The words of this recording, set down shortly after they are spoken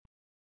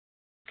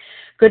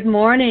Good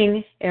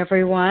morning,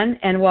 everyone,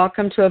 and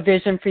welcome to A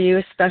Vision for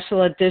You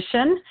special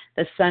edition,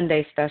 the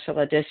Sunday special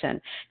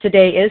edition.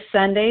 Today is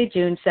Sunday,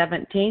 June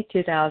 17,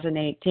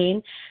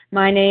 2018.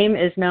 My name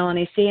is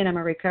Melanie C., and I'm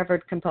a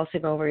recovered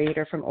compulsive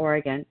overeater from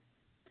Oregon.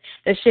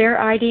 The share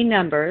ID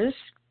numbers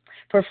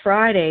for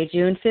Friday,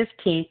 June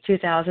 15,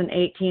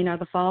 2018 are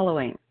the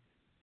following.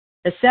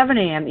 The 7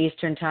 a.m.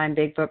 Eastern Time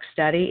Big Book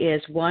study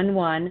is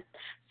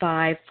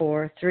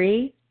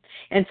 11543.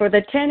 And for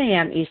the 10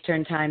 a.m.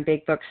 Eastern Time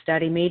Big Book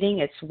Study meeting,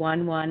 it's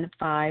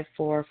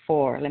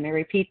 11544. Let me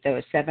repeat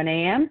those. 7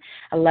 a.m.,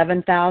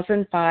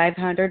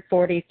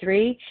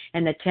 11,543,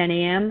 and the 10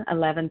 a.m.,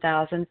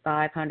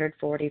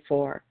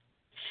 11,544.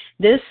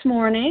 This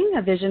morning,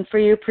 A Vision for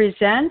You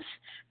presents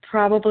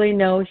Probably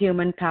No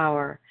Human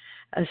Power,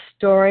 a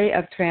story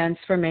of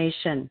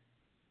transformation.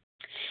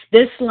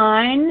 This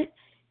line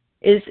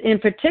is in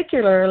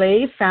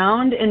particularly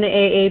found in the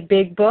AA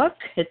Big Book.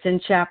 It's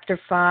in Chapter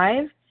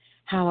 5.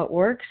 How it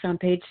works on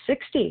page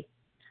 60.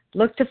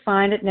 Look to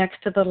find it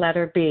next to the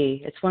letter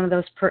B. It's one of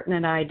those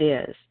pertinent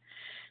ideas.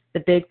 The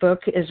Big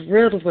Book is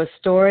riddled with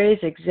stories,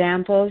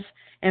 examples,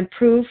 and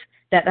proof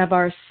that of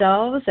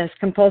ourselves as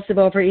compulsive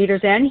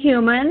overeaters and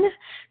human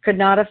could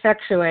not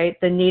effectuate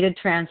the needed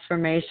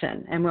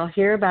transformation. And we'll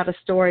hear about a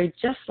story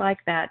just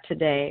like that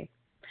today.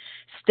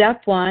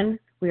 Step 1,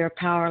 we are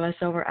powerless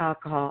over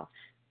alcohol.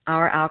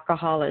 Our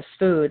alcohol is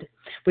food.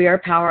 We are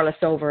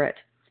powerless over it.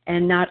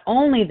 And not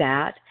only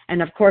that, and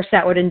of course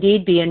that would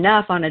indeed be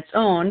enough on its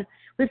own,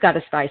 we've got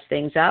to spice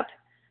things up.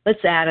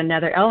 Let's add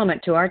another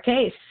element to our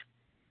case,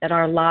 that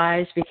our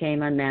lives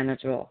became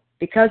unmanageable.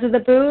 Because of the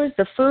booze,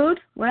 the food,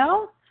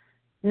 well,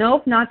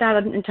 nope, not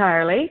that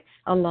entirely,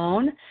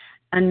 alone,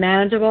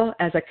 unmanageable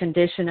as a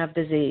condition of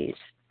disease.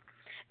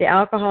 The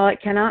alcoholic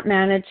cannot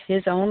manage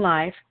his own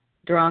life,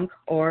 drunk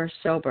or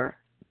sober.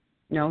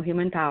 No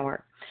human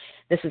power.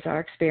 This is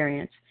our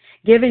experience.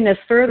 Giving this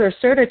further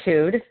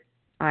certitude,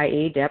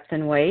 i.e. depth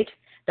and weight,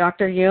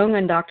 Dr. Jung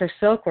and Dr.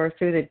 Silkworth,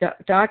 through the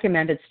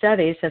documented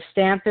studies, have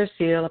stamped their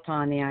seal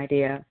upon the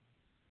idea.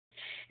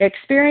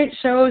 Experience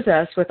shows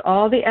us, with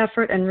all the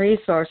effort and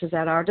resources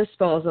at our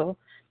disposal,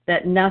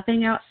 that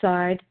nothing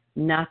outside,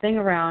 nothing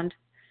around,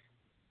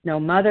 no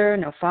mother,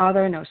 no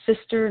father, no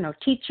sister, no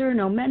teacher,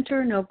 no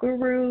mentor, no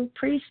guru,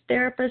 priest,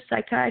 therapist,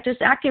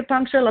 psychiatrist,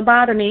 acupuncture,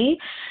 lobotomy,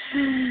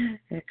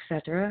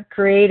 etc.,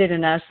 created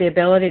in us the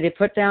ability to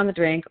put down the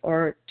drink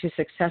or to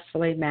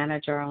successfully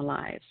manage our own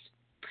lives.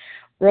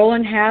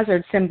 Roland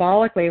Hazard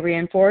symbolically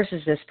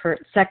reinforces this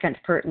second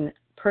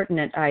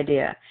pertinent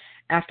idea.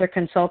 After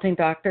consulting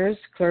doctors,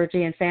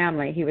 clergy, and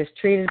family, he was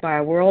treated by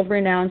a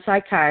world-renowned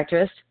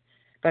psychiatrist,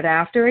 but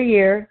after a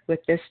year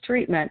with this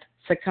treatment,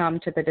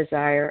 succumbed to the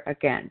desire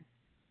again.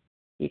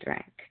 He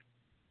drank.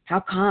 How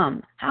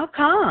come? How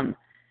come?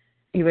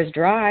 He was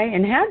dry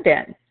and had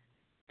been.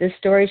 This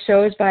story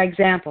shows by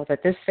example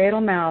that this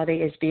fatal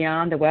malady is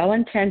beyond the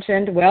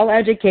well-intentioned,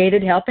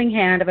 well-educated helping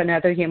hand of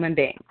another human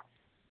being.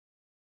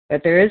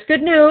 But there is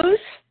good news,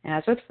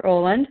 as with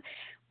Roland.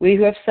 We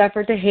who have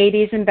suffered to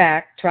Hades and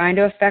back, trying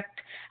to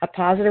effect a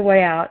positive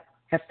way out,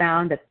 have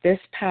found that this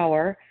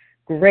power,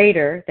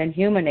 greater than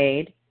human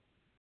aid,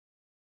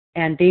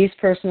 and with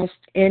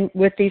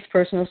these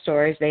personal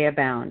stories, they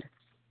abound.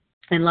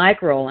 And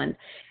like Roland,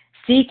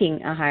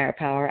 seeking a higher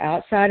power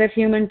outside of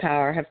human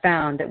power, have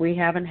found that we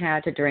haven't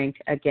had to drink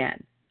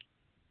again.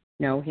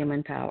 No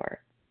human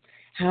power.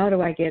 How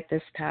do I get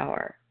this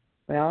power?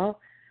 Well,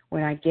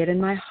 when I get in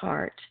my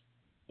heart,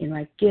 and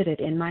I get it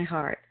in my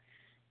heart,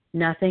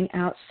 nothing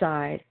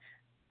outside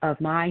of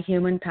my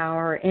human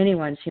power or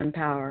anyone's human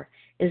power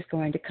is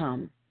going to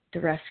come to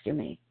rescue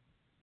me.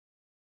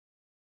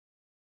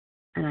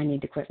 And I need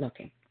to quit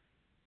looking.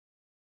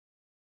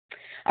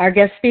 Our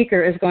guest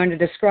speaker is going to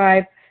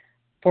describe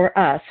for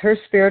us her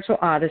spiritual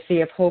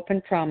odyssey of hope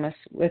and promise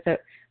with a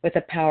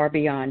power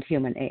beyond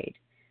human aid.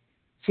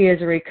 She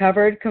is a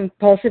recovered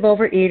compulsive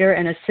overeater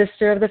and a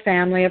sister of the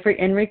family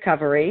in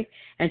recovery,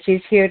 and she's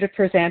here to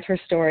present her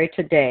story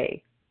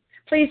today.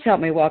 Please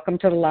help me welcome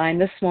to the line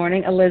this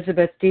morning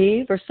Elizabeth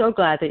D. We're so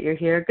glad that you're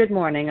here. Good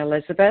morning,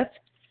 Elizabeth.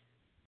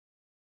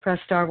 Press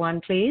star 1,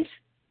 please.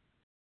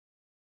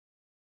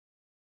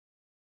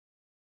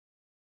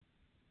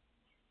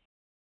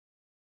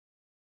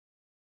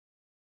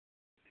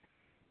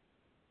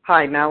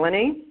 Hi,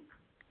 Melanie.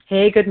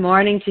 Hey, good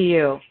morning to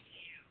you.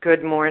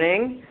 Good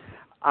morning.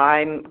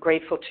 I'm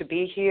grateful to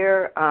be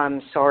here.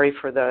 I'm sorry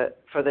for the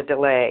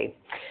delay.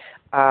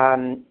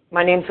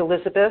 My name's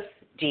Elizabeth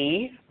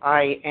D.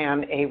 I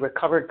am a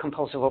recovered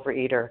compulsive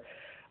overeater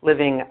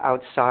living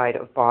outside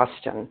of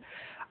Boston.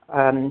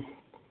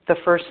 The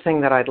first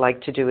thing that I'd like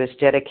to do is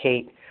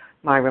dedicate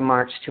my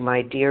remarks to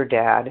my dear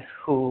dad,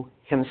 who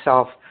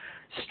himself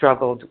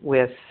struggled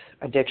with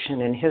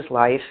addiction in his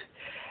life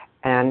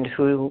and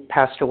who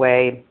passed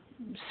away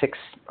 6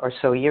 or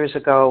so years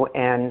ago,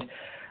 and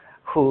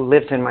who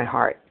lives in my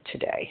heart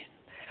today.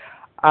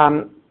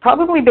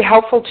 Probably be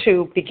helpful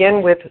to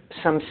begin with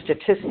some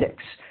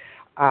statistics.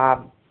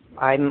 I'm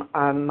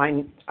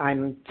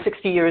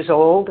 60 years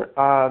old,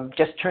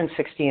 just turned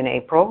 60 in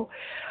April.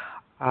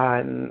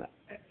 I'm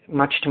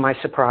much to my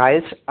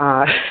surprise.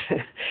 I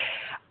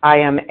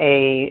am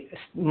a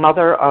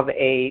mother of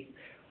a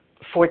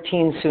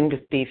 14,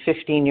 soon-to-be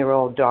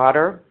 15-year-old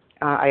daughter.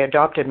 I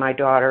adopted my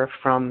daughter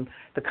from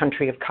the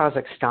country of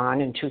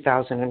Kazakhstan in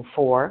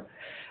 2004.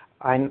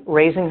 I'm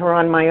raising her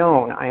on my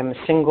own. I am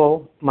a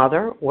single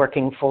mother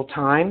working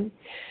full-time,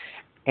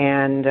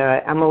 and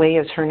Emily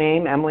is her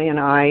name. Emily and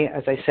I,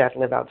 as I said,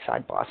 live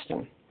outside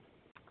Boston.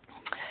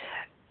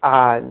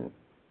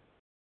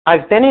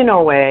 I've been in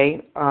OA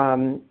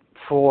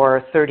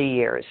for 30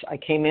 years. I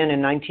came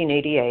in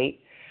 1988,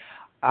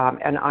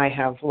 and I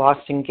have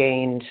lost and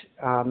gained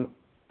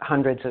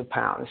hundreds of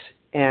pounds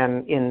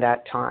in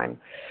that time.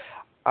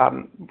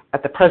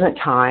 At the present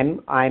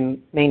time,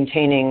 I'm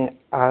maintaining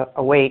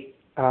a weight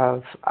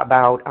of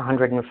about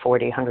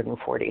 140,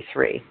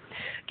 143,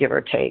 give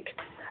or take.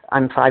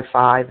 I'm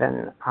 5'5",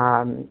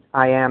 and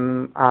I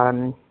am,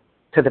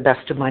 to the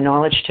best of my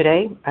knowledge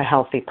today, a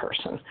healthy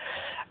person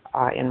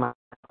in my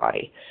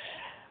body.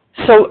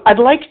 So I'd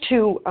like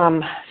to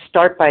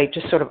start by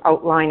just sort of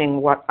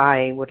outlining what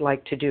I would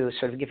like to do,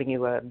 sort of giving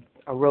you a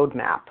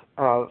roadmap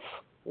of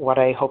what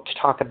I hope to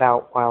talk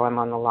about while I'm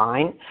on the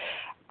line.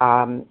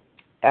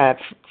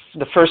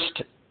 The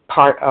first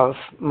part of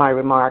my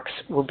remarks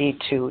will be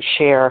to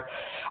share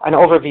an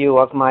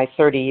overview of my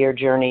 30-year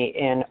journey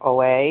in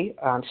OA,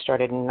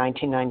 started in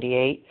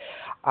 1998,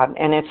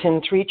 and it's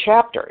in 3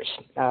 chapters.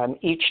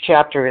 Each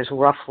chapter is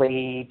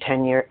roughly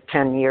 10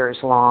 years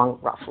long,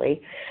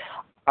 roughly.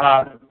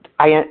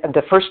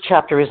 The first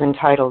chapter is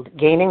entitled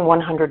Gaining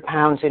 100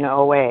 Pounds in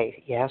OA.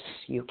 Yes,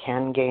 you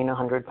can gain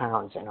 100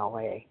 pounds in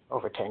OA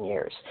over 10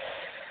 years.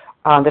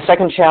 The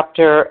second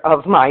chapter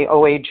of my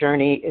OA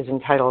journey is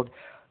entitled,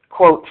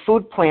 quote,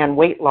 Food Plan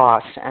Weight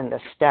Loss and the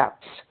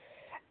Steps.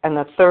 And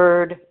the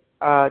third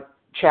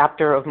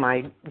chapter of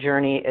my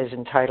journey is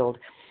entitled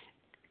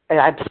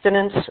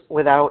Abstinence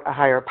Without a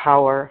Higher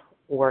Power,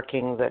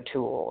 Working the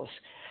Tools.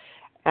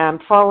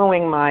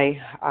 Following my,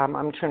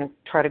 I'm trying to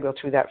try to go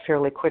through that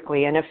fairly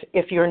quickly. And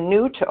if you're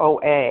new to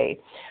OA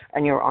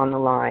and you're on the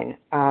line,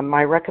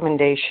 my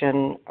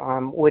recommendation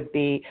would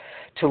be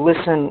to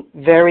listen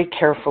very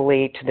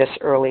carefully to this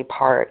early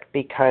part,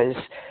 because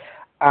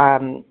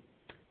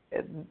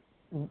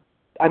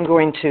I'm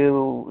going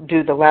to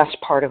do the last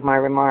part of my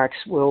remarks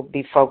will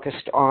be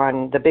focused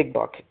on the big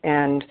book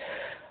and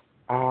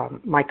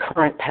my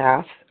current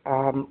path,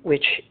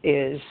 which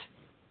is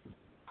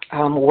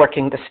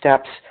working the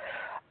steps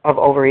of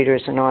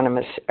Overeaters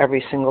Anonymous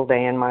every single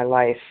day in my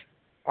life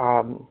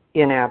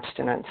in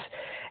abstinence.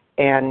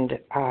 And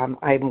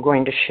I'm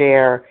going to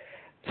share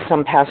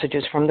some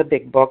passages from the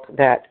big book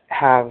that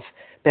have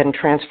been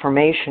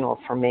transformational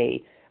for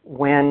me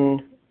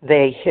when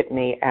they hit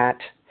me at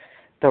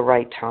the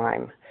right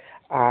time,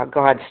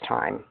 God's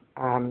time.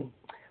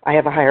 I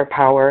have a higher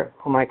power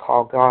whom I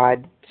call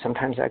God.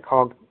 Sometimes I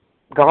call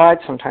God,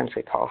 sometimes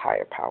we call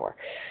higher power.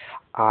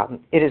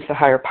 It is the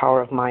higher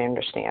power of my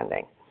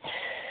understanding.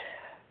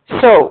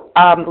 So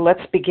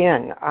let's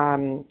begin.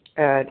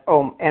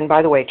 And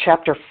by the way,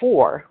 Chapter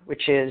 4,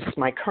 which is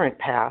my current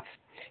path,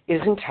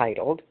 is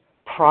entitled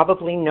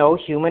Probably No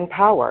Human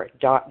Power, ...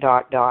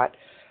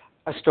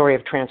 A Story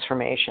of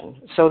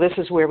Transformation. So this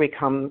is where we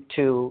come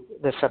to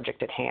the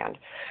subject at hand.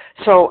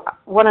 So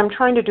what I'm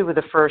trying to do with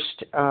the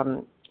first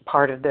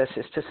part of this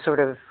is to sort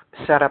of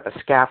set up a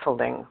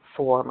scaffolding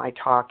for my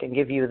talk and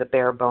give you the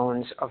bare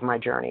bones of my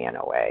journey in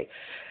OA.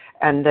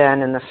 And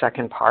then in the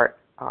second part,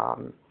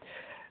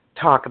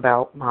 talk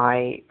about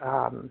my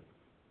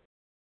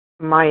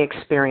my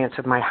experience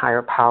of my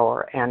higher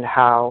power and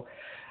how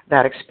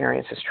that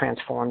experience has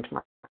transformed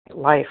my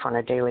life on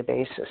a daily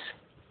basis.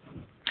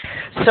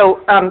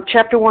 So,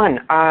 Chapter 1,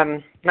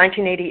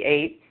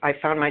 1988, I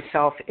found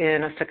myself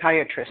in a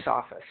psychiatrist's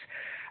office.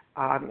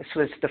 This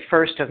was the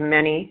first of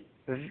many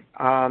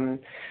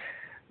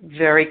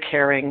very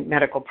caring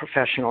medical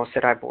professionals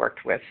that I've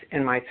worked with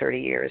in my 30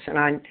 years. And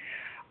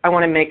I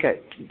want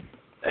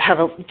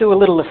to do a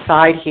little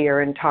aside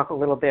here and talk a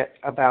little bit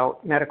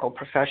about medical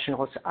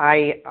professionals.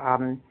 I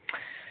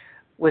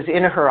was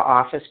in her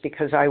office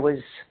because I was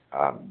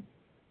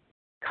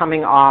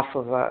coming off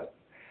of a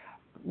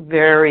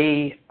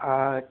very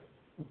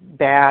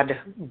bad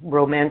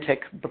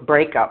romantic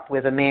breakup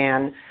with a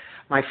man,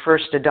 my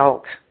first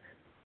adult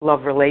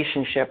love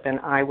relationship, and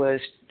I was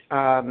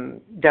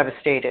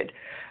devastated,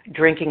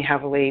 drinking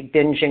heavily,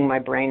 binging my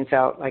brains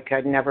out like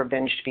I'd never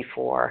binged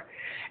before,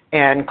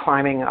 and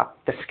climbing up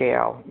the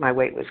scale. My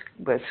weight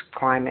was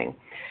climbing.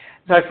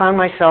 So I found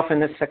myself in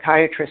this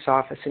psychiatrist's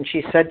office, and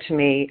she said to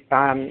me,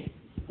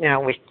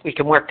 we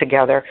can work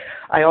together.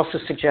 I also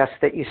suggest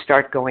that you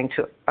start going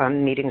to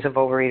meetings of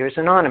Overeaters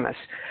Anonymous.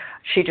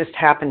 She just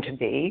happened to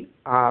be,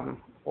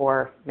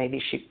 or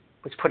maybe she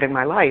was put in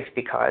my life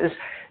because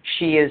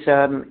she is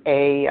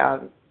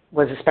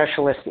was a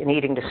specialist in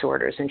eating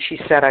disorders, and she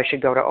said I should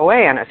go to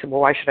OA, and I said,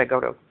 well, why should I go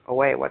to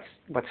OA?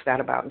 What's that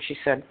about? And she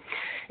said,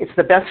 it's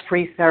the best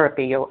free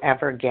therapy you'll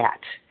ever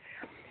get,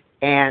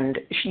 and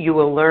you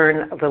will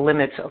learn the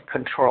limits of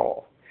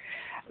control.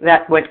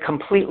 that went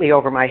completely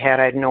over my head.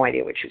 I had no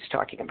idea what she was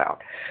talking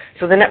about.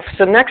 So the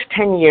next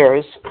 10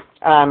 years,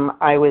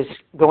 I was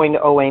going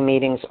to OA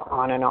meetings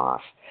on and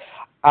off.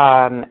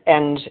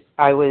 And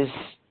I was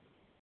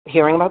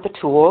hearing about the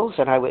tools,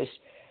 and I was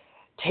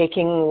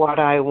taking what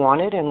I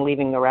wanted and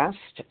leaving the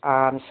rest.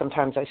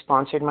 Sometimes I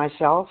sponsored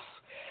myself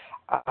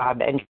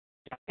and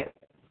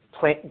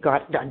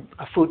got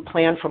a food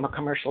plan from a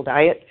commercial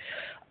diet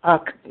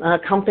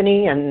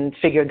company and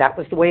figured that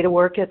was the way to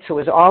work it. So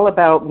it was all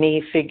about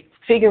me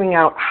figuring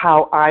out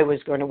how I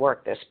was going to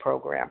work this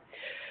program.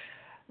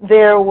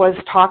 There was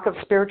talk of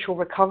spiritual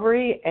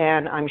recovery,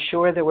 and I'm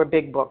sure there were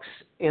big books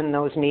in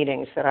those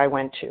meetings that I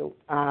went to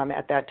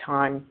at that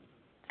time,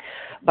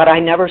 but I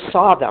never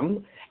saw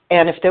them.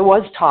 And if there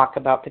was talk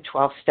about the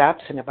 12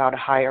 steps and about a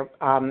higher,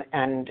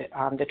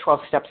 the 12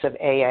 steps of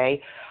AA,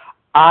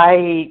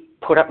 I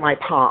put up my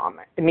palm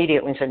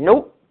immediately and said,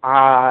 nope,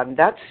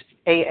 that's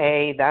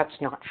AA, that's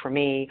not for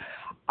me.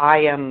 I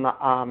am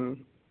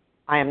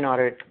not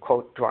a,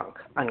 quote, drunk,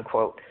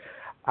 unquote.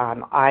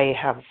 I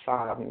have,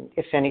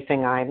 if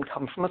anything, I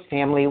come from a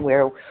family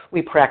where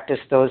we practice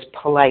those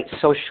polite,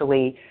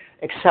 socially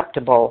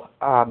acceptable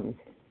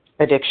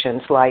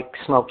addictions like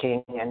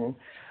smoking and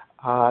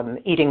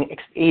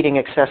eating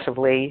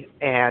excessively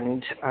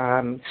and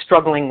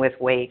struggling with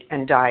weight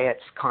and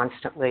diets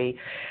constantly,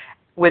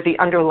 with the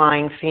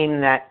underlying theme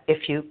that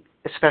if you,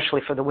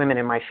 especially for the women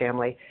in my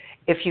family,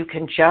 if you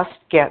can just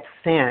get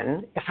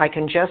thin, if I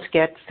can just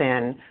get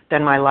thin,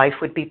 then my life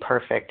would be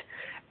perfect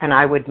and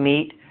I would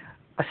meet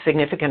a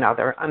significant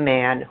other, a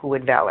man who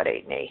would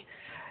validate me.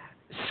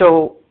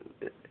 So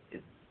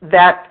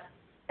that,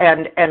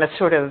 and a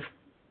sort of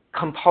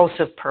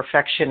compulsive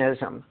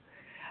perfectionism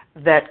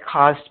that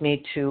caused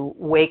me to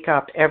wake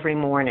up every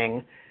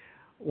morning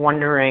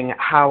wondering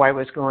how I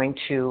was going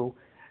to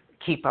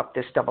keep up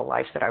this double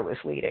life that I was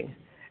leading.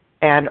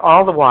 And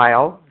all the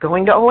while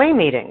going to OA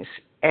meetings.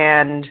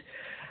 And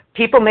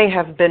people may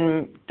have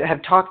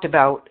talked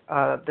about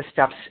the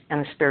steps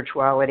and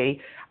spirituality,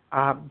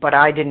 but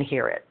I didn't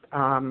hear it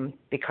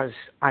because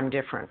I'm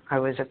different. I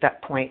was at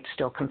that point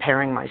still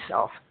comparing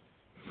myself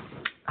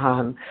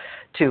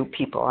to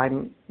people. I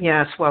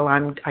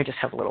just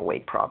have a little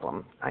weight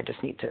problem. I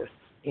just need to,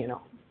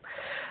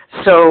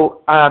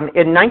 So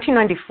in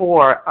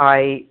 1994,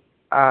 I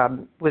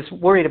was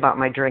worried about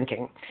my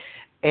drinking.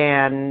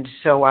 And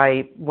so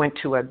I went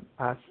to a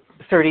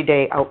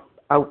 30-day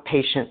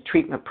outpatient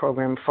treatment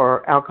program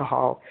for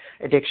alcohol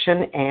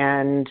addiction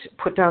and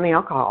put down the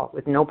alcohol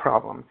with no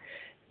problem.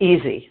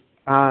 Easy.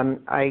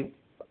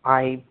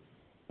 I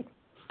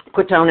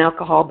put down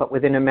alcohol, but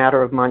within a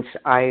matter of months,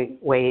 I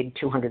weighed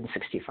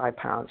 265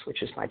 pounds,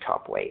 which is my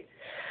top weight.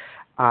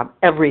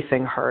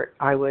 Everything hurt.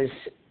 I was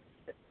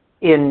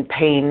in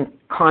pain,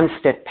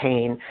 constant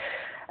pain.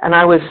 And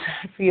I was,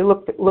 if you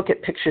look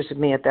at pictures of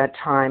me at that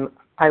time,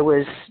 I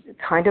was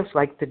kind of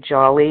like the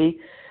jolly,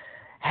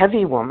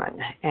 heavy woman.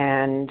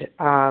 And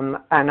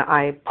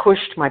I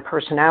pushed my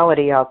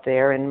personality out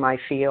there in my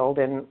field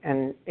and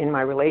in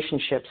my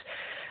relationships,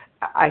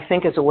 I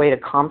think, as a way to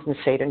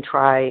compensate and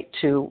try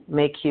to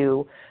make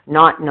you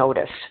not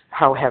notice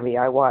how heavy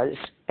I was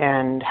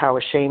and how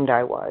ashamed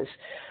I was.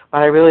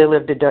 But I really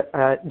lived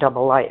a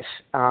double life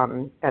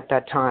at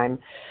that time.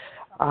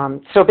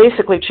 So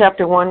basically,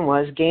 chapter 1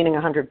 was gaining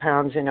 100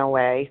 pounds in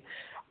OA,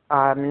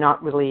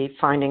 not really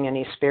finding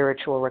any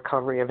spiritual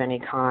recovery of any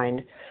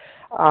kind.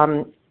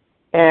 But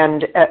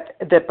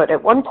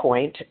at one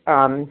point,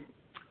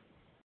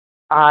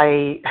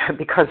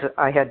 because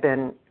I had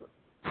been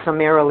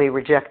summarily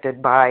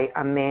rejected by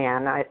a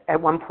man,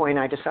 at one point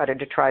I decided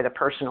to try the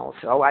personals.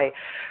 So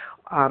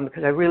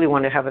because I really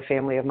wanted to have a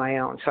family of my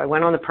own. So I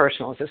went on the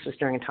personals. This was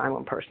during a time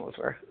when personals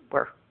were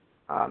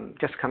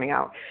just coming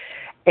out.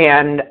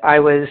 And I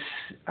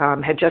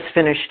had just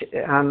finished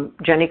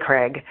Jenny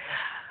Craig,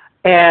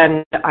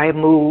 and I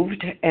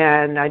moved,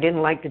 and I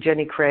didn't like the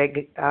Jenny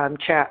Craig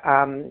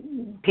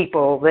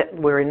people that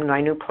were in my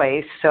new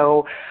place.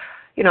 So,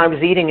 I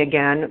was eating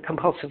again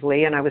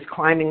compulsively, and I was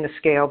climbing the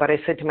scale. But I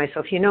said to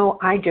myself,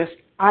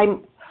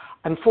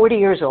 I'm 40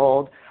 years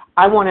old.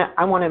 I want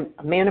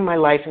a man in my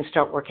life and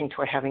start working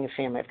toward having a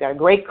family. I've got a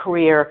great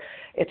career.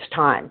 It's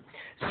time.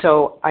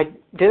 So I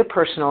did a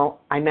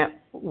personal. I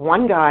met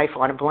one guy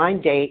on a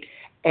blind date,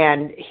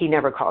 and he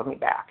never called me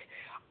back.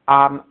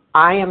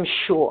 I am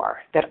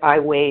sure that I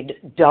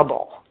weighed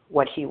double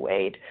what he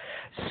weighed.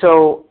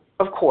 So,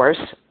 of course,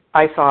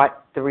 I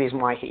thought the reason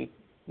why he,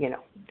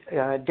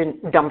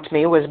 didn't dumped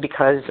me was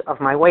because of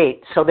my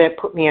weight. So that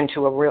put me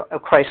into a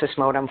crisis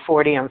mode. I'm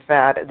 40, I'm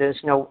fat, there's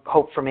no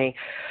hope for me.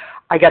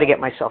 I got to get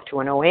myself to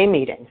an OA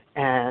meeting.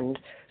 And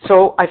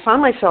so I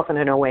found myself in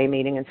an OA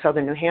meeting in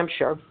southern New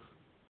Hampshire,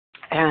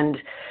 and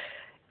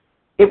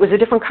it was a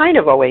different kind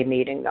of OA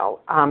meeting, though.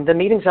 The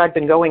meetings I'd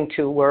been going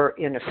to were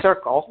in a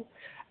circle,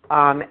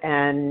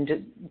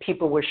 and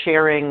people were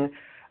sharing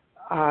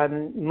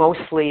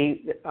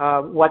mostly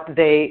what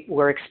they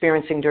were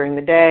experiencing during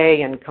the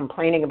day and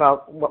complaining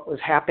about what was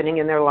happening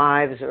in their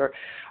lives, or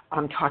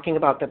talking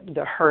about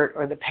the hurt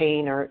or the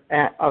pain or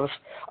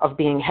of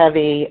being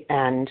heavy.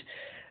 And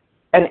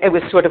and it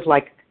was sort of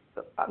like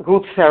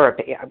group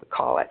therapy, I would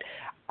call it,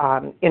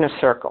 in a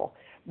circle.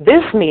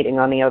 This meeting,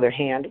 on the other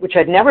hand, which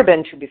I'd never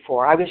been to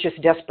before, I was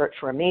just desperate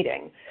for a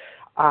meeting.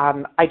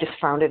 I just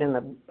found it on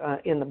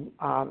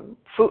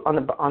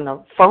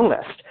the phone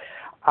list.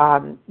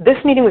 This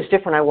meeting was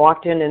different. I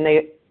walked in and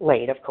they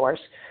late, of course,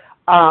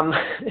 and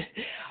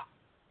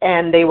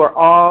they were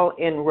all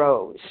in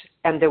rows.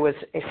 And there was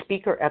a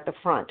speaker at the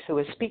front who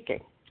was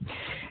speaking,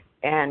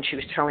 and she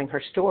was telling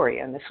her story.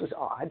 And this was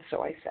odd,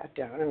 so I sat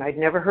down, and I'd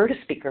never heard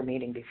a speaker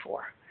meeting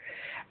before.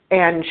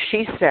 And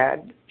she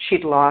said she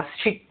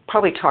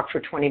probably talked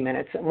for 20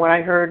 minutes, and what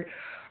I heard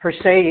her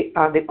say,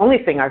 the only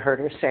thing I heard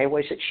her say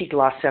was that she'd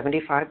lost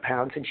 75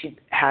 pounds and she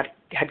had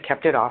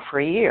kept it off for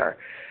a year.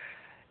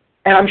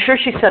 And I'm sure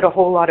she said a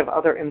whole lot of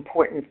other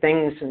important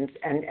things and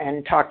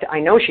I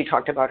know she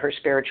talked about her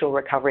spiritual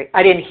recovery.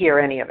 I didn't hear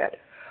any of it.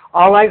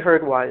 All I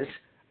heard was,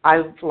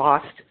 I've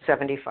lost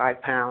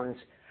 75 pounds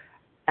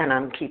and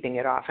I'm keeping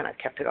it off, and I've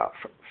kept it off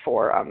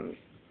for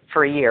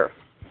a year.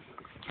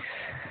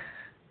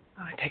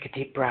 Take a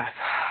deep breath.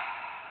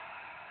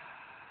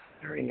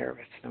 Very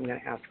nervous. I'm going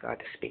to ask God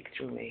to speak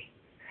through me.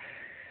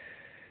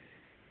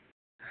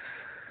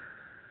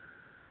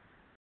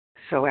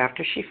 So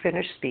after she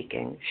finished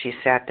speaking, she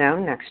sat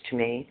down next to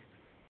me,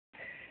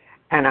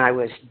 and I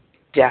was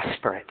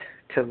desperate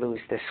to lose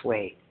this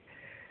weight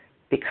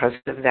because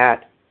of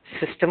that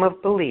system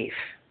of belief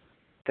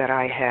that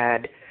I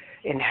had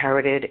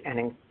inherited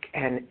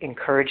and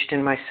encouraged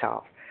in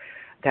myself,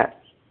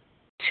 that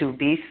to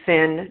be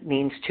thin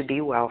means to be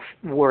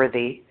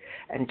worthy,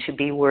 and to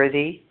be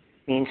worthy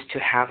means to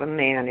have a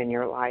man in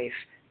your life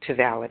to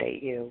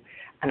validate you.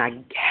 And I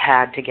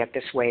had to get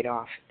this weight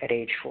off at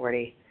age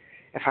 40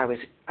 if I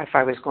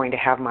was going to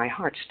have my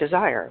heart's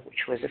desire,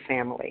 which was a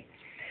family,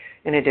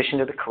 in addition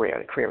to the career.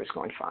 The career was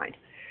going fine.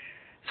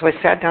 So I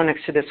sat down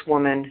next to this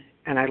woman,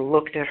 and I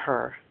looked at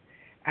her,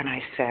 and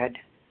I said,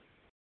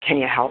 "Can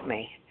you help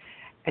me?"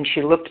 And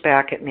she looked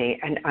back at me,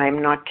 and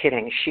I'm not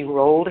kidding. She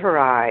rolled her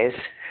eyes,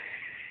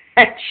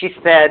 and she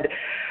said,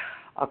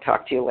 "I'll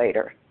talk to you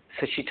later."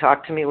 So she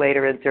talked to me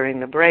later during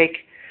the break,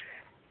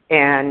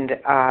 and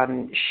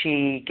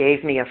she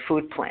gave me a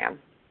food plan.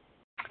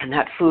 And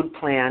that food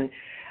plan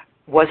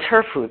was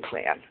her food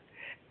plan.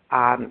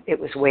 It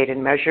was weighed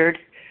and measured.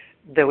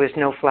 There was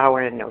no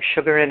flour and no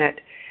sugar in it.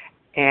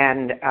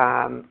 And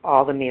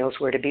all the meals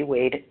were to be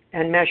weighed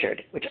and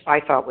measured, which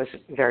I thought was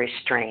very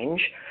strange.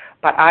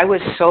 But I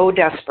was so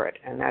desperate,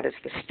 and that is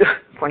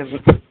one of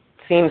the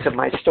themes of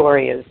my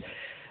story, is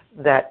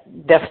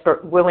that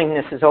desperate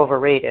willingness is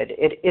overrated.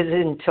 It isn't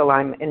until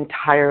I'm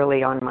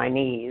entirely on my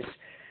knees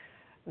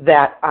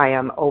that I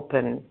am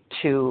open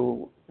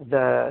to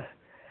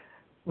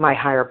my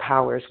higher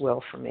power's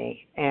will for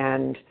me.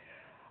 And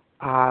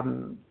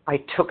I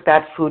took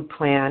that food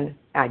plan.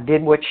 I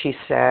did what she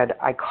said.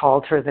 I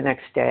called her the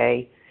next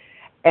day,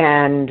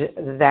 and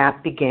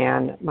that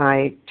began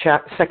my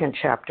second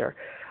chapter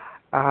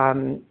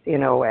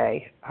in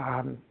OA.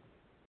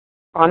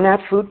 On that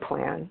food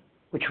plan,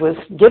 which was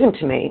given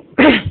to me,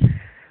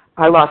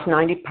 I lost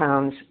 90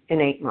 pounds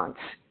in 8 months.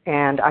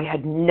 And I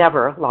had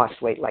never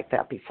lost weight like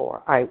that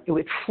before.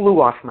 It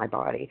flew off my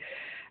body.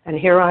 And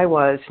here I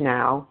was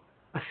now,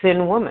 a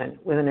thin woman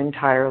with an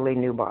entirely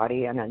new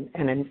body, and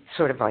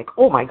sort of like,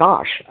 oh my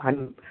gosh,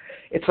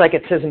 it's like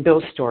it says in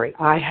Bill's story,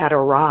 I had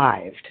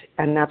arrived.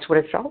 And that's what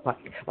it felt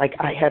like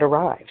I had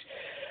arrived.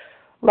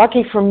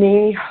 Lucky for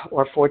me,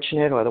 or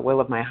fortunate, or the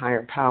will of my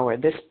higher power,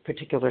 this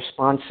particular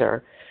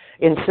sponsor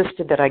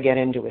insisted that I get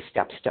into a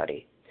step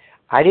study.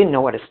 I didn't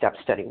know what a step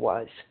study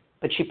was,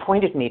 but she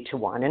pointed me to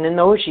one. And in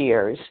those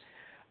years,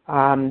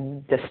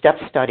 the step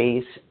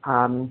studies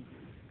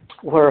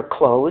were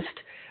closed,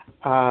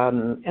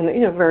 and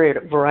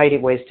variety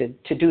of ways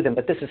to do them,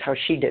 but this is how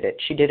she did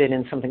it. She did it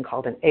in something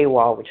called an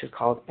AWOL, which is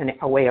called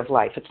a way of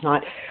life. It's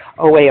not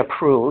OA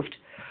approved,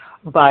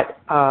 but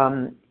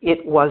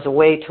it was a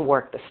way to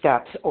work the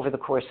steps over the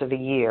course of a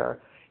year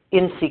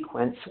in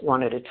sequence,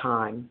 one at a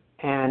time,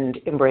 and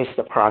embrace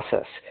the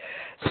process.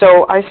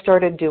 So I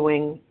started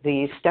doing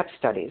these step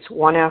studies,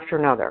 one after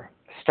another.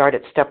 Start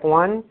at step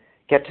 1,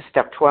 get to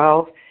step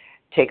 12,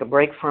 take a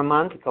break for a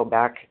month, go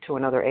back to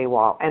another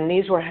AWOL. And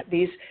these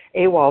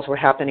AWOLs were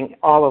happening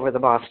all over the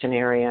Boston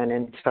area and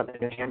in southern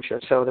New Hampshire,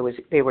 so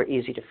they were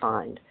easy to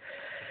find.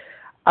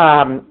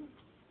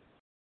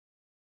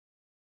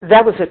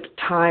 That was a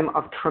time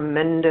of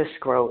tremendous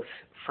growth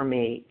for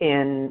me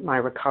in my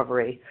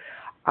recovery.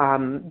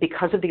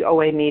 Because of the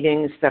OA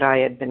meetings that I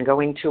had been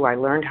going to, I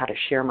learned how to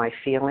share my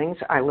feelings.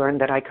 I learned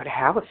that I could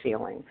have a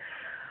feeling.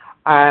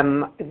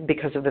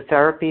 Because of the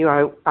therapy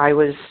I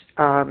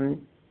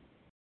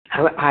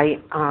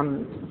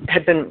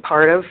had been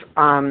part of,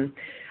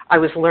 I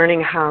was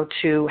learning how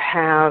to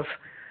have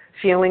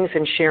feelings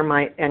and share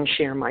my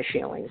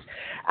feelings.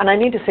 And I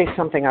need to say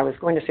something. I was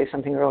going to say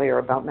something earlier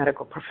about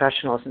medical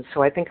professionals, and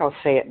so I think I'll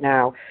say it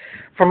now.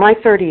 For my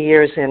 30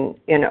 years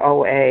in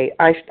OA,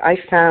 I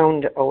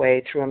found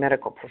OA through a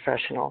medical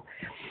professional.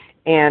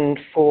 And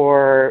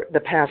for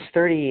the past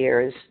 30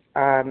 years,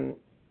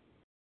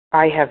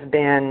 I have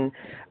been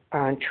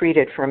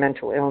treated for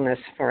mental illness,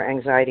 for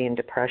anxiety and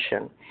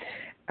depression,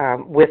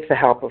 with the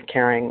help of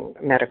caring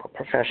medical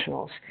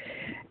professionals.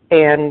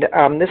 And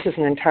this is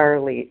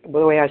the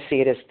way I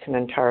see it is it's an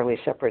entirely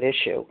separate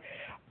issue.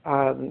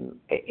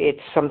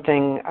 It's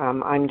something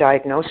I'm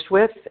diagnosed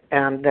with,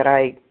 and that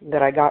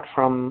I got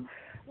from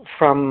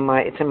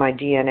it's in my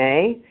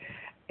DNA,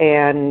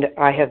 and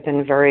I have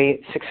been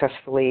very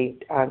successfully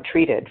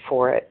treated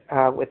for it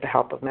with the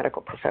help of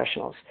medical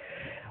professionals.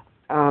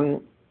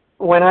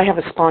 When I have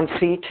a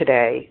sponsee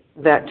today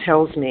that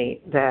tells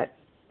me that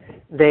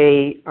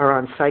they are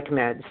on psych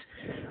meds,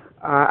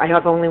 I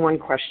have only one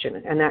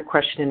question, and that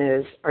question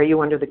is, are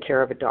you under the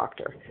care of a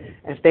doctor?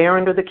 If they are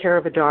under the care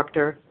of a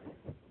doctor,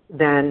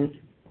 then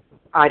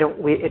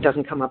it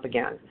doesn't come up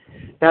again.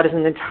 That is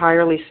an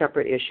entirely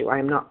separate issue. I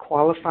am not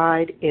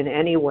qualified in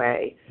any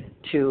way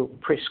to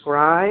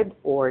prescribe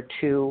or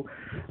to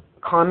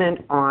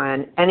comment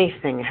on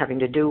anything having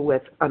to do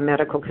with a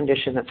medical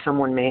condition that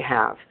someone may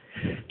have.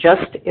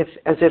 Just as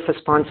if a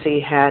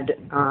sponsee had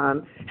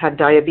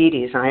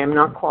diabetes, I am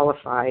not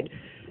qualified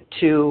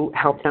to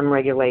help them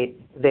regulate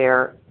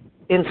their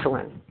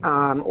insulin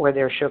or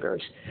their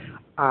sugars.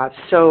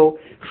 So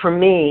for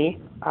me,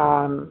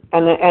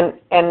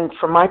 and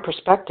from my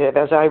perspective,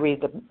 as I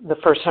read the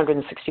first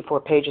 164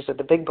 pages of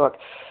the Big Book,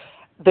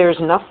 there's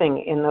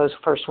nothing in those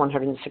first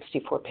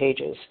 164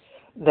 pages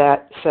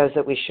that says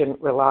that we shouldn't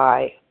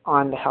rely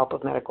on the help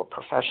of medical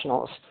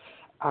professionals.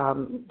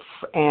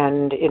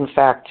 And in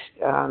fact,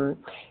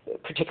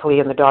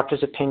 particularly in the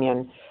doctor's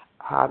opinion,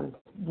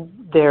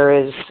 there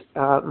is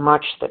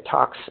much that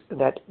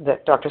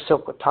Dr.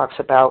 Silkwood talks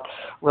about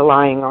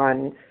relying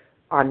on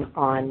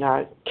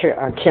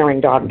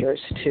caring doctors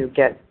to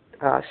get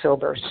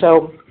sober.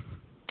 So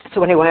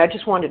anyway, I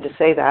just wanted to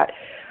say that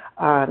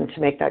to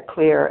make that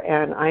clear.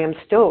 And I am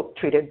still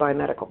treated by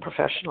medical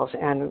professionals,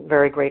 and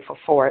very grateful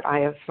for it. I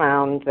have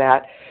found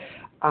that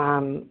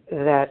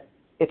that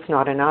it's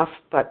not enough,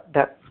 but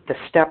that the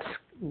steps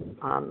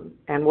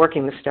and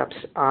working the steps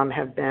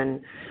have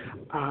been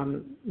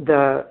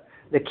the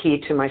key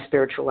to my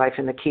spiritual life,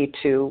 and the key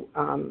to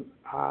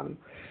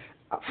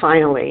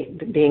finally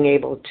being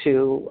able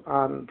to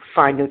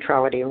find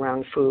neutrality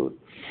around food.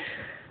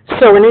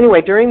 So in any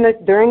way, during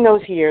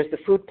those years, the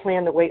food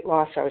plan, the weight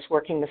loss, I was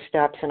working the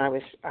steps, and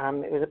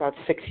it was about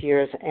 6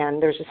 years.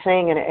 And there's a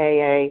saying in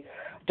AA,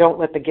 don't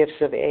let the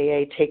gifts of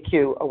AA take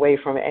you away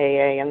from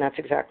AA, and that's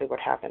exactly what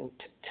happened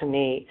to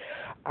me.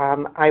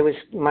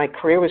 My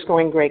career was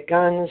going great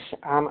guns.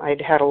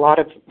 I'd had a lot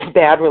of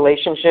bad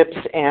relationships,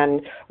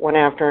 and one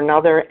after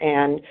another,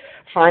 and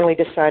finally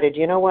decided,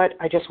 you know what,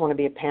 I just want to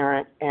be a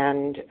parent,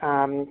 and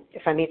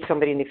if I meet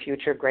somebody in the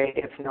future, great.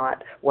 If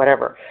not,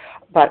 whatever.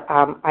 But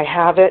I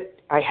have it.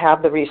 I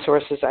have the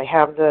resources. I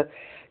have the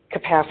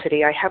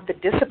capacity. I have the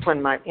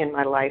discipline in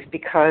my life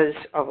because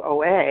of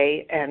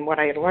OA and what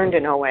I had learned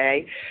in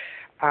OA.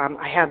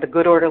 I had the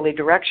good orderly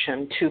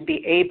direction to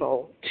be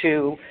able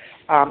to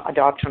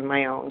adopt on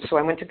my own. So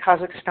I went to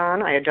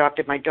Kazakhstan. I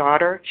adopted my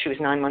daughter. She was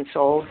 9 months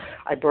old.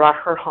 I brought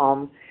her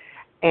home,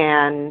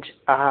 and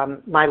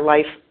my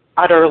life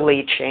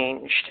utterly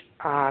changed.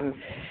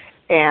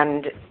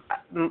 And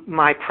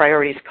my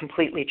priorities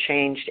completely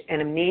changed.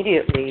 And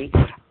immediately,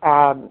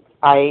 I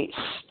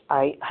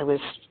was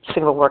a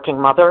single working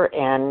mother,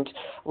 and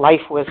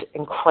life was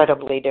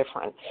incredibly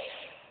different.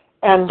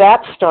 And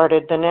that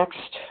started the next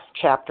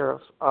chapter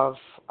of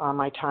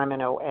my time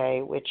in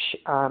OA, which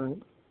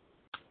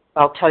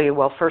I'll tell you.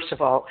 Well, first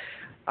of all,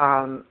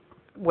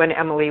 when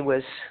Emily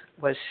was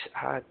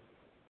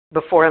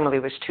before Emily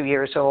was 2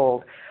 years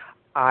old,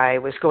 I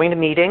was going to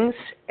meetings,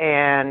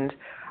 and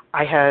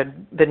I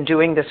had been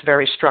doing this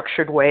very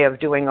structured way of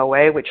doing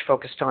OA, which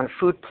focused on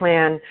food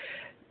plan.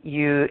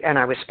 And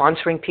I was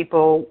sponsoring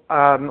people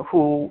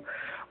who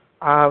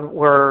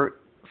were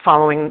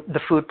following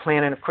the food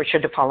plan, and of course you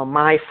had to follow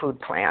my food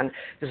plan.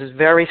 This is a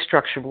very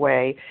structured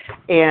way,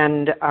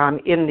 and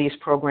in these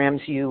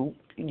programs you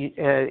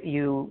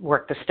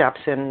work the steps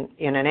in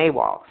an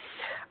AWOL.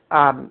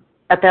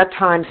 At that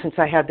time, since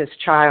I had this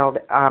child,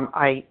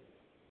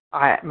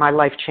 my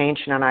life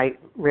changed, and I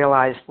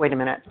realized, wait a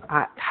minute,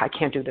 I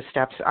can't do the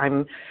steps.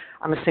 I'm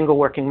a single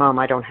working mom.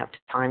 I don't have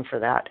time for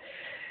that.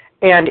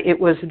 And it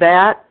was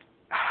that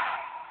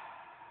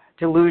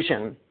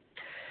delusion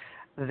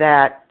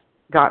that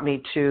got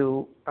me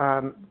to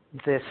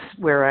this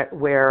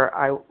where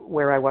I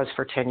was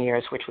for 10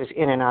 years, which was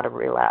in and out of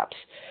relapse,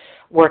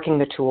 working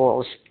the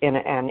tools in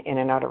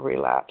and out of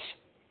relapse.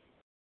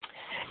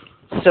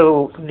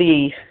 So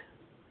the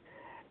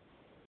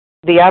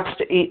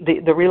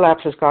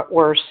relapses got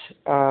worse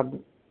all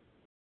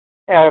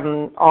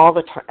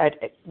the time.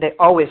 They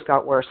always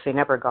got worse. They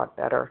never got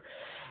better.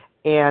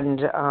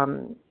 And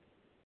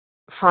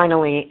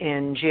finally,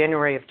 in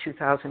January of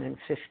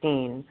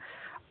 2015,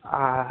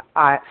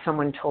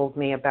 someone told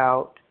me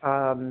about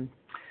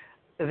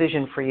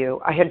Vision for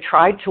You. I had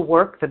tried to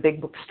work the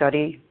Big Book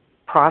study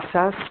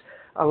process.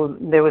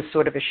 There was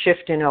sort of a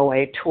shift in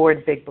OA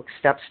toward Big Book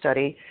step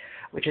study,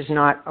 which is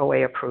not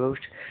OA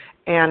approved.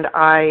 And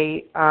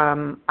I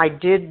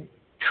did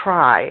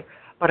try,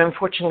 but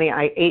unfortunately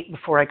I ate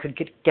before I could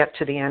get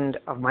to the end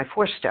of my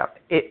 4-step.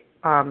 It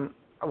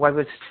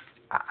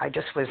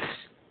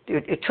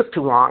took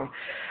too long.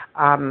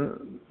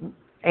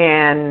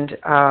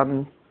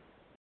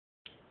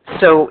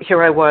 So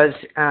here I was,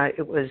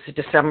 it was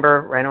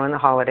December, right on the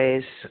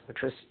holidays,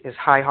 which is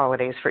high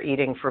holidays for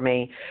eating for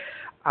me.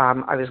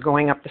 I was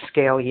going up the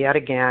scale yet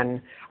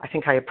again. I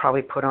think I had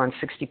probably put on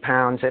 60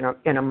 pounds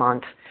in a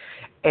month.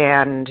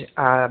 And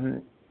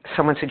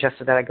someone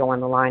suggested that I go on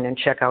the line and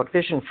check out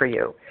Vision for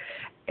You.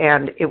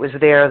 And it was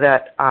there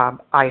that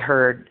I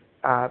heard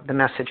the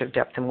message of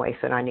depth and weight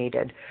that I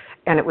needed.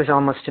 And it was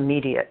almost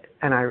immediate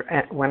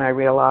when I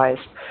realized.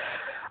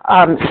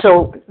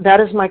 So that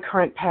is my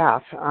current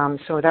path.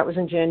 So that was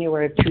in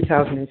January of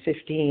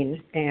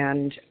 2015.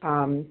 And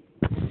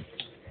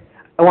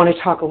I want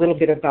to talk a little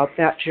bit about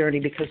that journey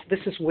because this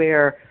is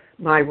where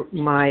my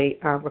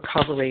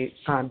recovery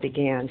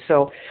began.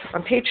 So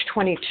on page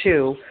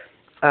 22,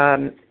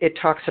 it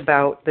talks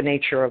about the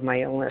nature of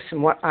my illness.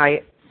 And what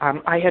I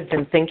had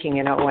been thinking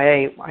in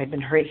OA, I'd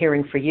been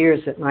hearing for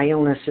years that my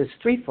illness is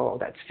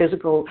threefold. That's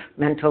physical,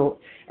 mental,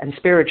 and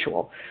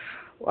spiritual.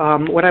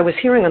 What I was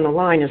hearing on the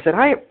line is that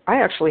I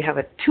actually have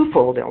a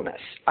twofold illness.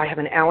 I have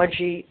an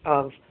allergy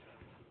of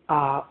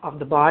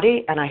the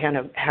body, and I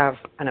have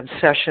an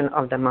obsession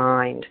of the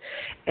mind.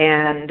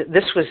 And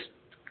this was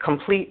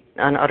complete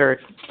and utter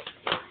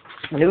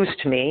news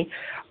to me.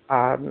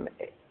 That,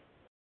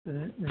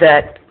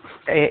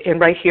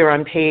 and right here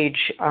on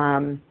page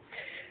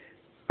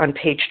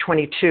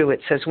 22,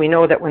 it says, "We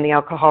know that when the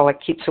alcoholic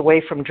keeps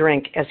away from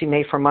drink, as he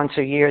may for months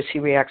or years, he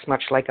reacts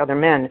much like other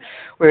men.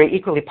 We're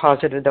equally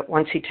positive that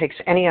once he takes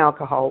any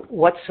alcohol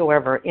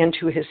whatsoever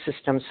into his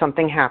system,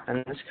 something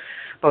happens,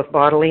 both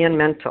bodily and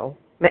mental,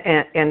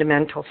 and a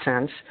mental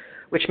sense,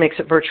 which makes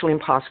it virtually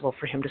impossible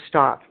for him to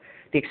stop.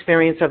 The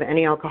experience of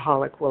any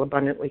alcoholic will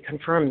abundantly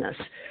confirm this."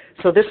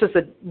 So this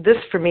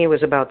for me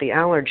was about the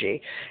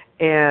allergy.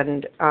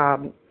 And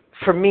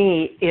for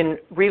me, in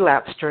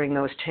relapse during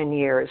those 10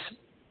 years,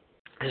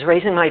 I was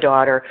raising my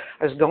daughter,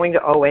 I was going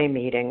to OA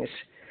meetings,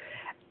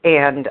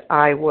 and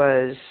I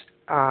was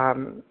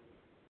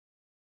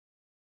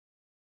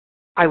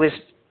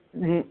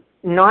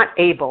not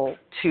able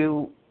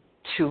to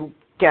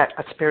get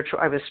a spiritual.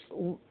 I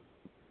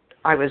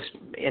was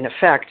in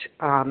effect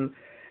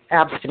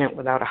abstinent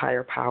without a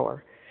higher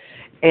power,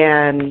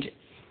 and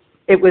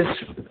it was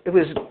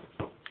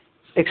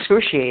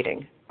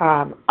excruciating.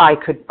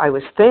 I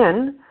was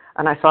thin,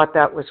 and I thought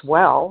that was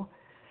well,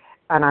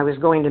 and I was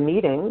going to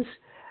meetings.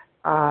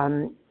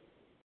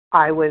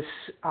 I was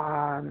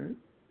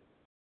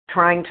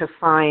trying to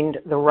find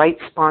the right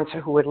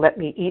sponsor who would let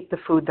me eat the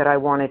food that I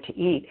wanted to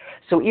eat.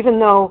 So even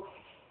though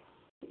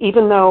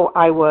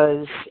I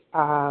was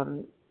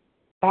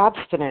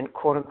abstinent,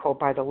 quote unquote,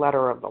 by the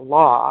letter of the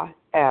law,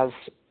 as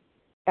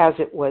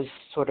it was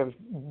sort of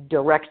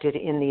directed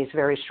in these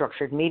very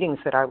structured meetings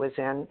that I was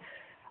in,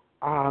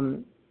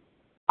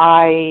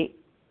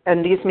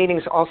 and these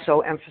meetings also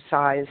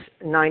emphasize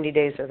 90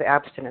 days of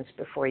abstinence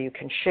before you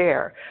can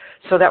share.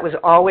 So that was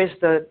always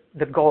the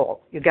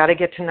goal. You got to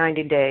get to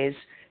 90 days.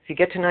 If you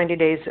get to 90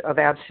 days of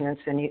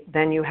abstinence,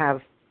 then you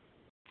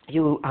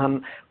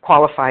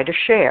qualify to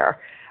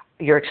share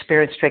your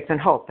experience, strength, and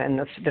hope.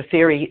 And the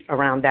theory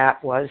around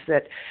that was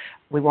that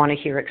we want to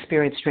hear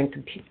experience, strength,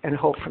 and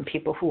hope from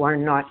people who are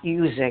not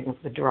using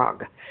the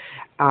drug.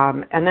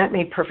 And that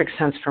made perfect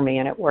sense for me,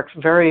 and it worked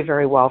very,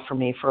 very well for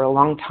me for a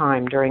long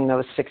time during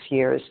those 6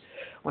 years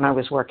when I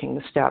was working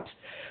the steps.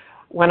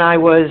 When I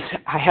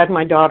had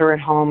my daughter at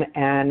home,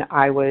 and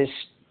I was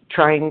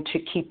trying to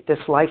keep this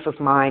life of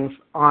mine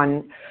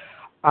on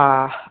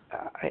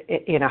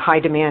in a high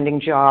demanding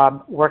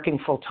job, working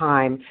full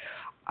time.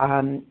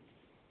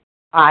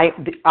 I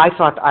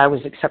thought I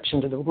was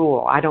exception to the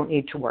rule. I don't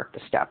need to work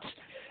the steps.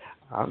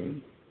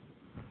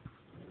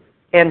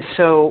 And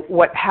so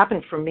what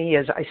happened for me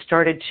is I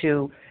started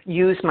to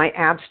use my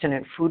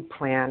abstinent food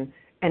plan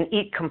and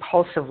eat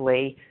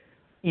compulsively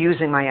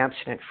using my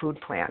abstinent food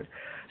plan.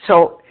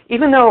 So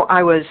even though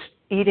I was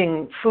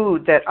eating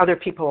food that other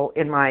people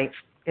in my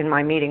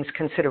meetings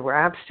consider were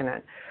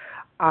abstinent,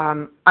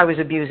 I was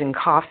abusing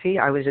coffee.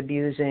 I was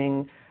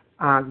abusing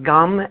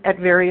gum at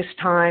various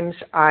times.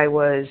 I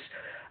was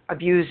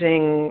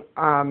abusing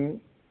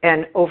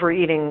and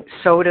overeating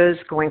sodas,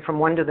 going from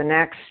one to the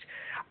next.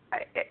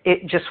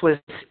 It was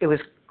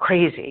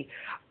crazy.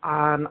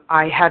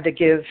 I had to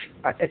give,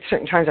 at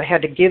certain times I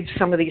had to give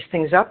some of these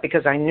things up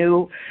because I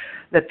knew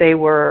that they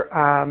were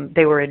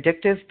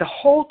addictive. The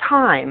whole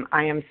time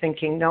I am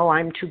thinking, no,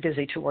 I'm too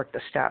busy to work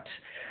the steps.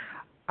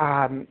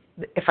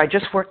 If I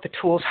just work the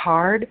tools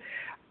hard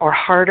or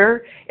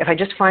harder, if I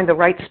just find the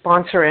right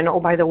sponsor, and oh,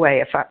 by the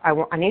way, if I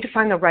need to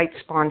find the right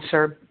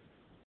sponsor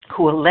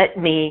who will let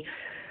me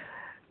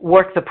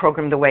work the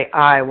program the way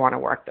I want to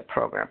work the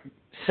program.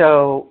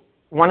 So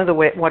one of the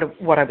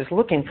what I was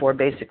looking for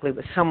basically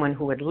was someone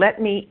who would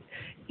let me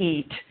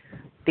eat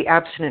the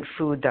abstinent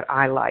food that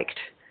I liked.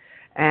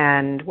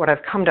 And what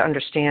I've come to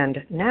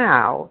understand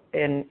now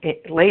and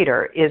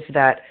later is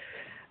that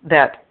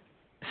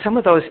some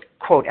of those,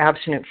 quote,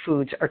 abstinent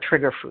foods are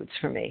trigger foods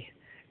for me.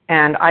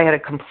 And I had a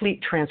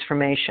complete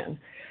transformation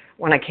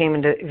when I came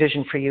into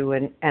Vision for You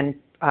and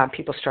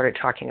people started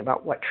talking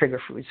about what trigger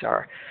foods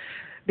are.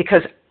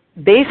 Because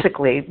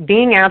basically,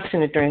 being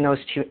abstinent during those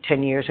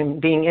 10 years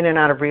and being in and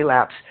out of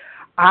relapse,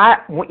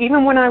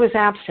 even when I was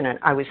abstinent,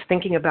 I was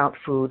thinking about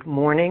food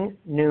morning,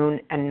 noon,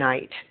 and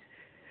night.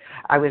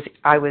 I was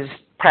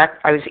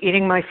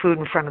eating my food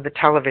in front of the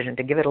television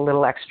to give it a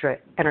little extra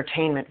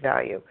entertainment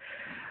value.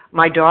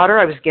 My daughter,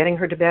 I was getting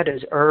her to bed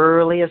as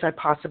early as I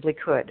possibly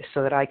could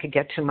so that I could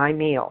get to my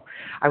meal.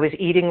 I was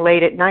eating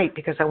late at night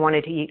because I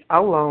wanted to eat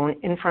alone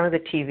in front of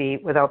the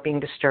TV without being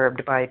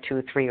disturbed by a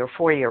 2-, 3-, or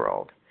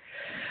 4-year-old.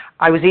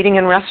 I was eating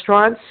in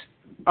restaurants.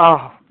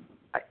 Oh,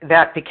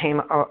 that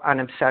became an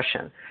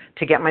obsession,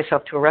 to get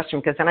myself to a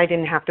restaurant, because then I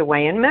didn't have to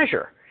weigh and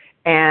measure.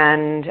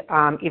 And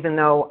even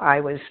though I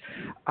was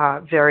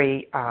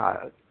very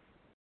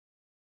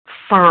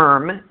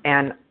firm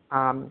and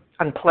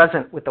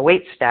unpleasant with the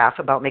wait staff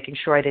about making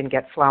sure I didn't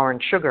get flour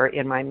and sugar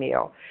in my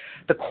meal,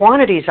 the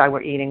quantities I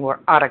were eating were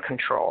out of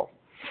control.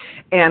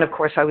 And of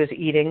course, I was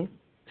eating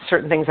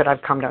certain things that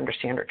I've come to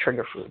understand are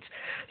trigger foods.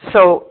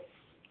 So,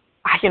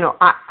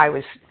 I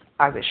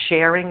was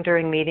sharing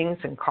during meetings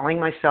and calling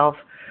myself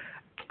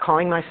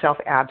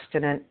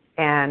abstinent,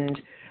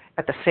 and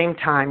at the same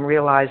time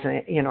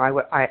realizing,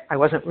 I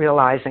wasn't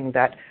realizing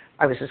that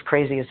I was as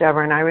crazy as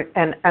ever.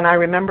 And I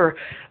remember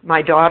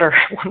my daughter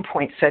at one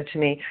point said to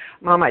me,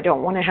 "Mom, I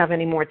don't want to have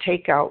any more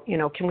takeout.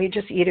 Can we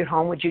just eat at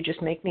home? Would you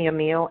just make me a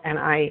meal?" And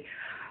I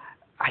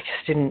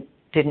just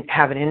didn't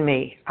have it in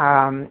me.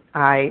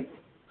 I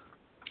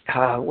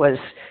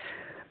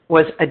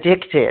was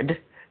addicted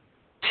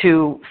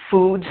to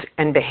foods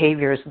and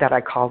behaviors that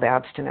I called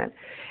abstinent,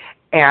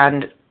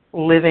 and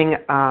living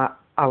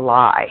a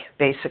lie,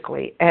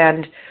 basically.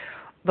 And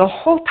the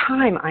whole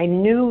time I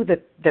knew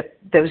that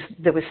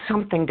there was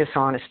something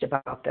dishonest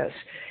about this.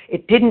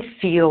 It didn't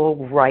feel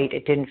right.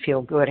 It didn't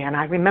feel good. And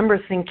I remember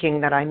thinking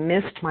that I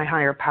missed my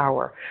higher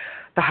power,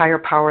 the higher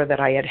power that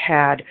I had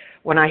had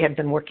when I had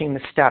been working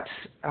the steps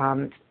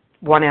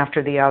one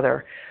after the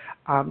other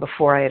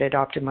before I had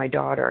adopted my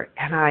daughter.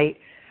 And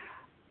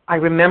I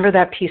remember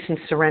that peace and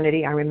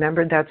serenity. I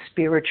remembered that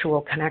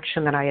spiritual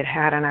connection that I had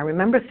had. And I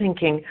remember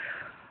thinking,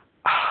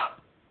 oh,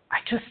 I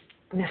just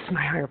miss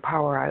my higher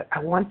power. I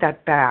want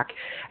that back.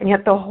 And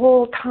yet the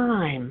whole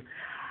time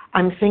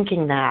I'm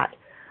thinking that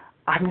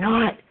I'm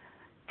not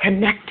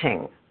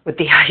connecting with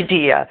the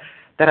idea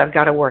that I've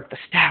got to work the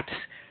steps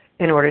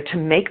in order to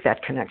make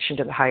that connection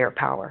to the higher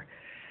power,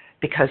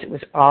 because it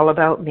was all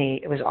about me.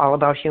 It was all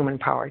about human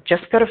power.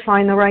 Just got to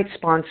find the right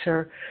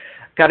sponsor,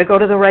 got to go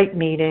to the right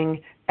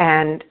meeting,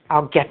 and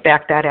I'll get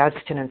back that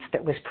abstinence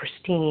that was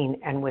pristine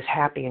and was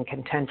happy and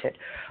contented.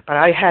 But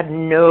I had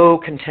no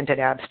contented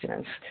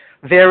abstinence,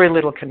 very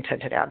little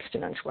contented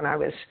abstinence when I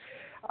was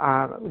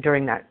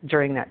during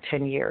that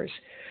 10 years.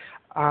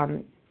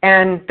 And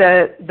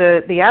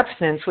the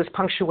abstinence was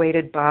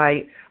punctuated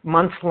by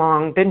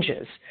month-long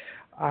binges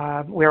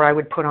where I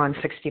would put on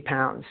 60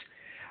 pounds.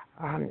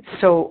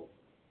 So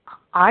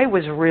I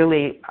was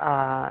really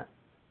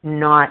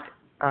not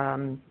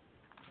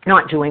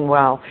doing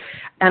well.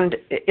 And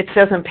it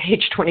says on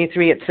page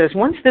 23, it says,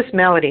 once this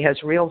malady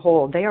has real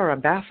hold, they are a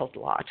baffled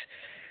lot.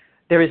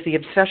 There is the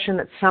obsession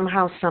that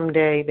somehow,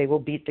 someday, they will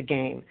beat the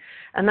game.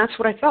 And that's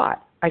what I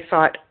thought.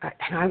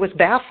 And I was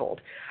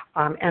baffled,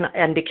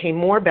 and became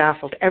more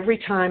baffled every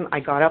time I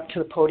got up to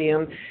the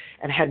podium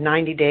and had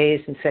 90 days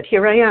and said,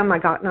 here I am, I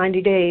got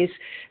 90 days.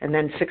 And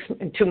then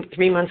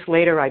 3 months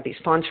later, I'd be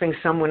sponsoring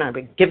someone. I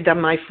would give them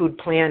my food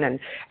plan and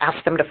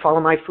ask them to follow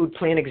my food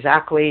plan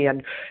exactly.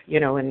 And,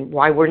 and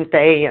why weren't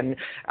they? And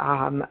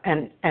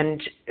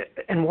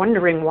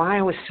wondering why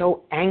I was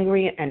so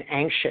angry and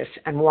anxious,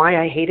 and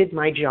why I hated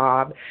my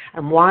job,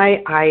 and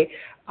why I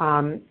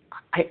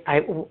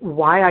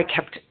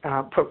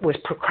was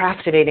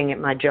procrastinating at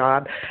my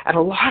job, and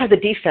a lot of the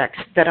defects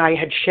that I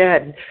had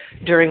shed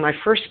during my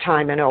first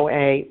time in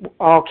OA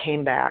all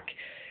came back.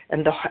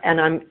 And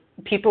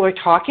people are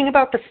talking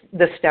about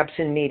the steps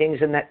in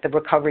meetings, and that the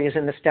recovery is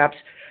in the steps,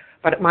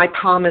 but my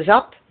palm is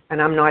up and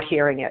I'm not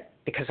hearing it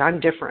because I'm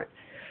different.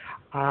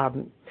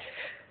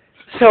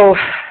 So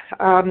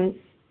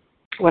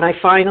when I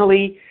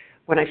finally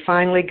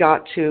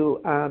got to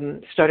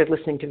started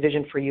listening to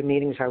Vision for You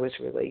meetings, I was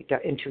really,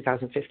 in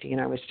 2015,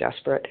 I was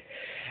desperate.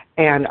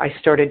 And I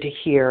started to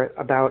hear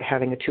about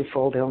having a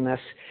twofold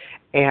illness,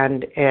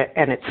 and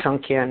it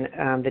sunk in.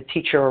 The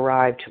teacher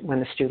arrived when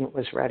the student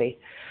was ready.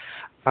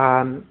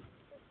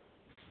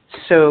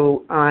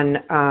 So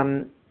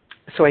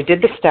I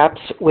did the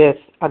steps with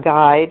a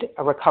guide,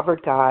 a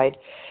recovered guide,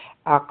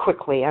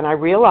 quickly. And I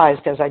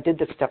realized as I did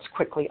the steps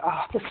quickly,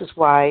 this is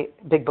why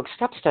Big Book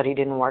Step Study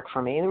didn't work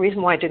for me. And the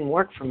reason why it didn't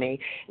work for me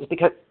is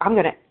because I'm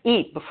going to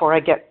eat before I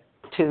get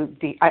to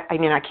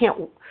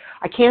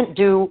I can't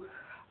do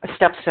a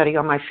step study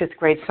on my 5th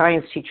grade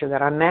science teacher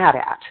that I'm mad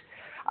at.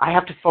 I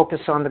have to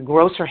focus on the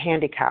grosser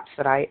handicaps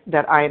that I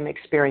am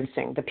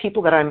experiencing, the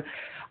people that I'm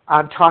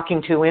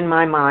talking to in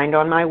my mind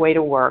on my way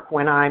to work,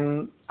 when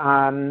I'm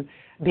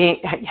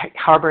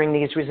harboring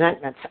these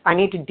resentments. I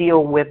need to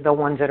deal with the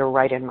ones that are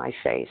right in my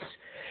face.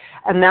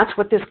 And that's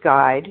what this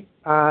guide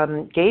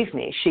gave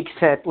me. She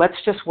said, let's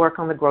just work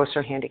on the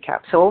grosser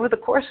handicap. So over the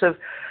course of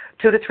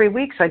 2 to 3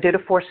 weeks, I did a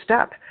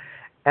 4-step.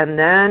 And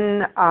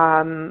then,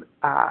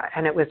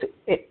 and it was,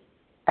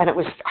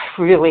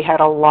 I really had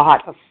a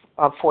lot of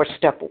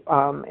 4-step,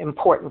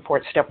 important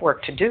 4-step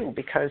work to do,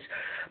 because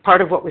part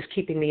of what was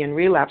keeping me in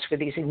relapse were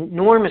these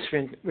enormous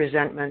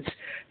resentments,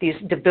 these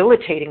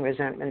debilitating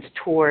resentments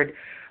toward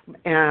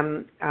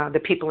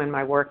the people in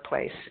my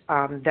workplace,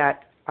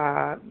 that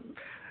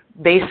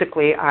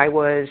basically I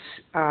was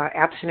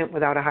abstinent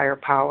without a higher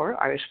power.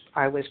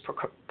 I was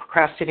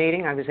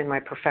procrastinating. I was in my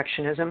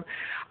perfectionism.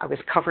 I was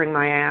covering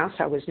my ass.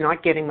 I was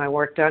not getting my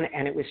work done,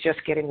 and it was just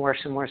getting worse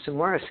and worse and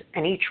worse.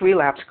 And each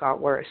relapse got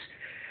worse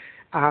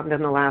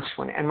than the last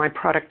one, and my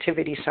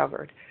productivity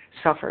suffered.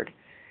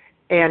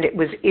 And it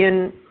was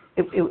in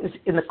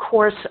the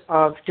course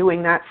of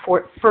doing that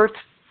first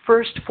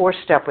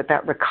 4-step with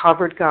that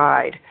recovered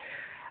guide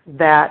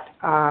that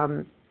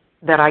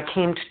I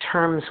came to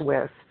terms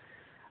with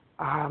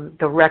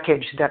the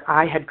wreckage that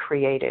I had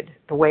created,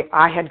 the way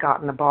I had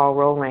gotten the ball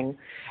rolling,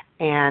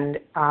 and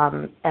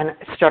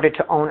started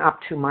to own up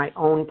to my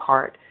own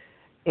part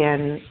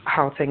in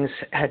how things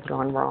had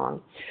gone wrong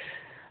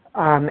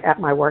at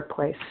my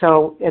workplace.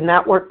 So in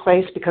that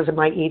workplace, because of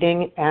my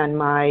eating and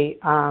my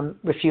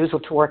refusal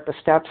to work the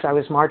steps, I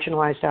was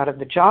marginalized out of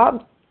the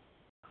job,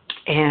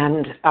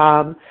 and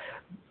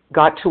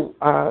got to,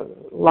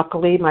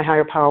 luckily, my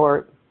higher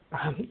power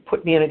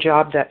put me in a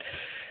job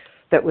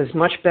that was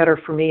much better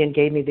for me and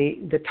gave me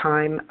the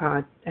time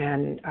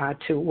and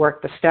to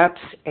work the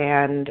steps.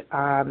 And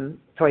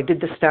so I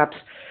did the steps.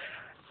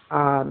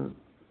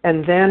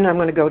 And then I'm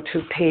going to go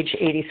to page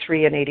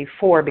 83 and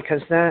 84,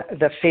 because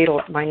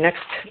my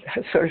next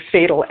sort of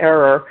fatal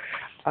error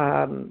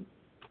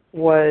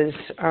was,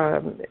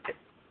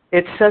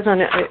 it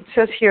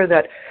says here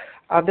that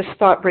this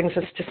thought brings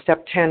us to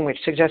step 10, which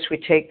suggests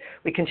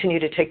we continue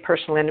to take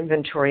personal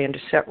inventory and to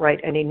set right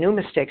any new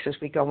mistakes as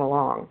we go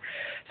along.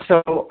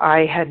 So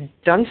I had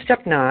done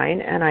step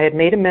 9, and I had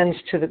made amends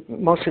to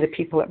most of the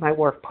people at my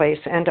workplace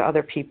and to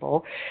other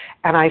people,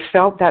 and I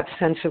felt that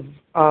sense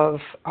of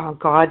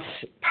God's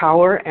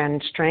power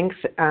and strength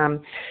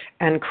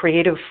and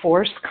creative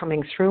force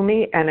coming through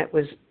me, and it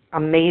was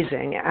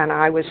amazing. And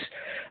I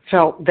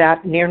felt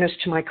that nearness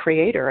to my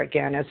Creator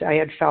again, as I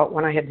had felt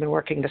when I had been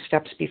working the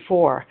steps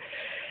before.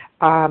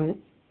 And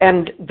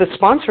the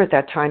sponsor at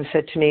that time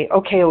said to me,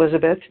 okay,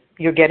 Elizabeth,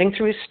 you're getting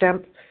through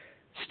step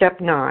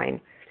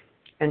 9.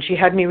 And she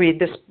had me read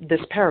this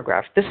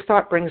paragraph. This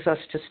thought brings us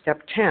to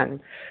step 10,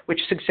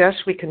 which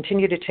suggests we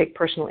continue to take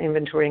personal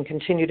inventory and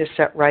continue to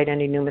set right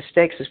any new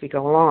mistakes as we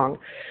go along.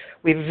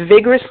 We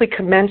vigorously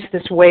commenced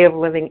this way of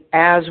living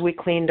as we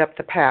cleaned up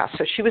the past.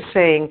 So she was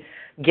saying,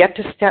 get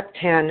to step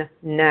 10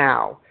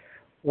 now.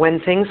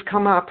 When things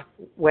come up,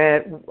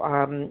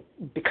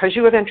 because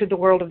you have entered the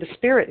world of the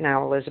Spirit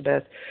now,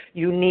 Elizabeth,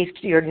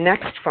 your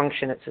next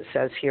function, as it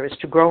says here, is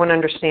to grow in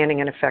understanding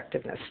and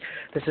effectiveness.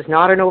 This is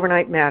not an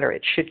overnight matter.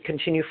 It should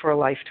continue for a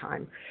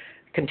lifetime.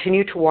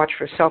 Continue to watch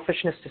for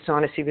selfishness,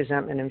 dishonesty,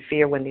 resentment, and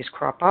fear when these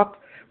crop up.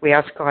 We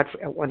ask God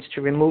at once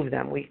to remove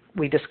them.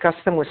 We discuss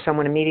them with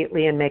someone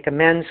immediately and make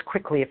amends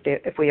quickly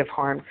if we have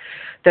harmed.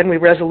 Then we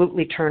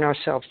resolutely turn our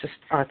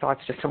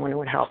thoughts to someone who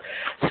would help.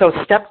 So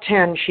step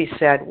 10, she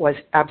said, was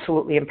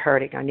absolutely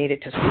imperative. I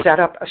needed to set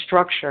up a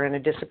structure and a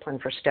discipline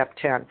for step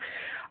 10.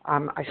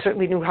 I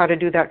certainly knew how to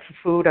do that for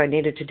food. I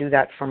needed to do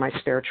that for my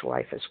spiritual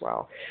life as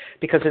well.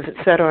 Because as it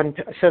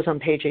says on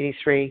page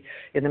 83,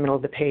 in the middle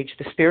of the page,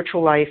 the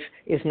spiritual life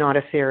is not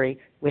a theory.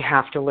 We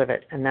have to live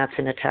it, and that's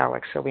in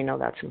italics, so we know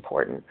that's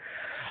important.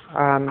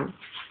 And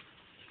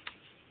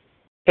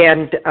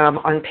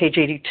on page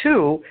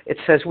 82, it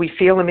says, we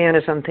feel a man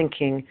is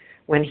unthinking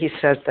when he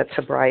says that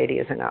sobriety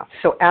is enough.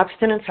 So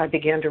abstinence, I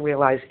began to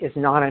realize, is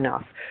not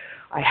enough.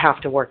 I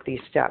have to work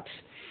these steps.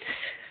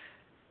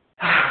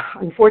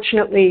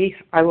 Unfortunately,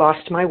 I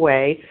lost my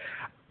way.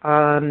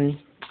 On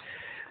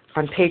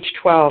page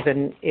 12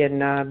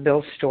 in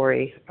Bill's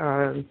story,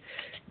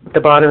 the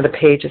bottom of the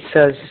page, it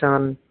says,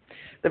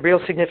 the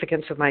real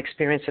significance of my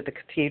experience at the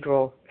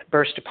cathedral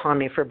burst upon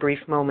me. For a brief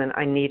moment,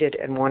 I needed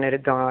and wanted a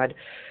God.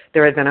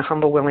 There had been a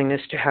humble willingness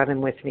to have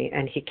him with me,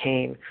 and he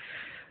came.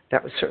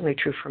 That was certainly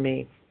true for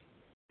me.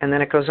 And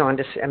then it goes on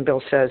and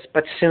Bill says,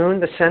 but soon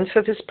the sense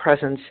of his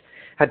presence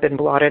had been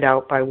blotted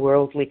out by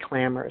worldly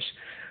clamors,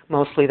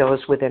 mostly those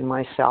within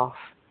myself.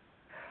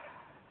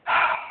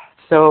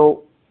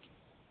 So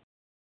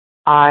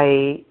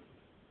I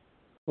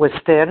was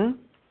thin.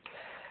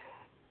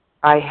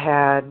 I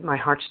had my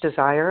heart's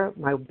desire,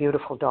 my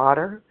beautiful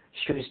daughter.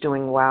 She was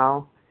doing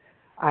well.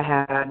 I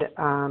had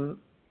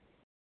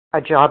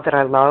a job that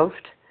I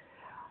loved.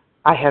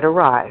 I had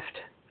arrived.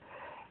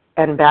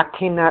 And back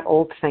came that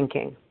old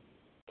thinking.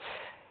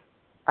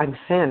 I'm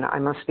thin. I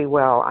must be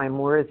well. I'm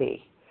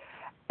worthy.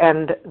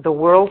 And the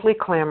worldly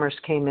clamors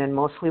came in,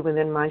 mostly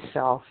within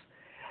myself,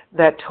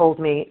 that told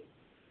me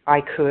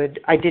I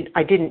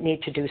didn't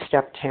need to do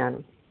step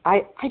 10.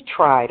 I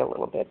tried a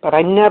little bit, but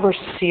I never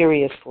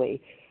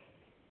seriously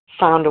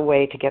found a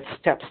way to get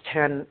steps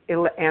 10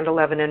 and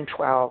 11 and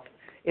 12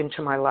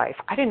 into my life.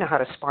 I didn't know how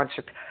to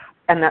sponsor.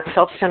 And that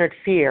self-centered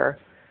fear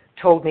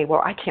told me,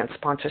 well, I can't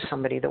sponsor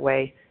somebody the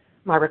way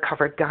my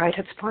recovered guide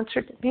had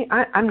sponsored me.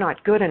 I'm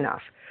not good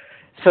enough.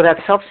 So that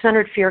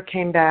self-centered fear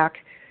came back,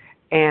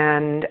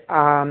 and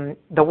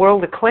the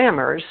world of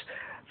clamors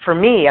for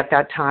me at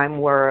that time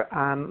were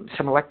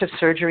some elective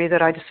surgery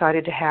that I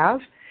decided to have,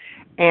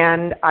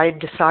 and I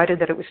decided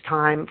that it was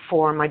time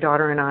for my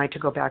daughter and I to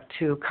go back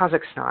to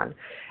Kazakhstan,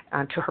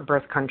 to her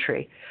birth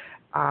country.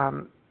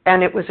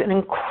 And it was an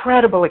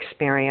incredible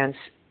experience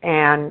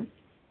and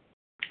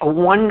a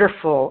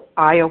wonderful,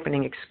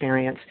 eye-opening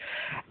experience.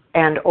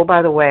 And, oh,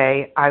 by the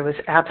way, I was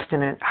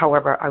abstinent.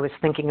 However, I was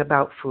thinking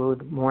about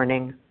food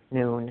morning,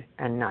 noon,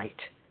 and night.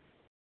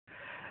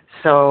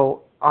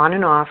 So on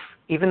and off,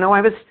 even though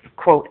I was,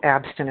 quote,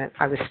 abstinent,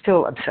 I was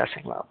still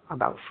obsessing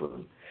about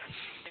food.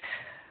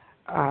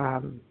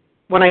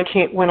 When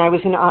I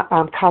was in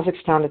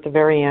Kazakhstan at the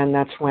very end,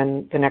 that's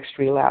when the next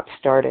relapse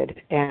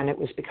started, and it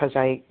was because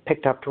I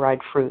picked up dried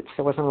fruits.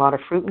 There wasn't a lot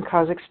of fruit in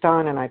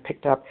Kazakhstan, and I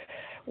picked up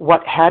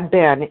what had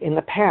been in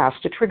the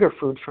past a trigger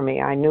food for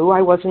me. I knew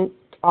I wasn't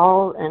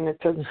all, and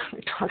Bill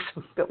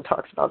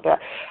talks about that.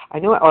 I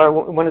knew, or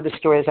one of the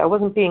stories, I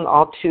wasn't being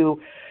all too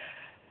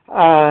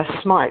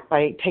smart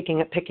by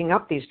picking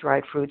up these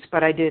dried fruits,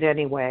 but I did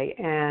anyway.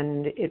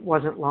 And it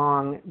wasn't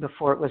long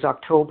before it was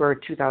October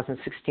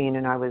 2016,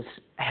 and I was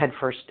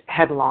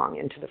headlong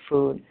into the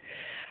food.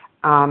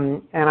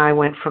 And I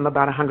went from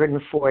about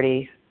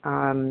 140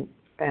 to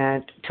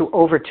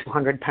over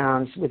 200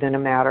 pounds within a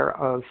matter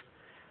of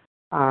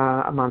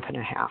a month and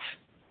a half.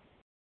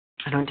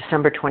 And on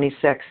December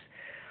 26th,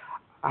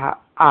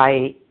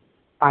 I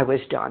was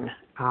done.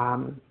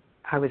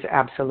 I was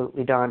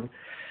absolutely done.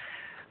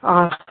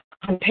 On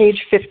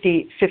page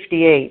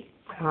 58,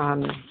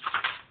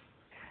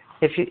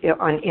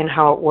 in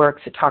How It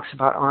Works, it talks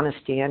about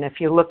honesty. And if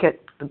you look at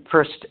the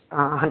first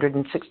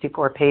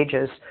 164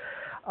 pages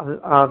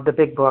of the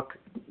big book,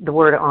 the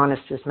word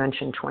honest is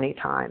mentioned 20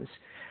 times.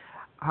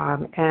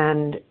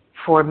 And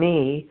for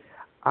me,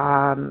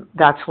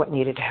 that's what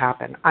needed to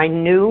happen. I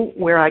knew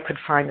where I could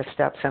find the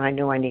steps, and I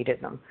knew I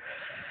needed them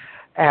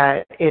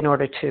in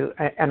order to,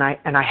 and I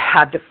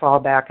had to fall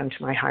back into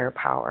my higher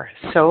power.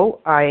 So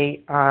I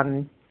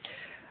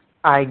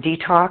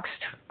detoxed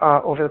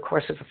over the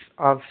course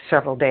of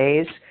several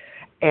days,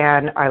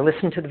 and I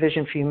listened to the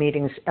Vision for You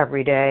meetings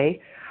every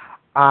day.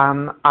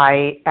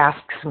 I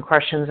asked some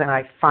questions, and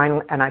I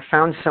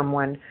found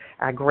someone.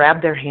 I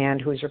grabbed their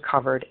hand who was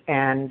recovered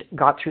and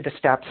got through the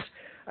steps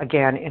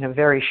again in a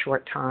very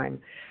short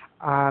time.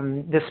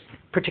 This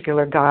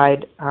particular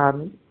guide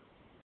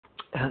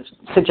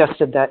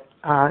suggested that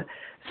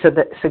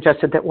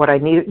what I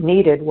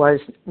needed was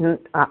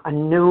a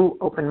new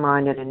open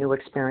mind and a new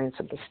experience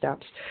of the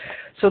steps.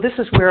 So this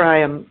is where I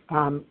am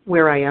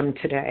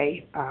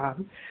today,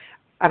 and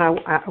I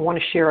want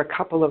to share a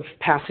couple of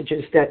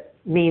passages that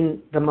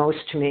mean the most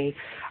to me,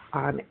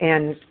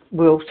 and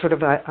we'll sort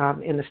of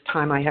in this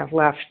time I have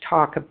left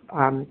talk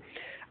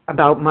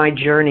about my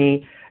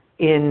journey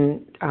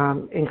in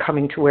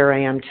coming to where I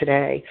am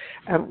today.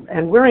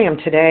 And where I am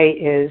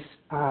today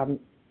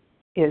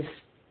is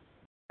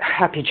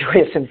happy,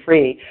 joyous, and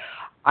free.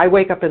 I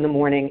wake up in the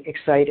morning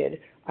excited.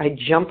 I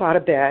jump out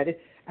of bed,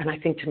 and I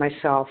think to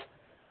myself,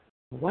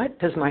 what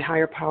does my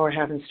higher power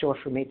have in store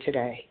for me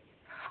today?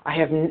 I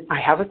have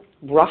a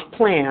rough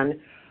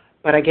plan,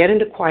 but I get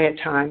into quiet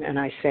time, and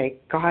I say,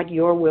 God,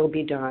 your will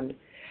be done.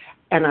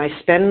 And I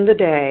spend the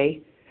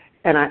day,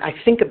 and I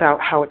think about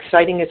how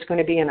exciting it's going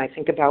to be, and I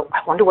think about,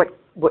 I wonder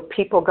what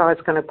people God's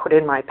going to put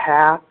in my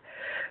path.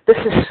 This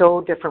is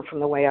so different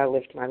from the way I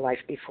lived my life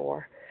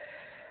before.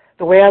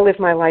 The way I lived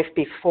my life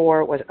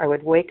before was I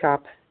would wake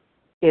up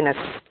in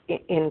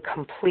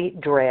complete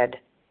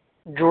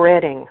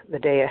dreading the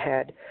day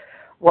ahead.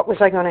 What was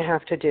I going to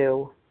have to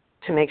do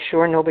to make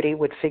sure nobody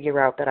would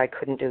figure out that I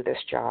couldn't do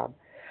this job?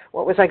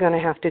 What was I going to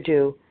have to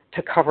do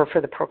to cover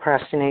for the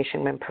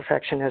procrastination and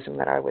perfectionism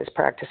that I was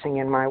practicing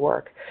in my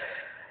work?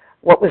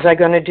 What was I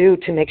going to do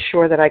to make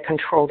sure that I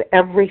controlled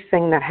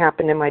everything that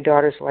happened in my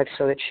daughter's life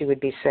so that she would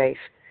be safe?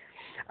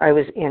 I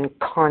was in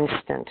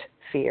constant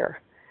fear.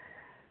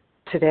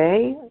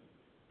 Today,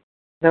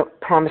 the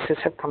promises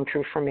have come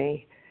true for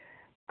me,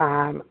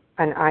 and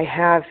I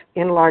have,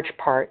 in large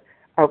part,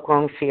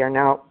 outgrown fear.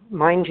 Now,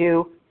 mind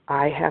you,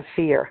 I have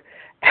fear.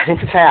 And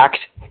in fact,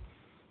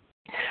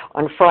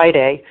 on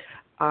Friday,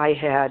 I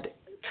had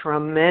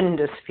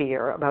tremendous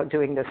fear about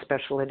doing this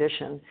special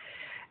edition,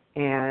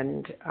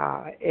 and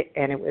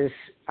it was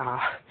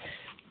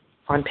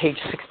on page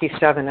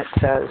 67. It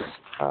says,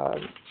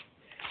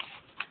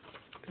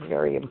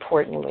 very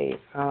importantly.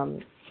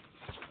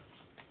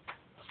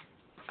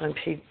 On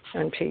page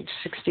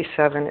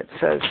 67, it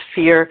says,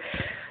 fear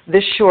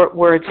This short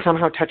word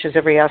somehow touches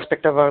every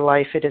aspect of our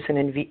life. It is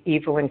an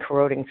evil and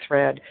corroding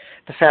thread.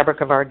 The fabric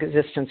of our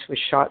existence was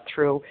shot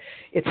through.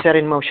 It set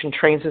in motion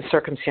trains of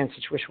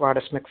circumstances which wrought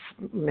us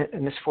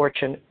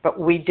misfortune. But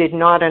did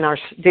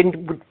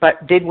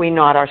we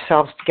not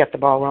ourselves get the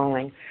ball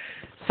rolling?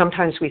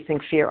 Sometimes we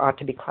think fear ought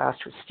to be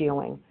classed with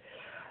stealing.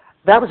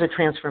 That was a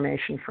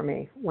transformation for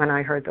me when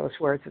I heard those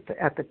words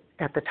at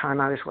the time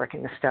I was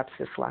working the steps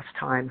this last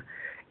time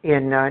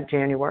in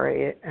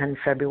January and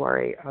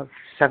February of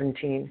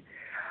 17.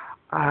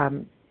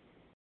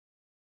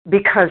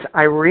 Because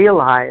I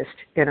realized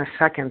in a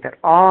second that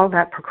all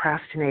that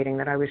procrastinating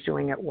that I was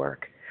doing at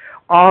work,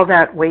 all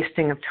that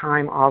wasting of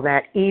time, all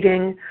that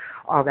eating,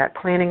 all that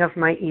planning of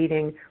my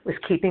eating was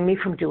keeping me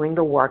from doing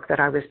the work that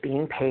I was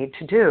being paid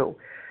to do.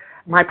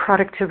 My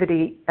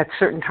productivity at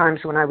certain times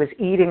when I was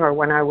eating or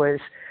when I was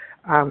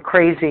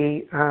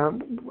crazy,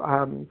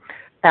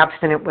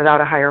 abstinent without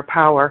a higher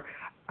power,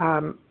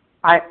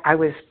 I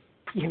was,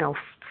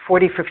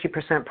 40,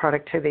 50%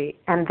 productivity.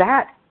 And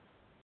that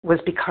was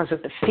because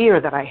of the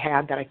fear that I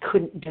had that I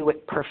couldn't do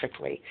it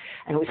perfectly.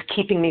 And it was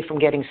keeping me from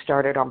getting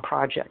started on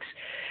projects.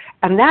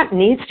 And that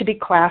needs to be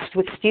classed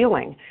with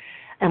stealing.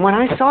 And when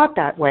I saw it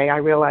that way, I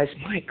realized,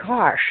 my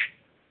gosh,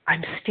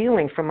 I'm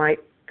stealing from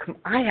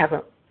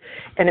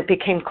and it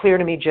became clear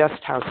to me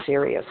just how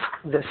serious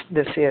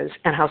this is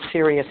and how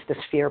serious this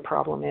fear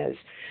problem is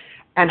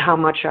and how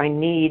much I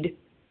need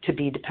to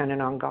be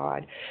dependent on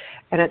God.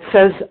 And it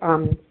says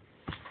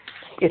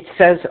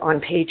on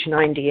page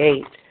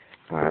 98,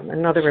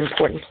 another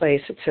important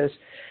place, it says,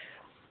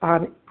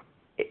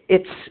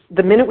 it's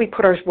the minute we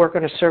put our work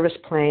on a service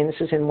plane, this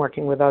is in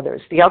working with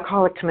others, the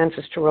alcoholic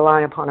commences to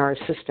rely upon our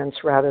assistance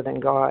rather than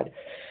God.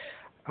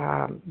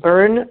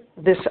 Burn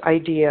this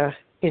idea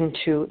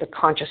into the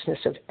consciousness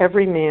of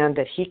every man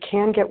that he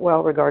can get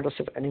well regardless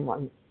of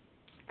anyone.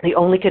 The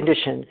only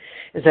condition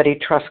is that he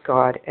trusts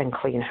God and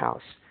clean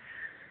house.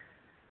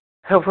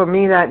 So for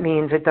me, that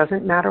means it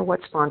doesn't matter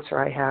what sponsor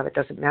I have. It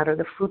doesn't matter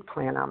the food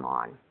plan I'm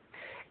on.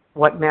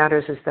 What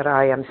matters is that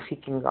I am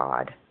seeking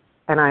God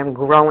and I am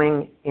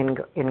growing in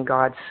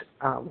God's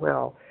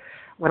will.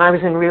 When I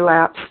was in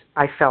relapse,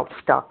 I felt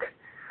stuck.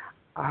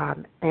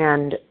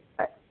 And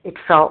it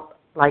felt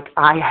like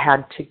I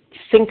had to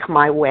think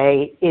my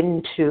way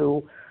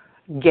into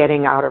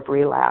getting out of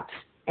relapse.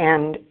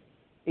 And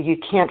you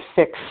can't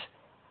fix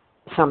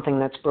something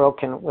that's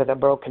broken with a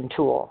broken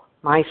tool.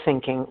 My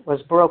thinking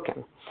was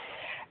broken.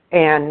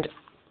 And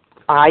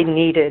I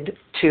needed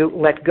to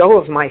let go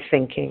of my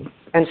thinking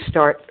and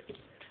start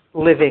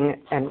living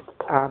and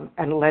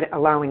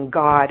allowing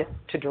God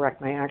to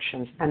direct my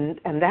actions. And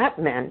that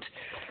meant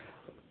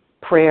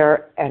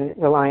prayer and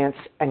reliance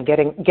and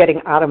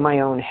getting out of my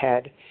own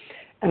head.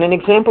 And an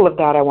example of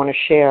that I want to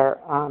share,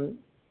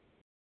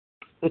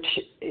 which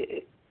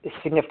is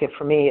significant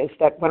for me, is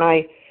that when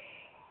I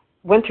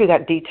went through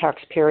that detox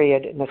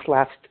period in this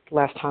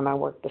last time I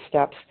worked the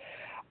steps,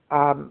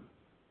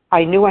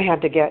 I knew I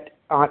had to get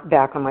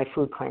back on my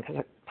food plan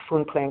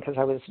because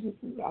I was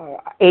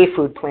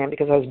food plan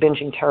because I was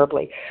binging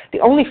terribly.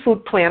 The only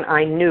food plan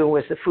I knew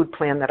was the food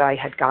plan that I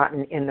had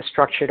gotten in the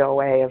structured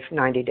OA of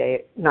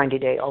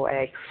 90-day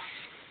OA.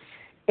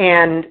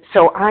 And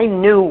so I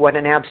knew what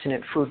an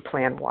abstinent food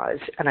plan was.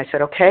 And I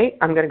said, okay,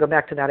 I'm going to go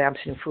back to that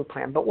abstinent food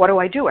plan. But what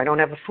do? I don't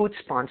have a food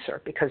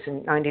sponsor because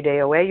in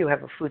 90-day OA you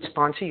have a food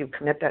sponsor. You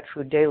commit that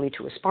food daily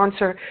to a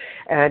sponsor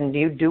and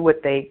you do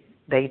what they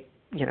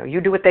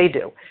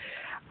do.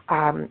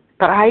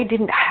 But I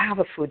didn't have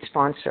a food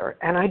sponsor,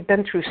 and I'd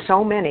been through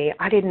so many,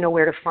 I didn't know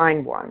where to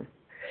find one.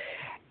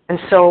 And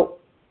so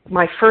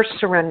my first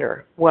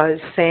surrender was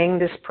saying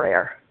this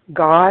prayer: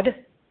 God,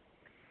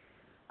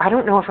 I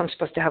don't know if I'm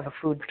supposed to have a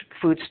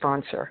food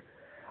sponsor,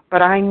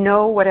 but I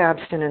know what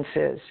abstinence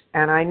is,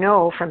 and I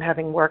know from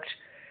having worked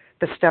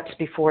the steps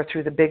before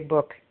through the big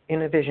book,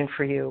 In a Vision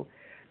for You,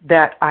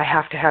 that I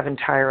have to have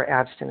entire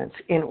abstinence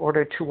in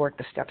order to work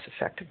the steps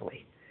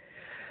effectively.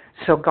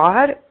 So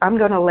God, I'm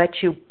going to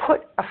let you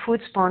put a food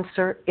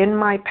sponsor in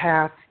my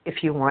path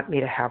if you want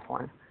me to have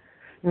one.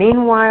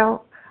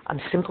 Meanwhile,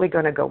 I'm simply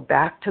going to go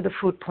back to the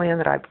food plan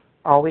that I've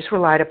always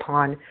relied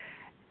upon.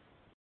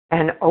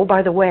 And oh,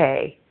 by the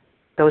way,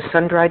 those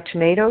sun-dried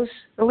tomatoes,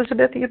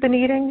 Elizabeth, you've been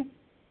eating,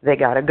 they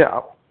got to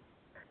go.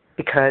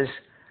 Because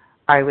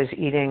I was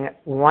eating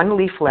one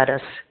leaf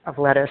of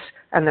lettuce,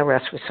 and the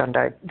rest was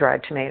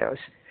sun-dried tomatoes.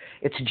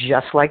 It's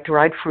just like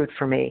dried fruit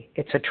for me.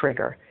 It's a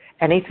trigger.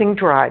 Anything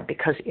dried,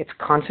 because it's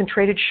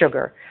concentrated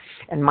sugar,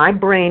 and my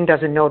brain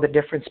doesn't know the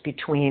difference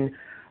between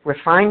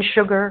refined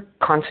sugar,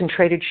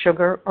 concentrated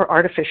sugar, or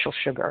artificial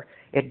sugar.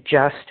 It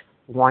just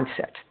wants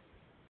it.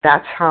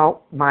 That's how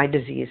my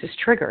disease is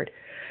triggered.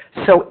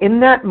 So in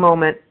that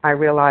moment, I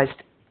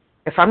realized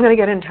if I'm going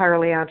to get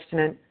entirely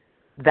abstinent,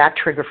 that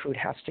trigger food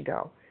has to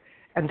go.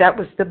 And that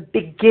was the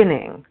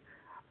beginning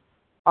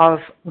of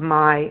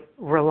my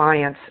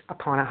reliance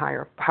upon a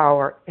higher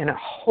power in a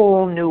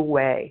whole new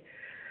way.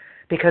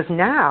 Because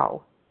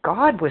now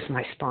God was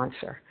my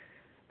sponsor,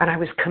 and I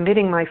was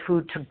committing my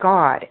food to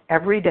God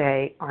every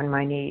day on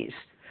my knees.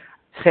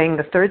 saying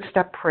the third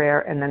step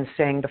prayer, and then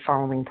saying the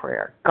following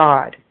prayer.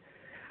 God,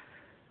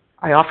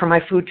 I offer my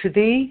food to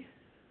thee,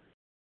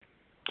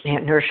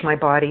 and nourish my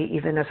body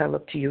even as I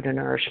look to you to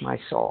nourish my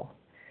soul.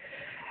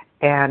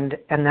 And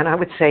then I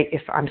would say,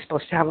 if I'm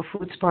supposed to have a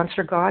food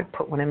sponsor, God,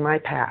 put one in my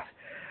path.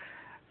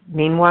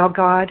 Meanwhile,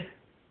 God,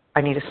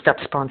 I need a step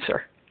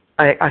sponsor,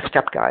 a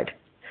step guide.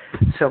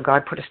 So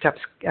God put a step,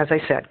 as I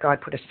said,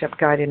 God put a step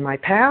guide in my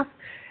path.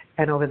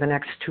 And over the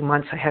next 2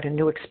 months, I had a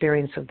new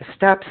experience of the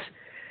steps.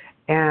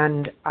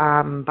 And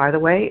by the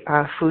way,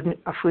 a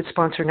food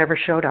sponsor never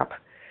showed up.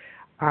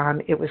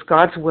 It was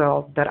God's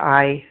will that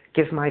I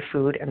give my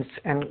food and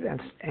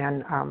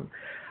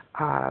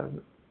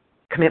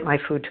commit my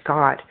food to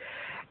God.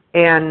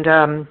 And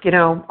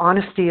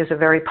honesty is a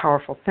very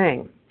powerful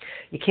thing.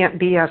 You can't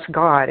BS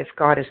God if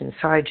God is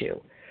inside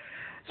you.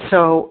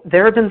 So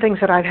there have been things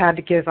that I've had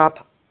to give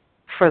up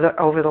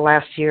over the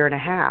last year and a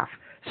half.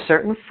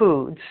 Certain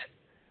foods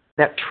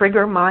that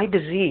trigger my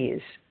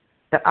disease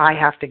that I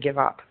have to give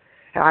up.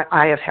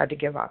 I have had to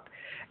give up.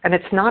 And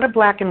it's not a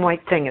black and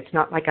white thing. It's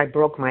not like I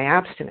broke my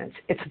abstinence.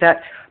 It's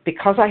that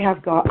because I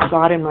have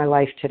God in my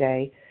life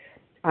today,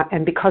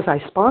 and because I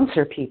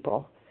sponsor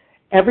people,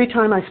 every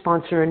time I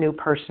sponsor a new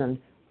person,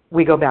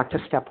 we go back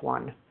to step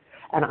one.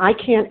 And I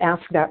can't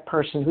ask that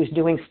person who's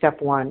doing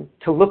step one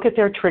to look at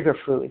their trigger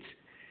foods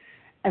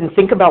and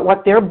think about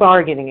what they're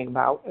bargaining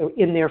about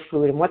in their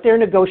food and what they're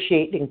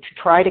negotiating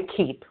to try to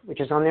keep, which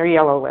is on their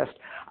yellow list.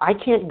 I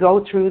can't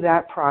go through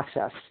that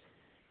process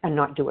and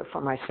not do it for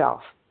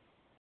myself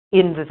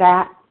in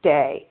that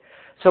day.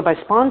 So by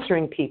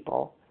sponsoring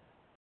people,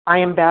 I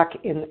am back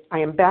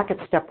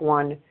at step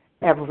one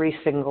every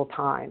single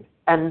time.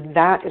 And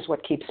that is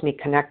what keeps me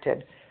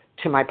connected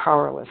to my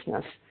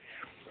powerlessness.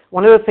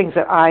 One of the things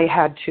that I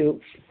had to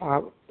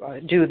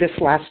do this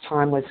last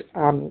time was,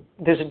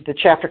 there's the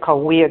chapter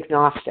called We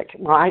Agnostic.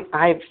 Well,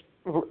 I've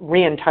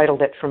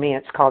re-entitled it for me.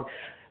 It's called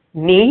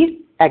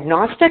Me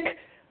Agnostic?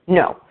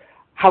 No.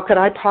 How could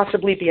I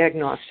possibly be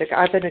agnostic?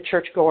 I've been a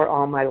churchgoer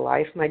all my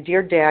life. My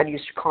dear dad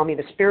used to call me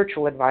the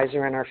spiritual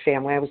advisor in our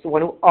family. I was the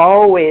one who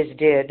always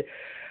did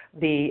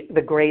the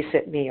grace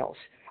at meals.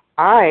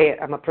 I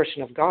am a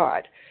person of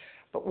God.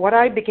 But what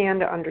I began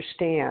to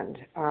understand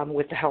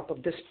with the help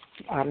of this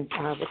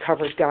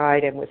recovered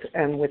guide and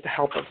with the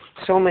help of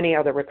so many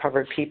other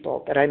recovered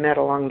people that I met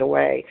along the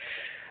way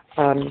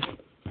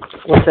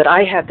was that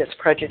I had this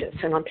prejudice.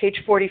 And on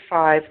page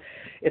 45,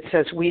 it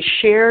says, we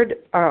shared,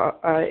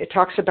 it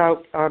talks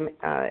about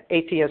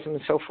atheism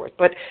and so forth,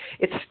 but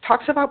it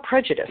talks about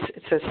prejudice.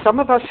 It says, some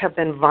of us have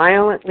been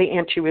violently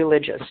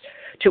anti-religious.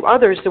 To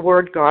others, the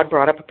word God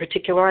brought up a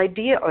particular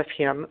idea of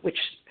him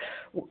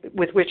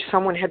with which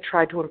someone had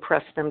tried to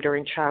impress them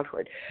during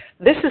childhood.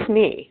 This is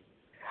me.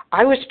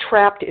 I was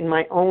trapped in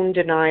my own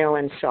denial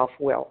and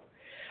self-will.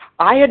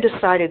 I had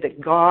decided that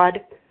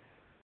God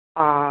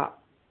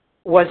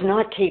was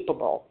not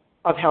capable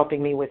of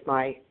helping me with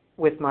my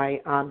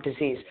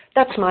disease.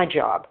 That's my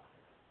job.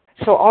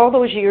 So all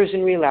those years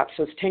in relapse,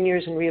 those 10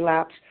 years in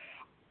relapse,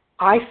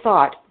 I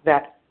thought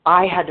that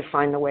I had to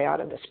find the way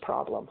out of this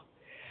problem.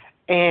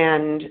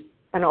 And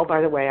oh,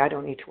 by the way, I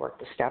don't need to work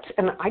the steps.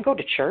 And I go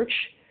to church,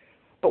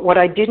 but what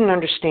I didn't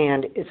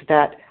understand is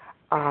that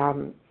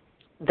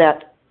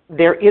that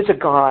there is a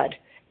God,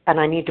 and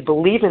I need to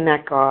believe in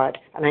that God,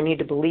 and I need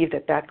to believe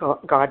that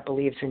God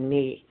believes in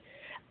me.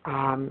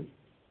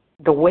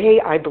 The way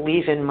I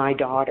believe in my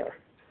daughter.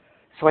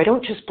 So I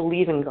don't just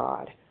believe in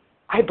God.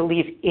 I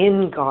believe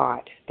in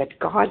God, that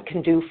God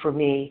can do for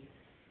me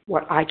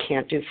what I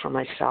can't do for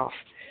myself.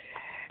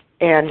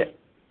 And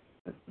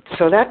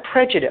so that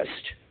prejudice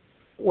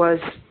was,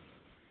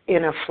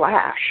 in a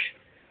flash,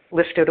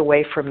 lifted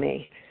away from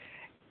me.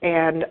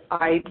 And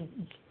I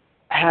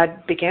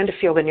began to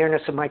feel the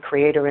nearness of my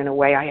Creator in a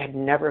way I had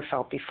never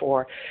felt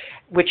before,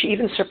 which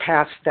even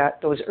surpassed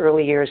those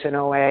early years in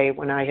OA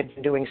when I had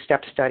been doing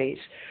step studies.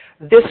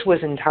 This was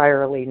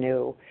entirely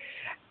new.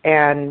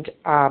 And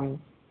I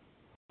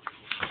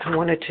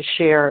wanted to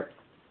share,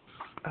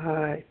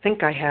 I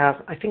think I'm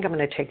going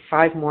to take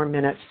 5 more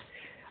minutes.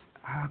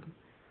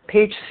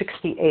 Page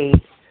 68,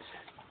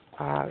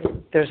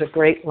 there's a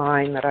great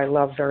line that I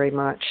love very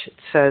much. It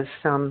says,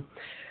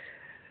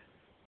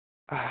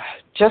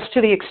 just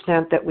to the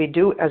extent that we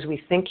do as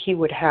we think he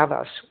would have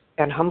us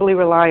and humbly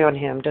rely on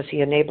him, does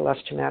he enable us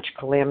to match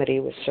calamity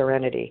with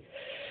serenity.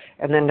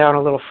 And then down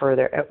a little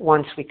further, at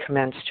once we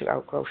commence to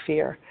outgrow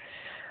fear.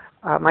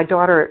 My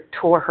daughter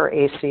tore her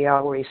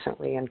ACL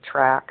recently in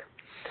track,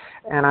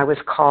 and I was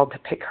called to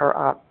pick her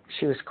up.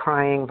 She was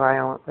crying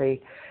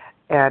violently,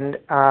 and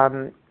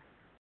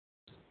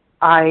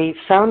I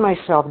found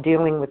myself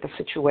dealing with the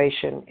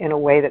situation in a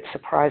way that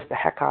surprised the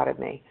heck out of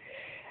me.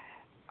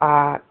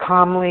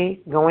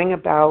 Calmly going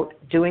about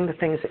doing the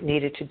things that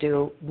needed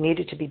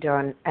to be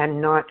done,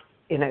 and not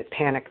in a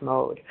panic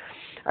mode.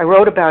 I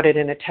wrote about it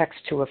in a text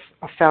to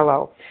a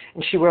fellow,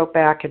 and she wrote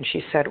back and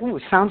she said,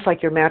 "Ooh, sounds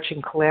like you're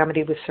matching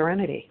calamity with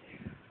serenity."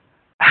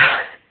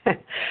 And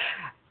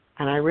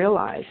I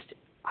realized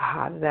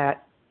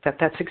that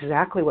that's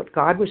exactly what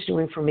God was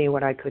doing for me,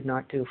 what I could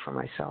not do for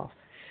myself.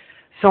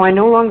 So I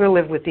no longer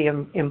live with the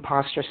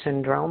imposter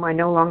syndrome. I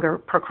no longer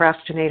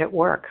procrastinate at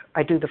work.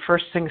 I do the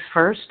first things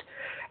first,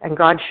 and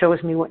God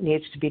shows me what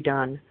needs to be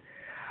done.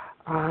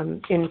 On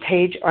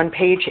page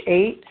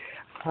 8,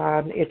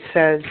 it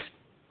says,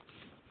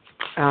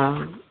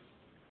 I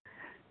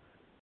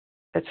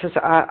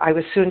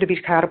was soon to be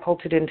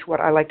catapulted into what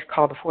I like to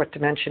call the fourth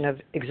dimension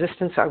of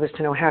existence. I was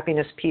to know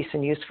happiness, peace,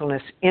 and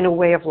usefulness in a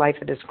way of life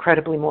that is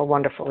incredibly more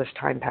wonderful as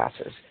time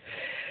passes.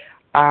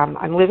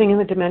 I'm living in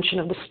the dimension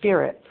of the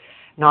spirit.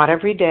 Not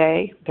every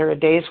day. There are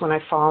days when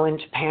I fall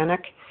into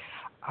panic,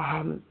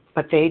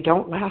 but they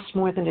don't last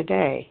more than a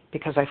day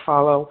because I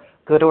follow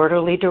good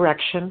orderly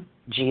direction,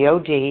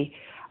 G-O-D,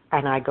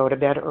 and I go to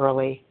bed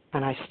early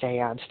and I stay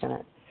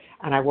abstinent.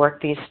 And I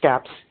work these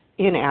steps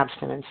in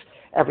abstinence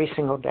every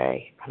single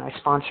day. And I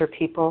sponsor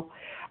people.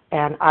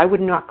 And I would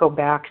not go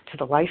back to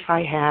the life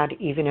I had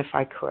even if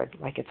I could,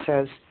 like it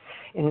says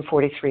in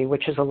 43,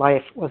 which was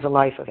a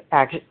life of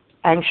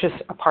anxious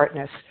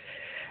apartness.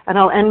 And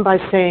I'll end by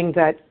saying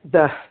that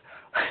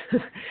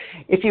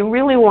if you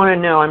really want to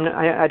know,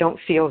 I don't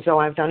feel as though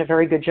I've done a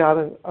very good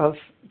job of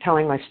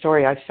telling my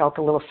story. I felt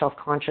a little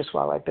self-conscious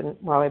while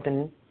I've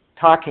been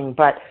talking.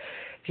 But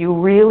if you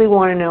really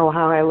want to know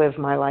how I live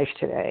my life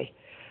today,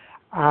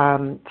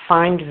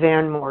 find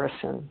Van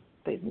Morrison.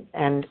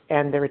 And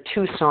there are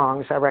 2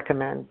 songs I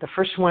recommend. The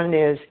first one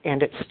is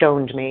 "And It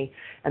Stoned Me,"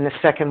 and the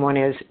second one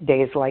is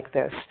 "Days Like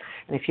This."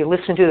 And if you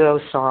listen to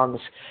those songs,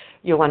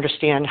 you'll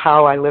understand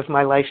how I live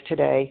my life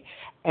today.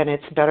 And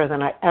it's better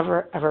than I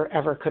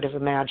ever could have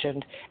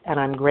imagined. And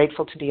I'm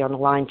grateful to be on the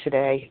line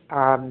today,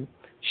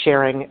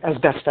 sharing as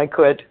best I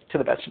could to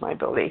the best of my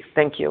ability.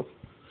 Thank you.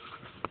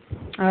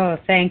 Oh,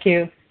 thank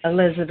you,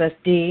 Elizabeth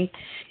D.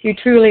 You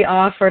truly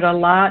offered a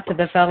lot to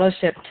the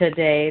fellowship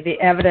today. The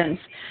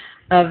evidence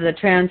of the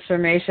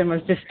transformation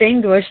was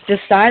distinguished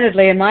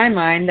decidedly in my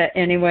mind, that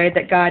anyway,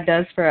 that God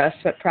does for us,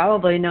 but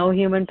probably no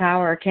human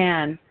power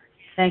can.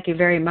 Thank you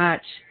very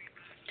much.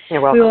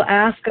 You're welcome. We will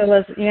ask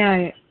Elizabeth.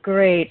 Yeah,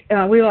 great.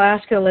 We will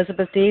ask you,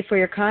 Elizabeth D., for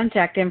your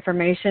contact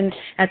information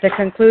at the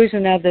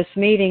conclusion of this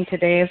meeting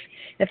today,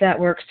 if that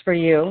works for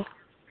you.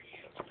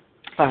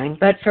 Fine.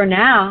 But for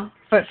now,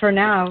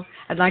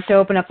 I'd like to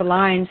open up the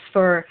lines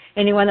for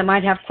anyone that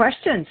might have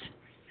questions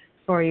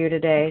for you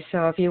today.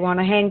 So if you want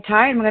to hang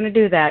tight, I'm going to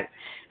do that.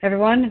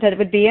 Everyone that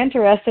would be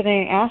interested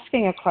in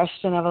asking a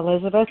question of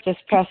Elizabeth, just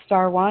press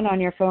 *1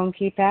 on your phone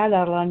keypad.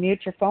 That'll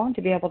unmute your phone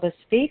to be able to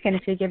speak. And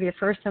if you give your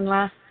first name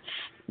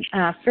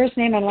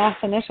and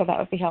last initial, that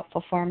would be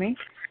helpful for me.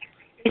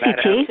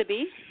 Lisa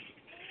B.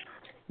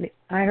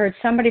 I heard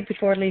somebody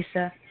before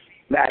Lisa.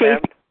 Madam.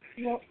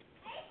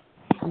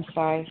 I'm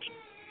sorry.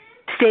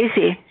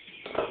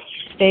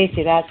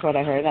 Stacy, that's what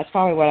I heard. That's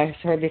probably what I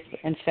heard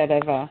instead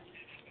of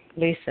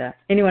Lisa.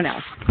 Anyone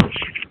else?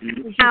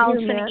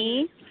 Allison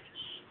E.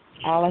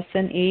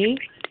 Allison E.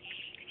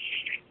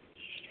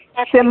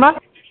 Simma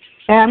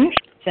M.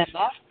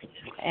 Simma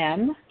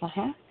M.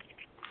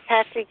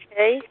 Kathy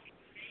K.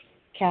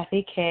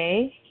 Kathy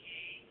K.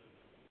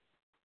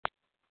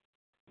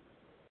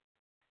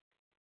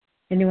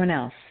 Anyone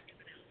else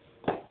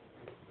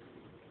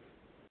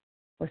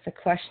with a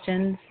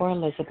question for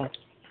Elizabeth?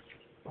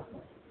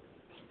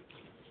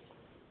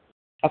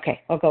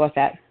 Okay, we'll go with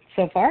that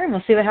so far, and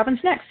we'll see what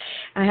happens next.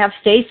 I have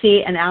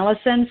Stacy and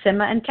Allison,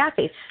 Simma, and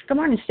Kathy. Good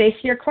morning, Stacy.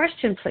 Your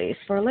question, please,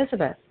 for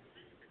Elizabeth.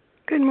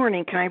 Good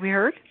morning. Can I be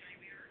heard?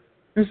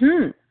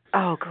 Mm-hmm.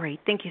 Oh,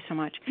 great. Thank you so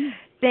much.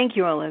 Thank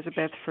you,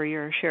 Elizabeth, for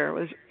your share. It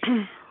was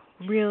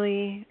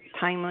really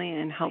timely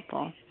and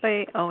helpful.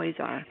 They always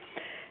are.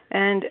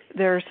 And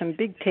there are some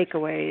big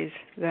takeaways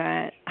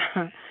that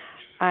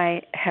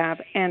I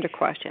have and a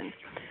question.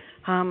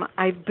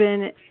 I've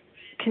been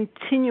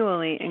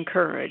continually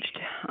encouraged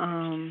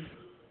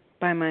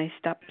by my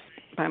steps,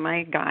 by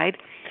my guide,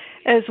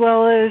 as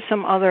well as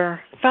some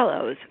other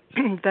fellows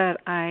that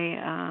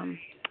I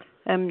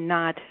am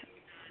not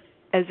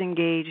as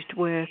engaged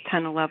with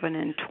 10, 11,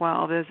 and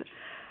 12 as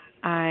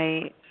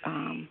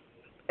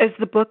as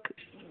the book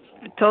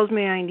tells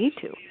me I need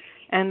to,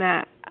 and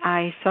that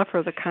I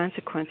suffer the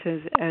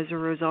consequences as a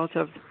result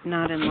of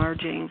not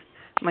enlarging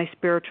my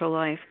spiritual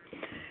life.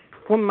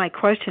 Well, my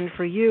question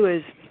for you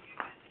is,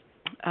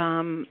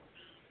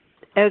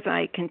 as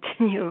I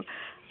continue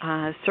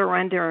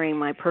surrendering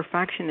my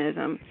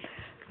perfectionism,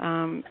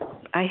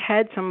 I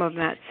had some of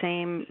that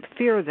same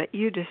fear that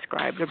you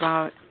described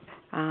about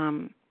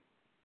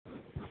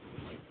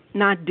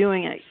not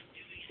doing it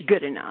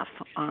good enough,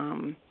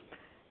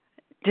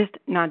 just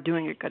not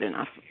doing it good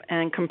enough,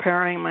 and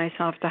comparing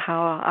myself to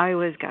how I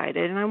was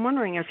guided. And I'm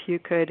wondering if you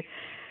could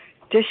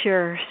just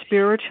share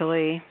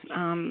spiritually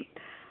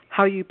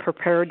how you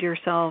prepared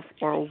yourself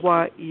or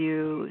what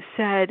you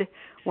said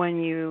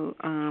when you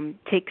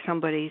take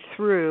somebody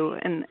through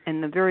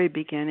in the very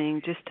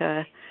beginning, just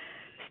to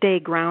stay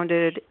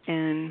grounded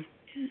in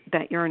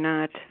that you're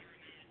not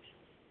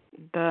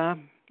the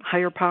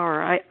higher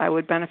power. I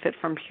would benefit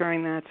from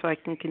hearing that so I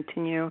can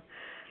continue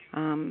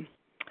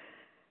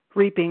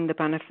reaping the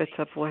benefits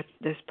of what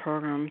this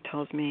program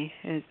tells me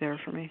is there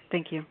for me.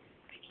 Thank you.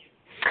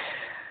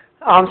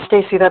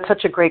 Stacy, that's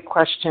such a great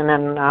question,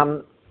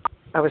 and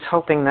I was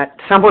hoping that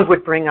someone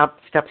would bring up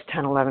steps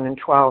 10, 11, and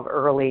 12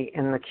 early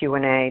in the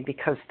Q&A,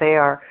 because they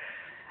are,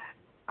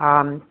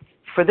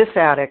 for this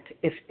addict,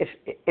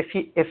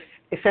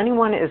 if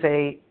anyone is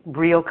a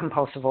real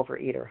compulsive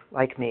overeater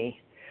like me,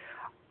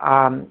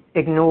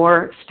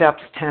 ignore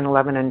steps 10,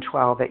 11, and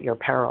 12 at your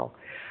peril.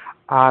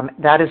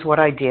 That is what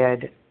I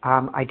did.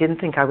 I didn't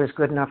think I was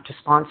good enough to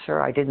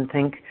sponsor. I didn't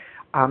think,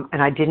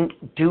 and I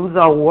didn't do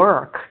the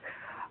work,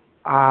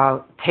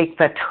 take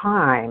the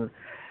time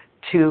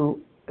to,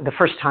 the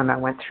first time I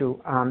went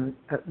through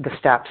the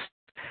steps,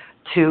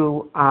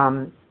 to,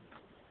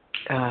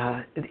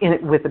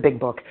 with the big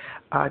book,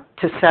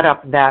 to set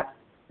up that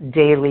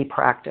daily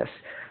practice.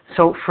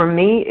 So for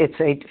me,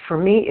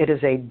 it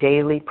is a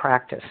daily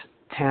practice,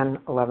 10,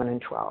 11,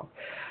 and 12.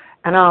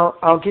 And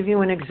I'll give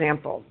you an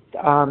example.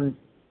 On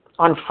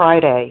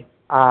Friday,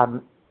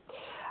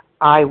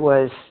 I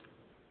was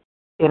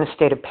in a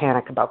state of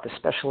panic about the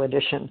special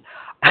edition.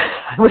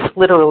 I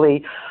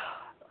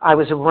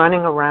was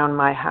running around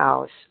my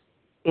house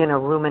in a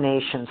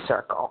rumination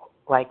circle,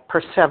 like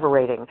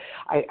perseverating.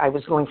 I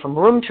was going from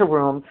room to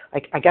room,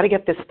 like, I got to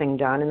get this thing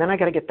done, and then I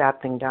got to get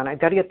that thing done.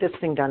 I've got to get this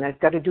thing done. I've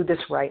got to do this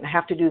right, and I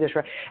have to do this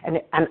right. And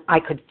I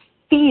could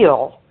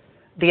feel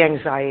the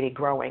anxiety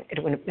growing,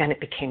 and it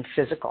became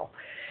physical.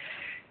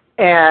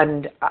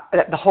 And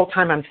the whole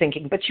time I'm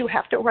thinking, but you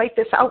have to write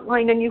this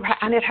outline, and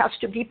it has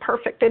to be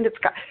perfect,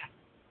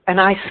 and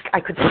I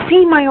could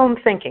see my own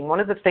thinking. One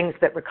of the things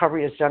that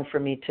recovery has done for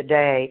me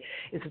today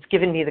is it's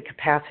given me the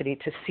capacity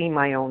to see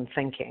my own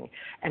thinking.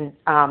 And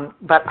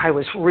but I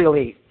was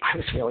really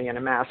in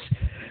a mess.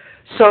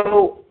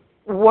 So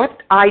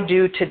what I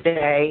do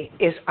today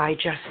is I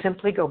just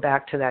simply go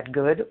back to that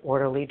good,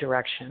 orderly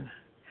direction,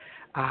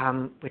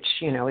 which,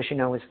 as you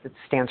know, it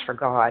stands for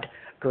God,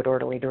 good,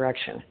 orderly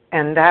direction.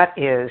 And that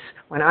is,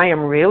 when I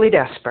am really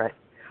desperate,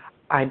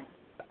 I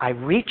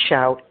reach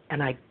out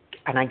and I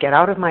get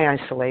out of my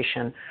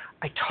isolation.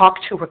 I talk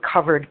to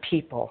recovered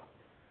people,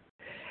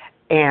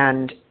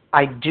 and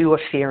I do a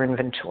fear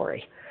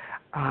inventory.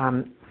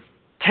 10,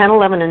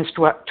 11, and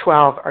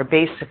 12 are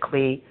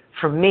basically,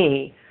 for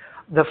me,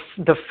 the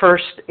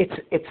first.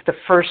 It's the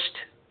first.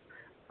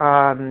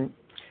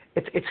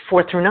 It's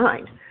 4 through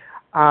 9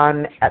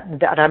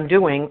 that I'm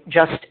doing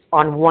just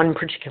on one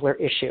particular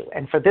issue.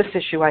 And for this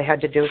issue, I had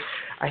to do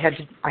a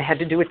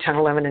 10,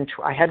 11, and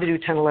 12. I had to do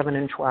 10, 11,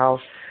 and 12.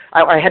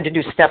 I had to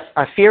do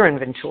a fear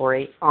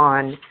inventory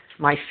on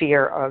my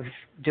fear of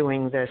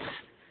doing this.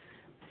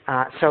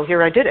 So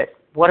here I did it.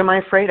 What am I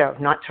afraid of?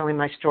 Not telling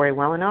my story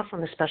well enough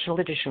on the special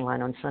edition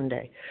line on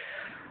Sunday.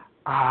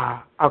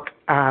 I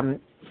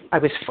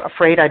was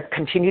afraid I'd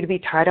continue to be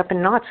tied up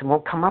in knots and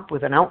won't come up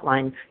with an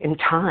outline in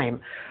time.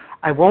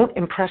 I won't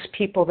impress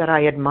people that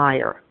I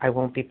admire. I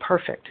won't be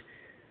perfect.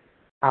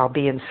 I'll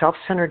be in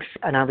self-centered,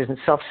 and I was in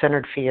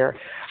self-centered fear,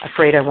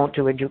 afraid I won't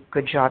do a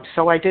good job.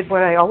 So I did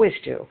what I always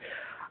do.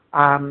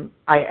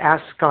 I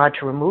asked God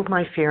to remove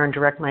my fear and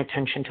direct my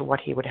attention to what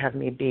He would have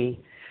me be.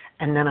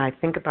 And then I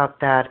think about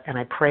that, and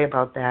I pray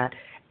about that.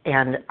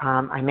 And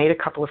I made a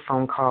couple of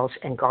phone calls,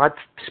 and God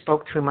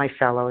spoke through my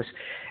fellows.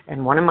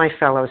 And one of my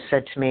fellows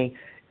said to me,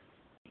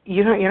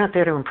 you're not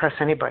there to impress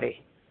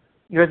anybody.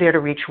 You're there to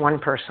reach one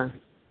person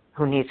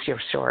who needs your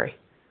story.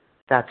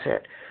 That's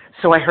it.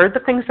 So I heard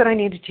the things that I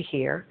needed to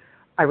hear.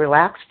 I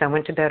relaxed. I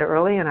went to bed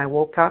early, and I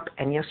woke up.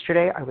 And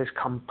yesterday, I was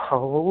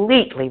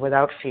completely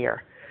without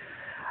fear.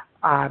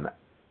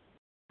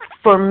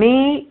 For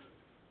me,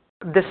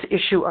 this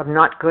issue of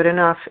not good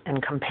enough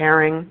and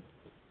comparing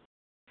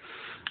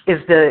is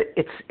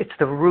it's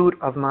the root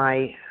of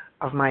my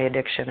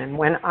addiction. And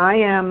when I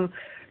am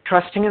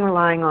trusting and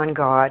relying on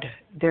God,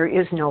 there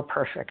is no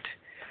perfect.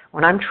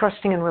 When I'm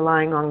trusting and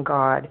relying on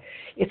God,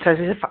 it's as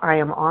if I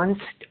am on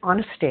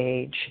a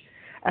stage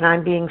and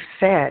I'm being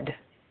fed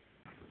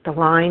the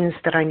lines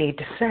that I need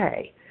to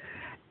say.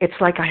 It's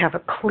like I have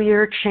a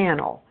clear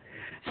channel.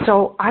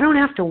 So I don't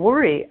have to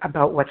worry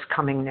about what's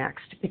coming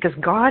next, because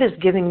God is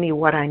giving me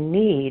what I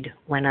need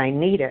when I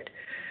need it.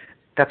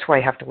 That's why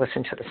I have to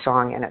listen to the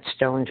song, and it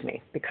stoned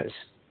me, because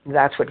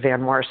that's what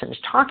Van Morrison is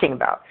talking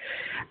about.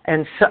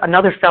 And so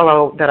another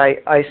fellow that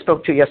I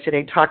spoke to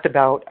yesterday talked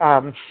about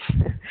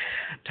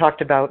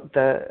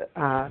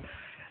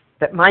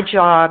that my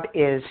job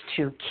is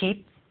to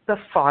keep the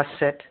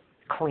faucet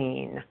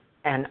clean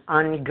and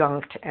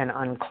ungunked and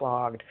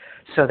unclogged,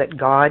 so that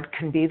God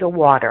can be the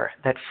water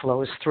that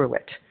flows through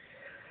it.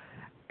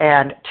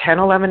 And 10,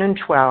 11, and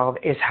 12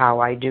 is how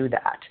I do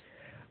that.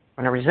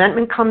 When a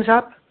resentment comes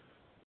up,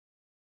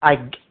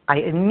 I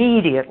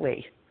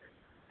immediately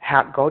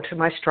go to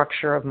my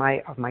structure of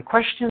my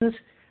questions.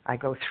 I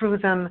go through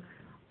them.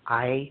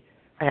 I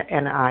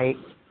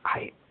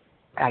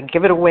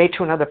give it away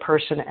to another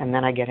person, and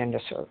then I get into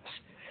service.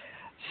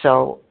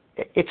 So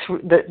it's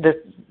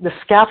the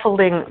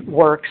scaffolding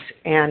works,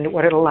 and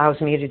what it allows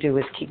me to do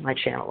is keep my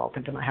channel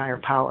open to my higher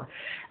power.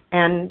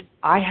 And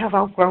I have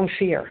outgrown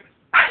fear.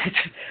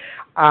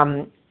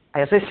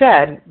 As I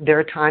said, there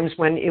are times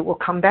when it will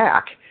come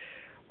back,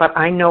 but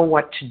I know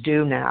what to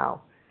do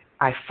now.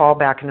 I fall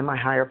back into my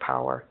higher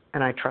power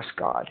and I trust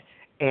God.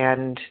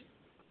 And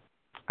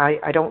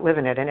I don't live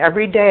in it. And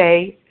every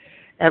day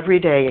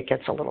it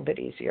gets a little bit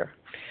easier.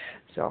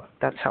 So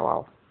that's how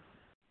I'll.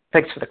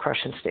 Thanks for the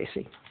question,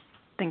 Stacy.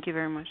 Thank you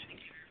very much.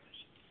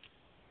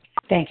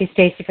 Thank you,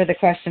 Stacy, for the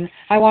question.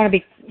 I want to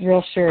be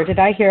real sure. Did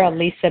I hear a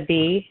Lisa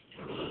B.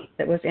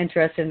 that was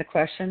interested in the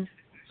question?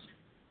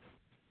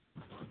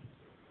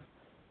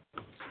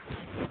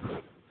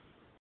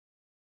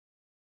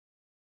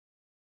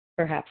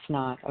 Perhaps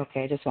not.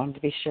 Okay, I just wanted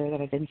to be sure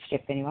that I didn't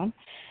skip anyone.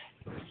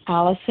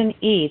 Allison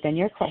E., then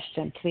your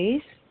question,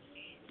 please.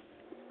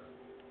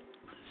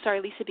 Sorry,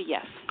 Lisa B.,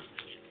 yes.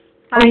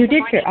 Oh, you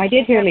did hear. I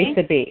did hear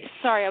Lisa B.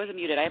 Sorry, I was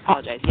muted. I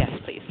apologize. Yes,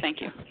 please.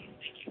 Thank you.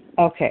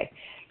 Okay.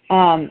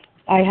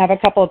 I have a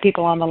couple of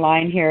people on the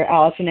line here.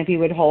 Allison, if you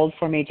would hold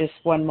for me just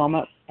one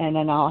moment, and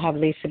then I'll have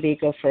Lisa B.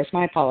 go first.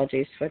 My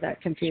apologies for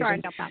that confusion. Sure,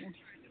 no problem.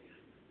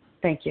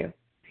 Thank you.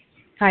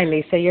 Hi,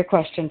 Lisa. Your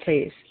question,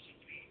 please.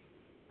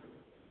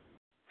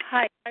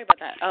 Hi, sorry about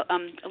that.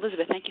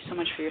 Elizabeth, thank you so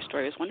much for your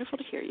story. It was wonderful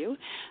to hear you.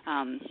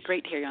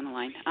 Great to hear you on the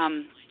line.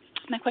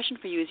 My question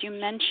for you is, you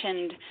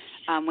mentioned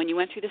when you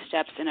went through the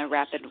steps in a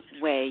rapid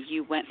way,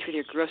 you went through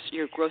your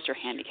grosser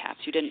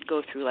handicaps. You didn't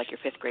go through like your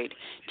fifth grade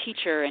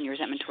teacher and your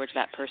resentment towards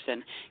that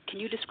person. Can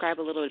you describe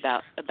a little bit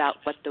about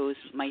what those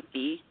might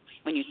be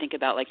when you think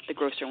about like the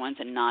grosser ones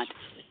and not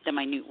the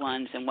minute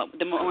ones, and what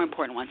the more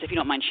important ones, if you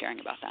don't mind sharing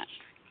about that?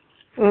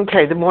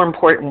 Okay, the more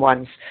important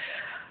ones.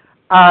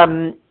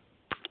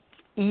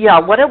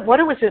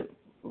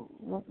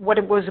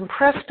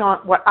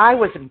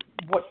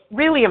 What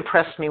really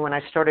impressed me when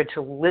I started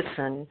to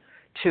listen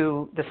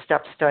to the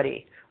step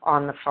study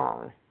on the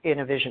phone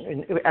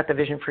at the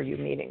Vision for You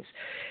meetings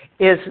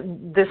is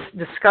this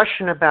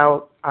discussion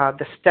about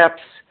the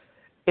steps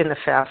in the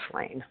fast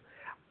lane.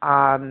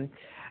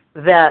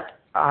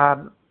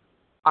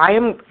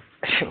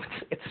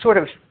 It's sort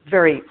of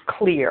very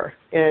clear.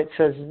 It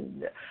says,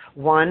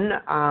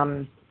 one,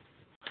 I'm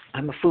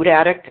a food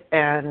addict,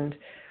 and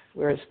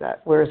where is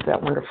that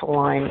wonderful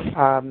line?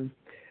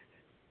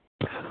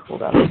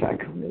 Hold on a sec.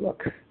 Let me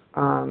look.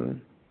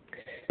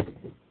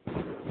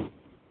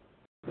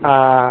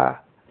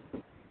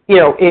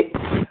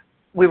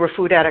 We were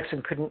food addicts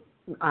and couldn't.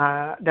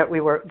 That we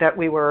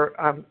were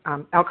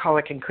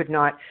alcoholic and could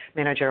not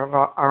manage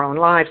our own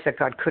lives. That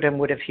God could and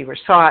would if He were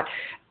sought.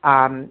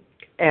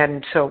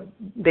 And so,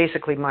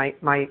 basically,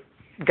 my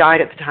guide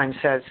at the time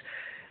says,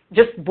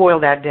 just boil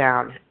that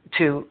down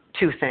to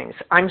two things.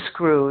 I'm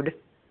screwed.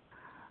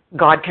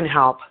 God can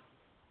help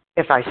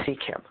if I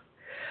seek Him.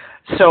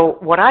 So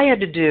what I had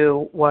to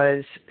do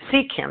was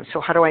seek Him. So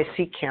how do I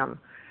seek Him?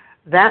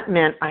 That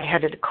meant I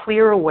had to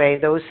clear away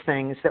those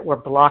things that were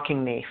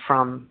blocking me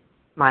from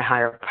my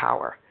higher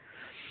power.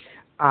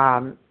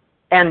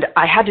 And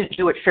I had to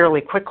do it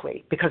fairly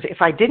quickly, because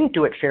if I didn't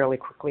do it fairly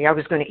quickly, I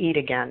was going to eat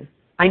again.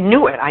 I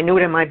knew it. I knew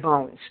it in my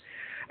bones.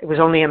 It was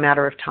only a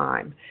matter of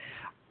time.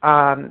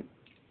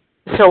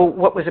 So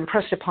what was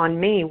impressed upon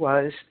me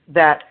was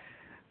that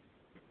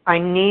I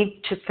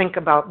need to think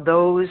about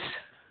those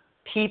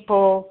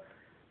people,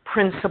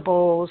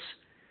 principles,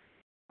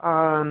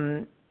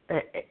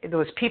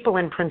 those people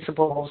and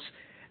principles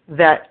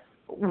that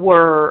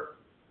were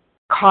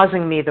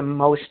causing me the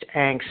most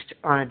angst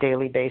on a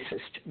daily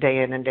basis, day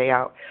in and day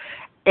out.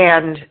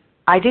 And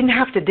I didn't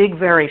have to dig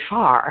very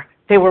far.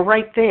 They were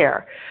right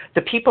there.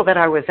 The people that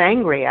I was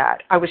angry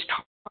at, I was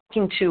talking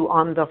to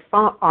on the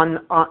phone,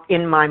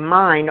 in my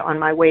mind on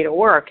my way to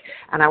work,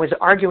 and I was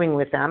arguing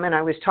with them, and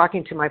I was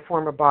talking to my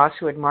former boss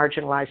who had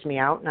marginalized me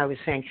out, and I was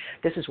saying,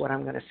 this is what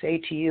I'm going to say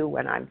to you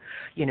when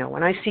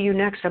when I see you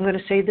next, I'm going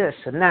to say this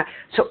and that.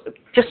 So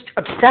just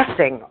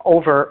obsessing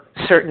over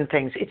certain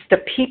things. It's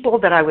the people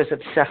that I was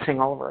obsessing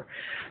over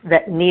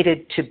that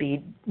needed to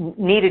be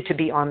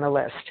on the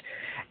list.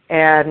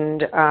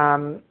 And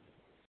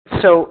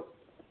so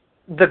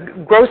the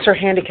grosser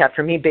handicap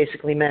for me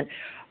basically meant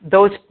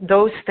those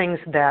things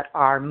that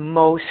are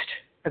most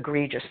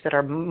egregious, that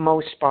are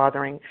most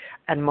bothering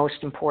and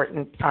most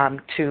important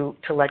to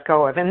let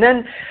go of. And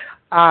then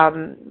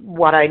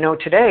what I know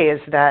today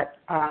is that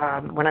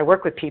when I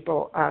work with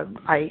people,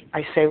 I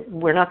say,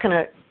 we're not going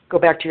to go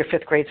back to your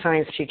fifth grade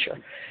science teacher.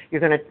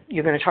 You're going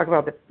to talk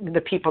about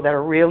the people that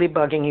are really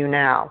bugging you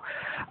now,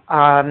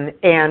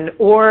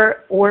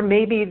 or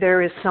maybe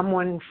there is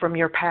someone from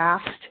your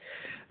past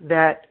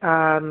that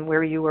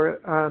where you were,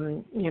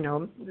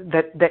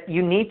 that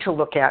you need to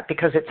look at,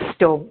 because it's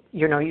still,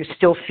 you're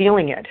still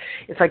feeling it.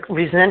 It's like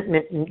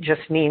resentment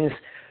just means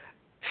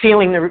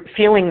feeling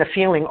the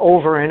feeling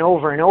over and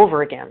over and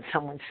over again,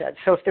 someone said.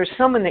 So if there's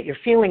someone that you're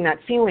feeling that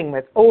feeling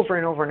with over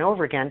and over and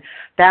over again,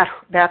 that's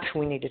who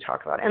we need to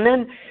talk about. And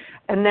then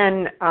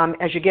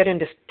as you get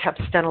into steps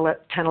 10,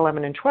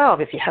 11, and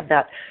 12, if you have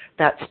that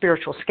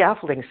spiritual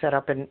scaffolding set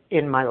up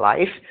in my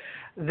life,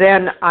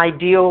 then I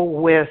deal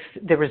with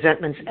the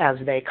resentments as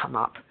they come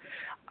up.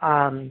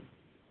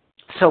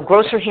 So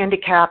grosser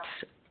handicaps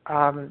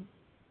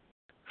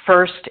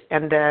first,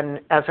 and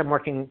then as I'm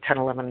working 10,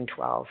 11, and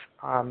 12,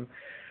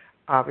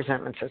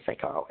 resentments as they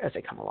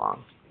come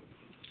along.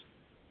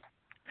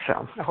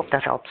 So I hope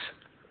that helps.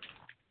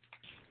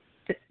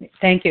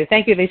 Thank you.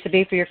 Thank you, Lisa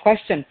B., for your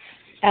question.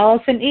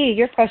 Allison E.,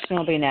 your question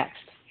will be next.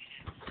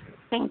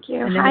 Thank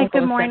you. Hi,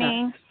 good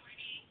morning.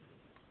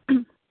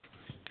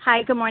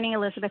 Hi, good morning,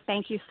 Elizabeth.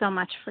 Thank you so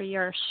much for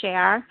your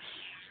share.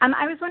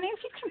 I was wondering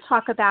if you can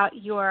talk about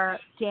your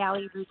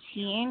daily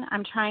routine.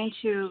 I'm trying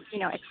to,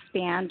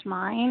 expand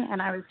mine,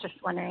 and I was just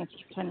wondering if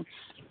you can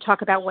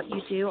talk about what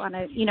you do on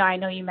a, I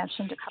know you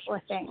mentioned a couple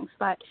of things,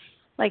 but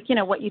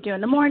what you do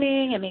in the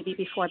morning and maybe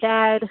before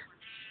bed.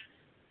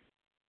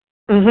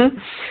 Mm-hmm.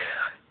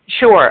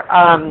 Sure.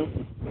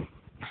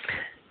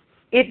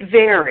 It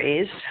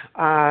varies,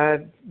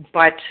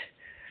 but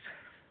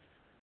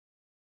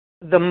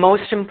the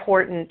most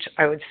important,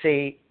 I would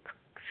say,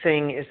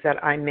 thing is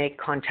that I make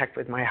contact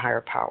with my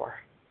higher power.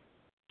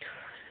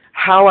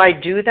 How I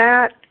do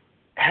that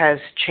has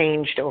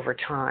changed over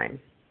time,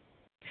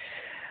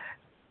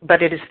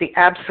 but it is the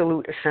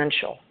absolute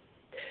essential.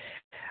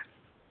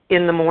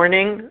 In the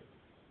morning,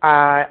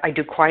 I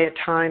do quiet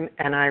time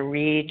and I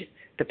read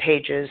the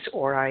pages,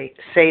 or I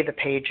say the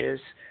pages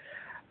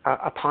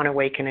upon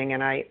awakening,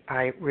 and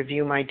I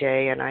review my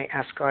day, and I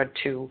ask God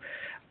to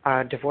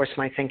divorce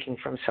my thinking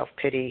from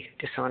self-pity,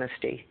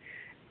 dishonesty,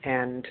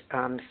 and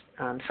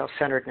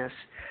self-centeredness.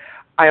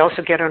 I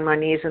also get on my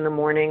knees in the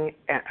morning.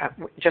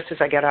 Just as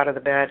I get out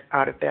of bed,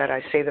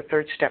 I say the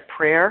third step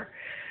prayer.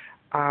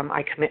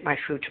 I commit my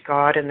food to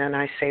God, and then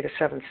I say the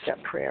seventh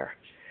step prayer.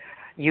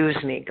 Use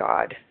me,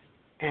 God.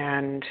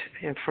 And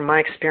from my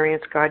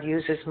experience, God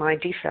uses my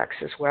defects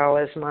as well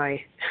as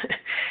my,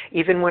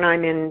 even when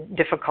I'm in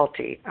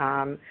difficulty,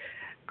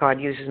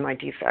 God uses my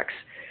defects.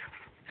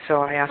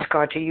 So I ask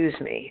God to use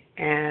me,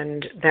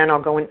 and then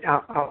I'll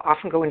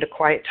often go into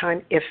quiet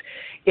time.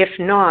 If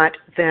not,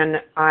 then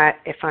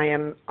if I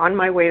am on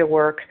my way to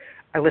work,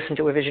 I listen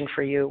to a Vision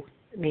for You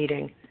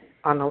meeting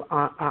on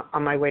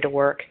my way to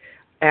work,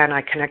 and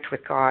I connect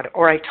with God,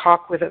 or I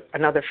talk with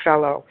another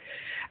fellow,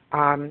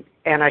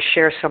 and I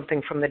share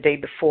something from the day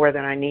before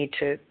that I need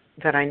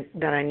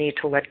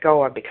to let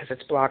go of because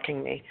it's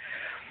blocking me.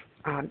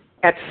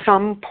 At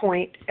some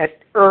point, as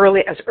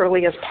early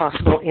as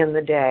possible in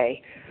the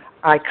day,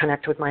 I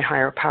connect with my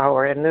higher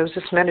power. And there's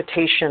this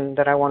meditation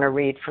that I want to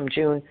read from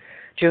June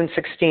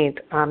 16th.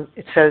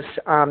 It says,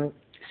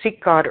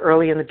 seek God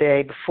early in the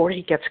day before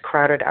he gets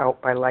crowded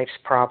out by life's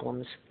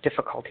problems,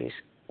 difficulties,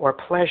 or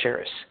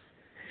pleasures.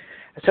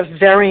 It's a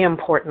very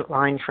important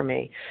line for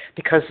me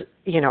because,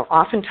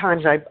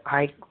 oftentimes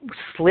I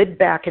slid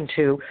back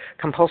into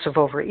compulsive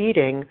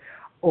overeating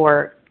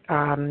or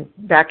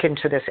back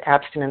into this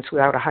abstinence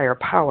without a higher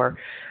power.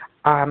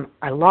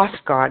 I lost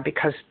God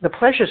because the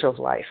pleasures of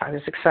life. I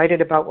was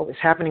excited about what was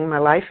happening in my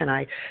life, and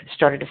I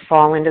started to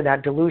fall into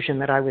that delusion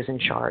that I was in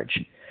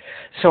charge.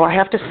 So I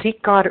have to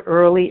seek God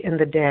early in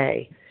the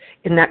day.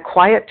 In that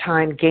quiet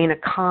time, gain a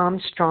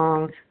calm,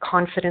 strong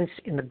confidence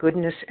in the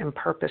goodness and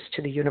purpose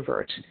to the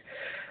universe.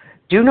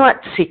 Do not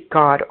seek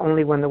God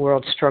only when the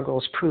world's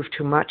struggles prove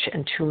too much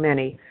and too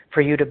many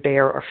for you to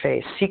bear or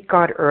face. Seek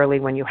God early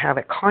when you have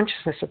a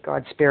consciousness of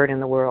God's Spirit in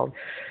the world.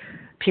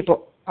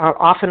 People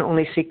often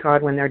only seek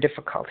God when their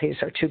difficulties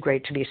are too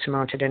great to be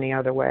surmounted any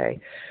other way.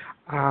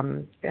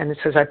 And it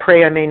says, I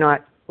pray I may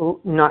not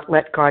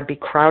let God be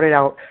crowded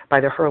out by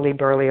the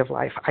hurly-burly of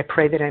life. I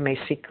pray that I may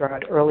seek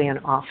God early and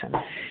often.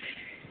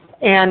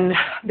 And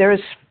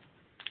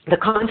the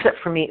concept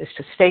for me is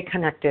to stay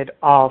connected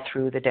all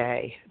through the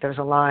day. There's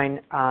a line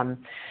and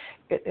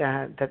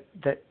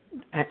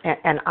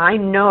I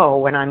know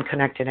when I'm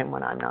connected and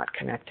when I'm not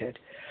connected.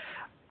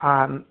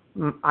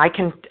 I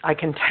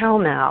can tell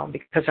now,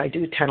 because I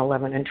do 10,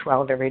 11, and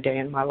 12 every day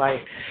in my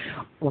life,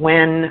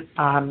 when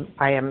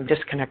I am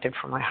disconnected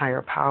from my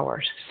higher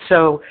powers.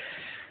 So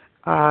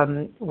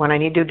when I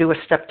need to do a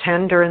step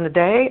 10 during the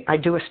day, I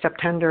do a step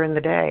 10 during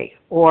the day.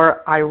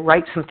 Or I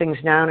write some things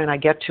down and I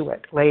get to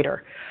it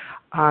later.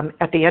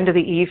 At the end of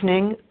the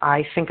evening,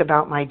 I think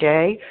about my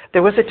day.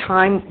 There was a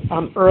time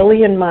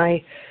early in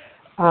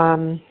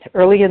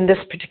this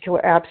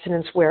particular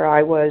abstinence where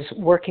I was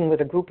working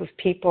with a group of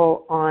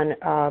people in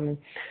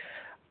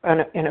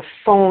a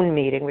phone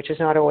meeting, which is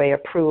not OA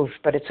approved,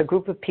 but it's a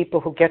group of people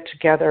who get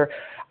together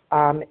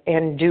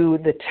and do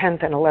the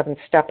 10th and 11th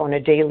step on a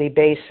daily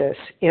basis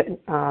in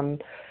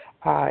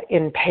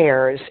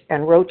pairs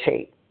and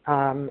rotate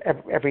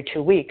every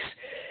 2 weeks.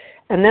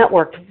 And that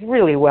worked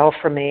really well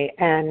for me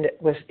and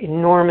was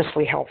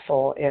enormously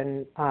helpful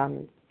as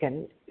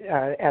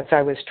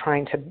I was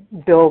trying to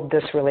build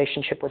this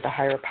relationship with the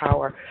higher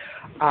power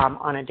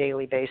on a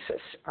daily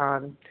basis.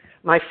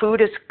 My food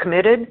is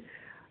committed,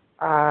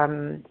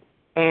 and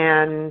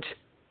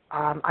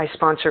I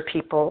sponsor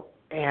people,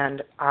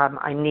 and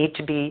I need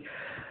to be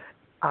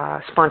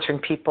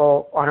sponsoring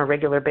people on a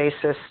regular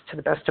basis to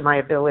the best of my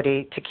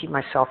ability to keep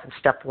myself in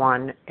step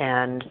 1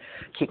 and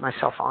keep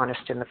myself honest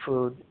in the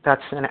food.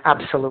 That's an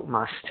absolute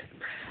must.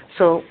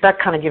 So that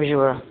kind of gives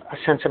you a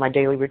sense of my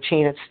daily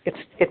routine.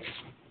 It's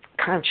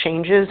kind of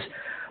changes,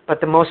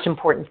 but the most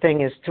important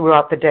thing is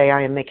throughout the day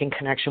I am making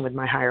connection with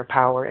my higher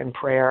power in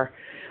prayer,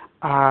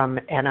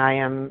 and I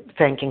am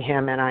thanking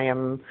him, and I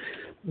am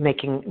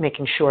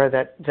making sure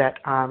that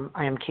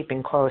I am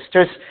keeping close.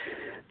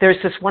 There's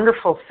this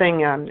wonderful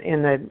thing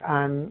in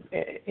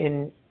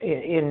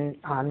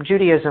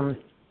Judaism.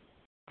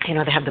 They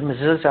have the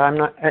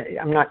mezuzah.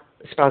 I'm not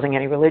espousing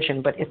any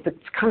religion, but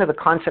it's kind of the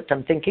concept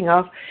I'm thinking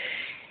of.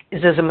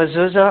 Is there's a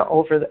mezuzah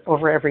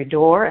over every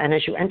door, and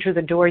as you enter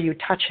the door, you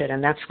touch it,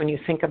 and that's when you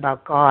think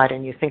about God,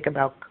 and you think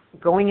about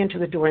going into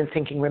the door and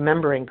thinking,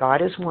 remembering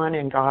God is one,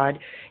 and God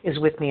is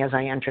with me as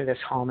I enter this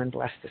home and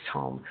bless this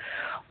home.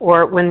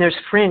 Or when there's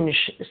fringe,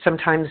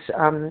 sometimes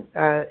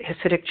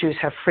Hasidic Jews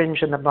have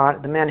fringe in the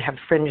bottom. The men have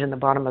fringe in the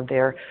bottom of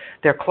their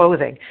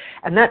clothing,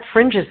 and that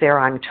fringe is there,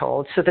 I'm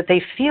told, so that they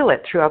feel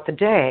it throughout the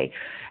day,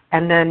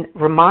 and then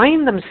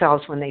remind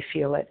themselves when they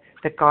feel it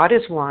that God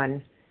is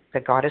one,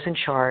 that God is in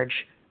charge.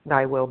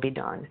 Thy will be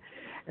done.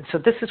 And so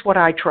this is what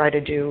I try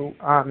to do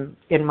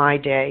in my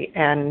day,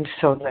 and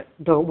so that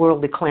the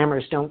worldly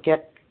clamors don't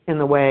get in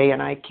the way, and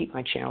I keep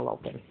my channel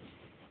open.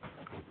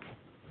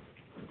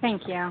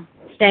 Thank you.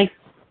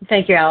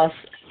 Thank you,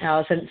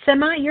 Allison.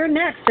 Sima, you're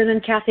next, and then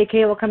Kathy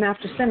K will come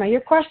after Sima.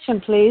 Your question,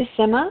 please,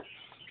 Sima.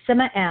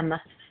 Sima M.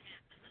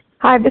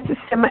 Hi, this is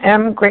Sima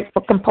M.,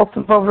 grateful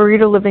compulsive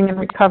overeater living in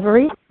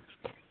recovery.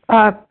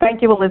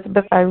 Thank you,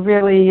 Elizabeth. I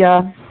really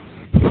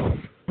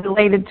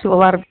related to a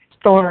lot of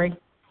story,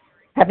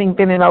 having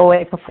been in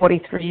OA for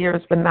 43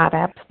 years, but not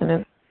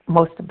abstinent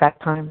most of that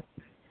time.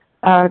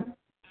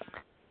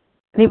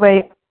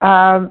 Anyway,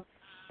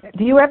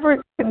 do you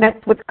ever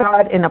connect with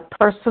God in a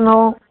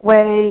personal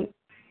way?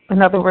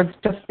 In other words,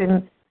 just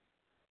in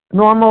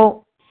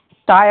normal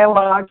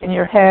dialogue in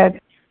your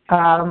head,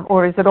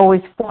 or is it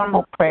always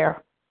formal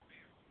prayer?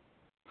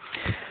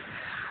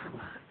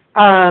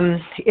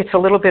 It's a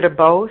little bit of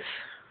both.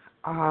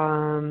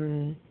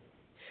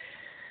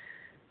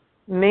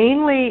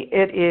 Mainly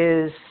it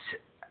is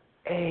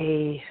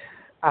a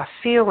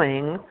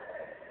feeling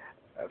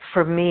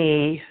for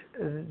me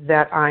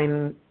that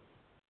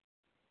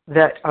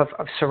of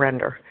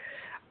surrender.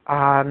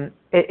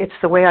 It's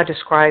the way I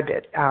described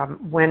it.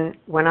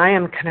 When I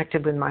am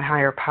connected with my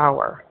higher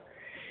power,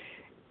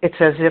 it's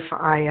as if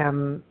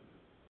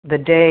the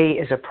day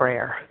is a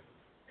prayer.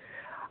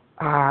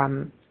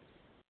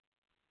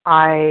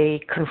 I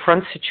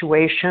confront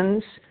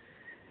situations,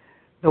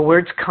 the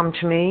words come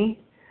to me,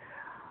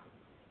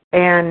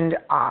 and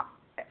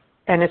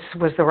it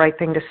was the right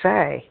thing to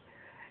say,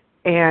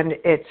 and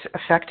it's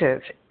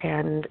effective,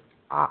 and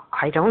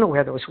I don't know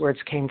where those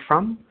words came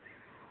from,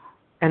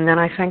 and then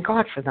I thank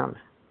God for them,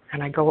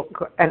 and I go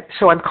and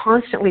so I'm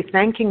constantly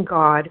thanking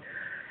God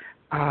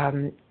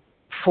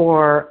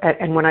for,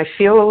 and when I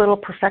feel a little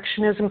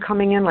perfectionism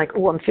coming in, like,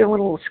 I'm feeling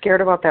a little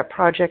scared about that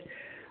project,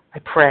 I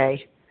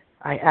pray,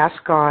 I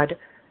ask God,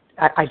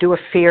 I do a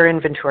fear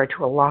inventory, I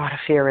do a lot of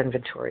fear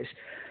inventories.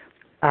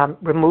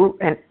 Remove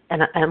and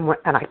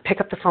I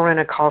pick up the phone and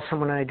I call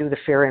someone and I do the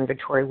fear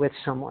inventory with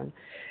someone,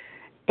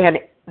 and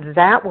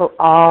that will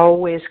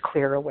always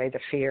clear away the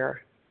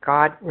fear.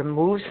 God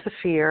removes the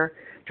fear,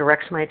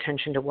 directs my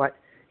attention to what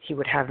He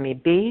would have me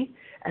be,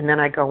 and then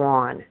I go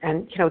on.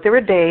 And there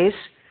are days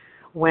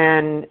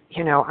when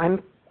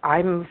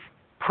I'm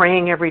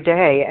praying every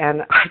day,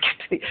 and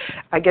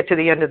I get to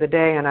the end of the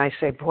day and I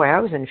say, boy,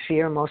 I was in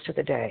fear most of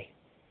the day.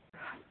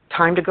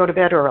 Time to go to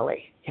bed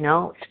early.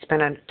 If it's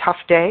been a tough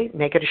day,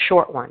 make it a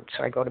short one,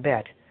 so I go to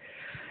bed.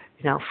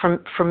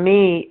 For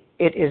me,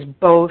 it is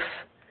both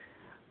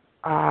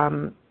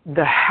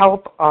the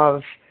help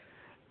of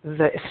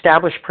the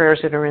established prayers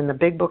that are in the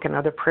Big Book and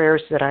other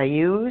prayers that I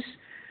use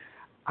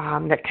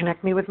that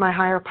connect me with my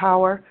higher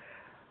power,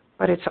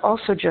 but it's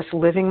also just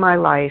living my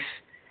life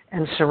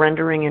and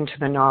surrendering into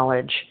the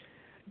knowledge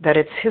that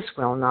it's His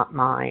will, not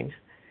mine,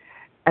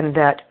 and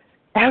that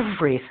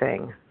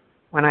everything,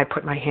 when I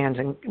put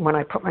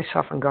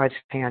myself in God's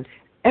hand,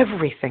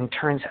 everything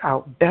turns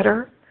out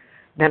better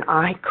than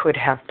I could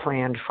have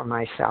planned for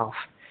myself.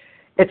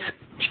 It's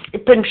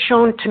been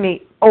shown to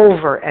me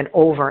over and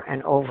over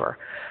and over.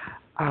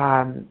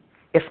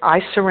 If I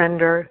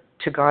surrender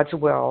to God's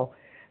will,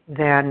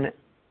 then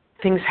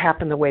things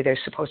happen the way they're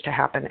supposed to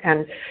happen.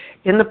 And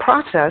in the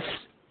process,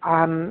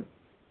 I'm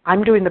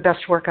doing the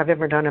best work I've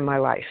ever done in my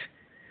life.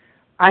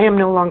 I am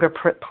no longer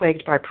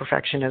plagued by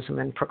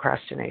perfectionism and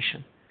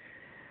procrastination.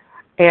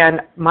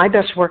 And my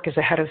best work is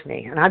ahead of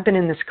me. And I've been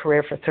in this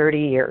career for 30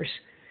 years.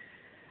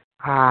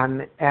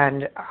 And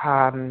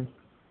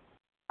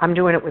I'm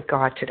doing it with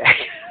God today.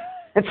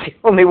 It's the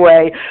only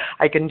way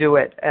I can do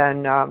it.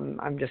 And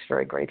I'm just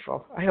very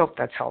grateful. I hope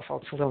that's helpful.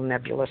 It's a little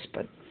nebulous,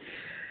 but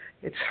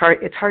it's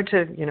hard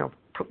to,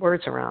 put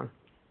words around.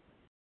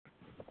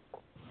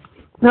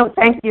 No,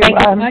 thank you. Thank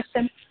you so much,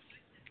 Sim.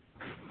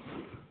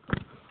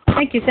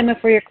 Thank you, Sima,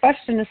 for your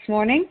question this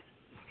morning.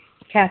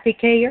 Kathy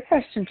K., your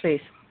question, please.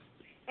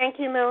 Thank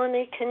you,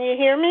 Melanie. Can you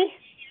hear me?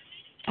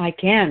 I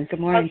can. Good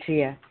morning to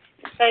you.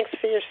 Thanks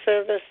for your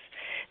service.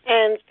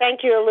 And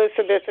thank you,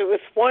 Elizabeth. It was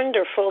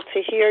wonderful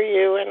to hear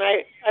you. And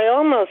I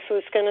almost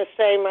was going to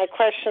say my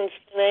question's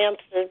been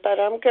answered, but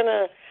I'm going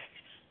to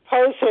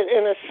pose it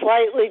in a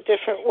slightly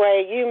different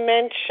way. You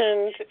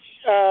mentioned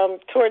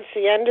towards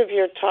the end of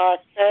your talk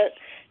that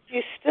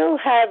you still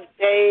have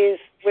days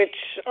which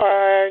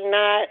are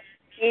not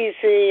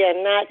easy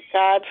and not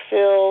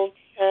God-filled,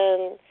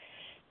 and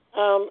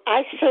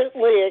I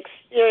certainly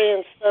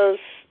experience those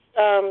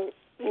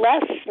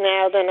less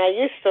now than I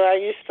used to. I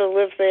used to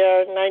live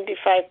there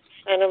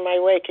 95% of my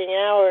waking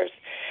hours.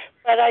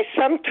 But I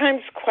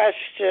sometimes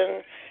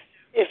question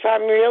if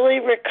I'm really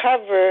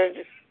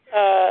recovered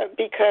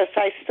because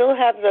I still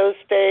have those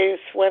days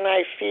when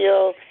I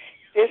feel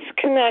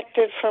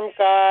disconnected from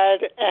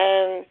God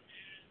and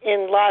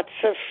in lots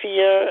of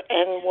fear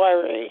and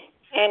worry.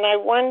 And I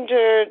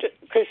wondered,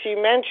 because you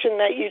mentioned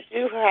that you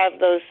do have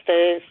those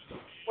days,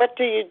 what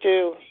do you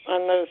do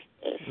on those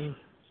days?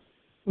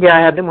 Yeah,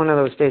 I had one of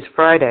those days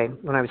Friday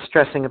when I was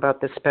stressing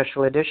about this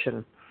special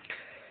edition.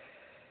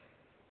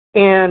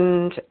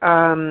 And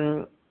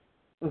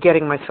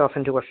getting myself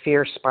into a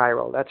fear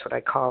spiral, that's what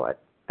I call it.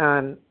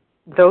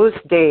 Those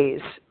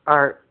days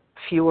are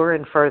fewer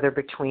and further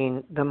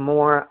between the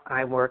more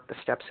I work the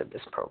steps of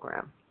this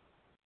program,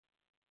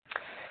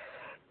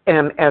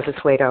 as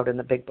it's laid out in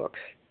the big book.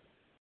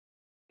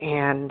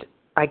 And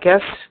I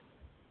guess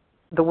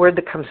the word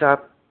that comes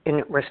up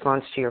in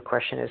response to your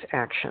question is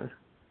action.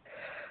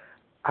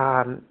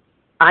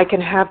 I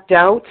can have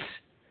doubts.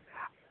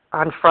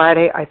 On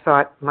Friday, I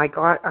thought, my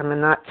God, I'm a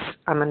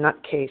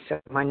nutcase.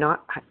 Am I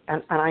not?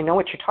 And I know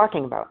what you're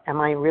talking about. Am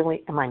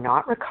I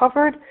not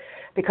recovered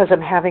because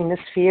I'm having this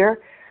fear?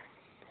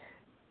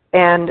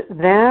 And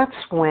that's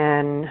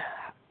when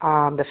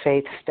the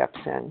faith steps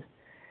in.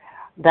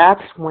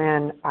 That's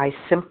when I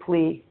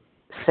simply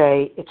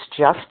say, it's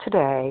just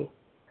today.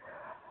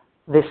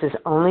 This is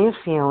only a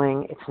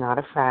feeling. It's not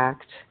a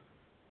fact.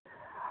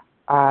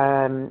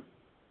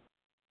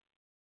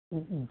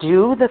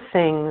 Do the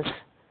things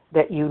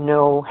that you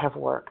know have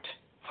worked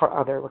for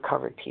other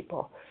recovered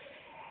people.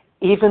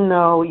 Even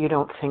though you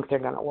don't think they're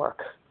going to work,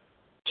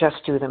 just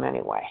do them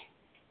anyway.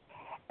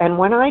 And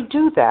when I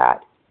do that,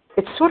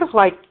 it's sort of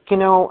like,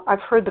 I've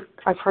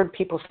heard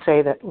people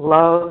say that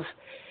love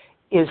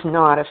is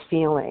not a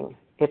feeling,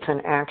 it's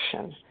an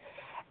action.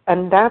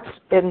 And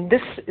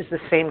this is the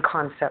same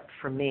concept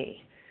for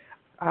me.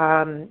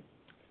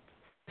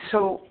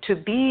 So to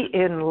be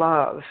in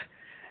love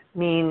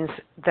means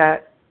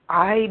that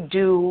I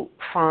do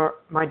for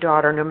my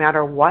daughter, no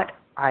matter what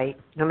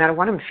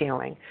I'm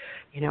feeling.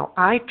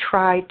 I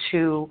try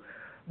to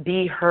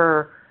be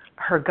her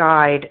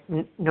guide,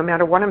 no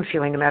matter what I'm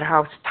feeling, no matter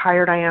how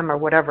tired I am or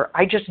whatever.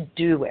 I just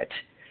do it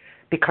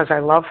because I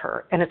love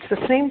her. And it's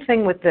the same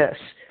thing with this.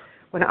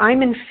 When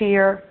I'm in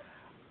fear,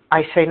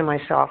 I say to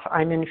myself,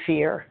 I'm in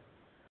fear.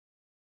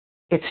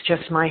 It's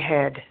just my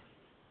head.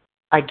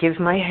 I give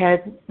my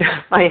head,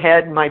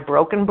 my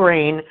broken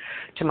brain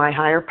to my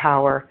higher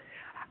power,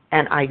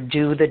 and I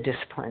do the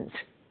disciplines,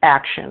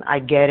 action. I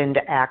get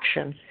into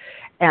action.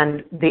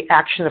 And the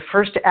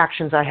first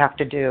actions I have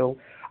to do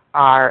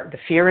are the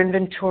fear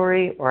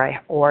inventory,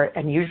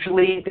 and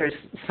usually there's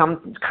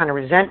some kind of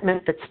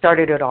resentment that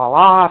started it all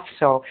off.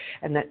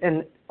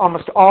 And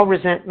almost all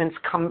resentments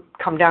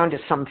come down to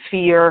some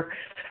fear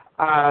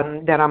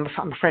that I'm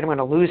afraid I'm going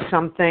to lose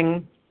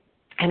something,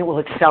 and it will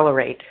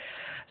accelerate.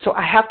 So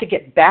I have to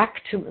get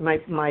back to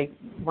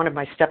one of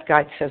my step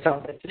guides says,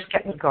 just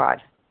get with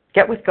God.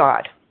 Get with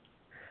God.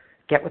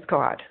 Get with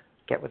God.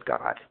 Get with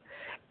God.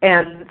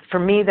 And for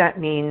me, that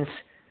means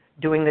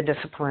doing the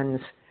disciplines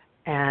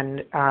and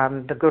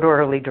the good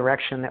orderly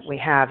direction that we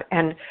have.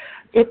 And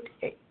it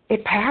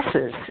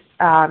passes.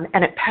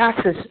 And it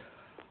passes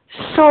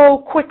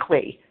so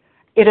quickly.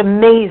 It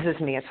amazes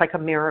me. It's like a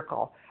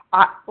miracle.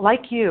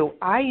 Like you,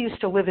 I used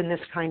to live in this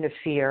kind of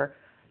fear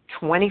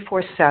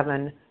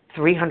 24/7,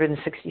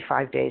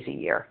 365 days a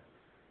year.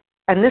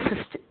 And this is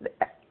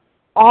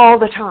all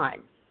the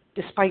time,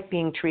 despite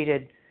being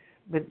treated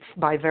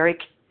by very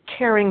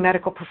caring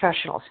medical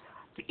professionals,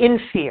 in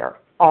fear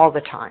all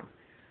the time.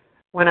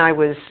 When I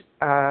was,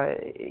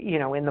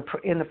 in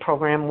the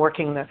program,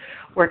 working the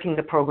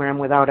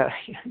program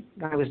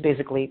I was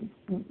basically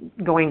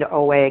going to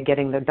OA,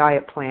 getting the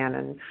diet plan,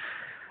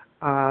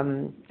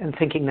 and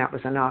thinking that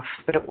was enough,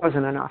 but it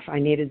wasn't enough. I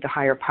needed the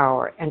higher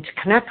power, and to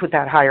connect with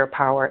that higher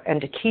power,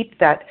 and to keep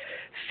that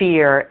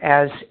fear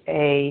as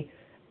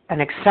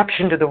an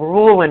exception to the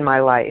rule in my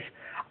life.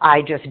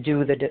 I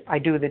do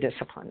the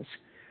disciplines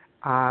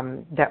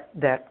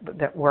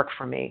that work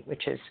for me,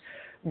 which is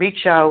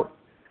reach out,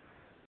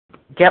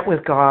 get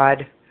with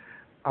God,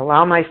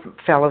 allow my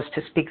fellows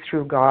to speak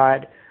through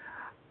God,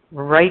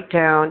 write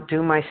down,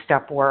 do my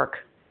step work,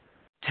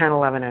 10,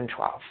 11, and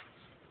 12.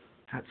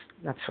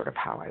 That's sort of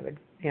how I would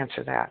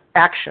answer that.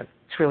 Action.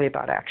 It's really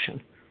about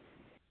action.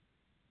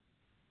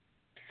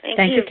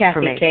 Thank you,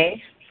 Kathy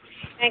K.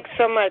 Thanks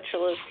so much,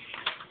 Elizabeth.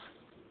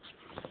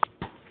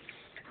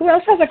 Who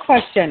else has a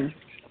question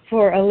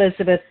for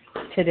Elizabeth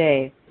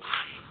today?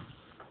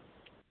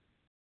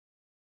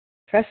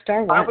 Press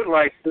star 1. I would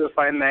like to, if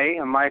I may.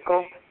 I'm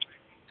Michael.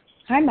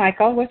 Hi,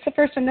 Michael. What's the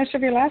first initial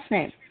of your last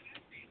name?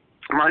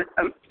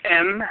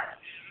 M.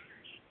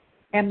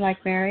 M like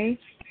Mary?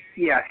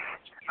 Yes.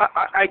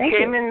 I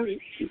came in.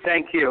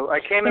 Thank you. I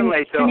came in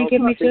late. Can you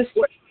give me just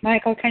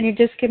Michael, can you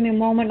just give me a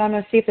moment? I'm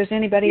going to see if there's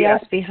anybody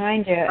else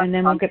behind you, and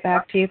then we'll get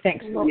back to you.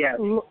 Thanks. Yes.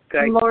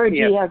 Laura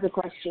G. has a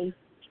question.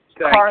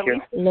 Thank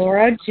you.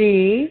 Laura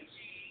G.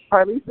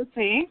 Carlisa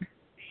C.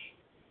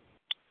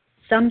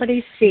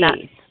 Somebody C.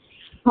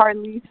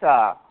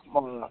 Carlisa.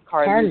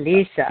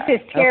 Carlisa.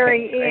 This is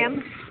Terry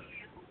M.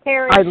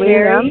 Terry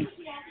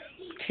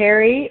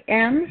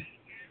M.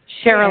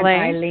 Cheryl A.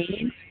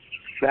 Eileen.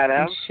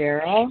 Madam.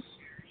 Cheryl.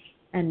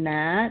 And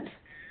Matt.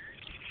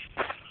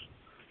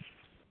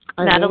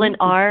 Madeline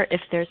R.,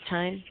 if there's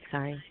time.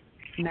 Sorry.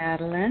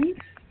 Madeline.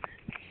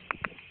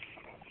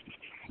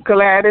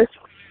 Gladys.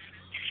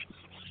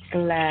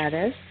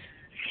 Gladys.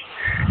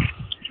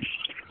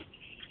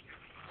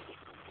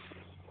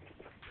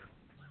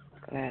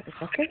 Gladys.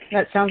 Okay,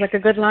 that sounds like a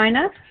good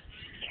lineup.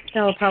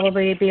 That will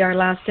probably be our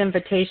last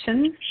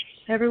invitation,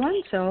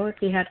 everyone. So if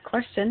you had a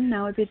question,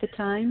 now would be the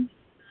time.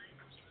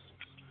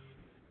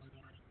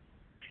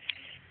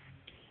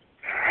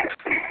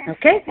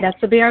 Okay, that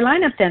will be our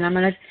lineup then. I'm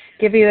going to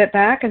give you it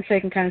back and so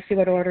you can kind of see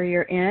what order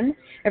you're in.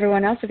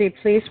 Everyone else, if you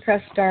please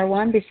press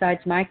 *1 besides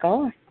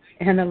Michael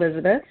and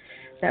Elizabeth.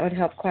 That would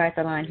help quiet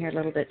the line here a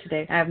little bit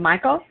today. I have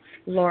Michael,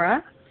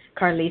 Laura,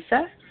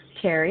 Carlisa,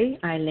 Terry,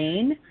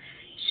 Eileen,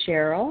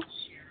 Cheryl,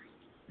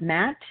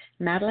 Matt,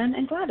 Madeline,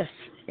 and Gladys.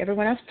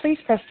 Everyone else, please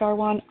press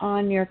 *1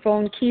 on your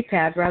phone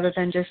keypad rather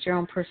than just your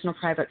own personal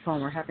private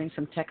phone. We're having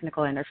some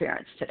technical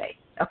interference today.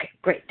 Okay,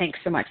 great. Thanks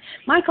so much.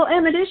 Michael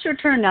M., it is your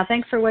turn now.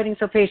 Thanks for waiting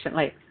so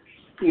patiently.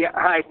 Yeah,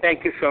 hi,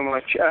 thank you so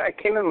much. I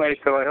came in late,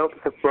 so I hope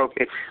it's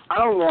appropriate.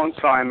 I'm a long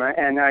timer,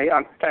 and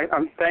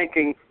I'm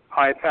thanking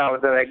high power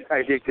that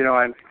I did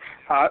join.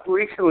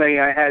 Recently,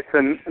 I had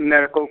some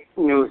medical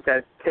news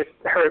that just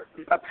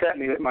upset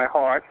me with my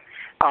heart.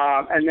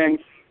 And then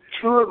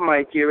two of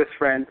my dearest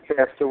friends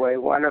passed away,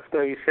 one of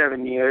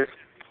 37 years,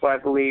 who I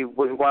believe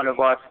was one of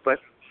us, but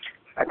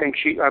I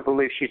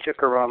believe she took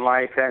her own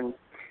life and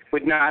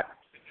would not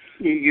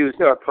use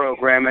our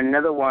program.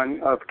 Another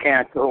one of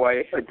cancer who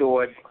I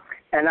adored.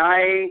 And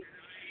I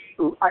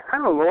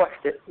kind of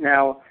lost it.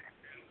 Now,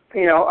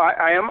 you know,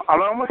 I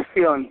almost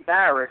feel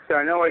embarrassed.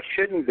 I know I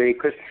shouldn't be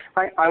because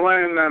I want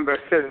to remember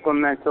physical,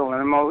 mental,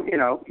 and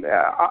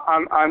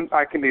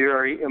I can be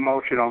very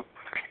emotional.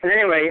 And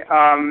anyway,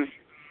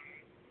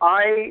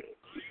 I've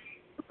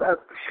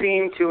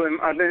been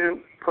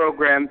in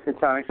programs since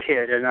I'm a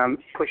kid, and I'm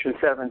pushing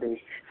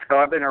 70. So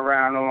I've been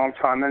around a long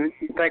time, and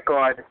thank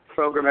God, the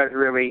program has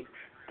really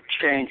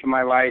changed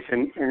my life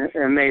in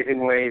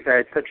amazing ways. I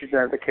had such a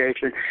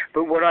dedication.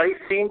 But what I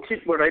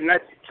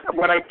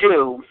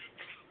do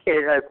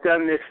is I've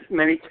done this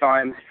many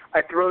times.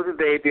 I throw the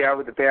baby out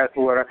with the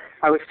bathwater.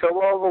 I was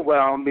so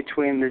overwhelmed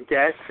between the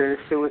deaths and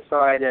the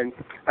suicide, and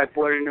I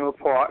bought a new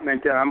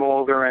apartment, and I'm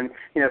older, and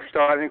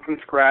starting from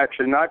scratch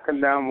and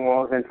knocking down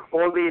walls, and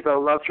all these are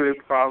luxury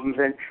problems,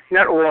 and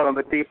not all of them,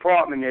 but the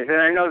apartment is,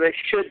 and I know they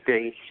should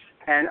be.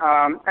 And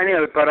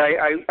anyway, but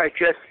I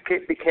just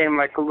became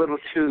like a little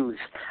twos.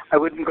 I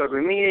wouldn't go to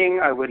a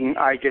meeting. I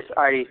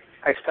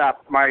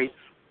stopped my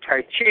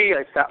Tai Chi.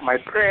 I stopped my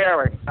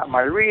prayer. I stopped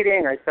my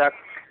reading.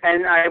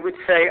 And I would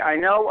say, I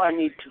know I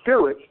need to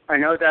do it. I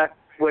know that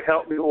would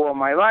help me all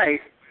my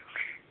life.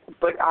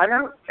 But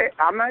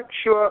I'm not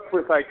sure if it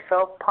was like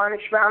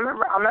self-punishment.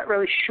 I'm not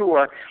really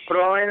sure. But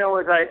all I know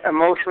is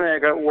emotionally I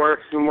got worse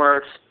and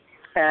worse.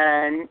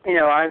 And,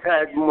 I've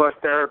had more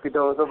therapy,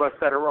 those of us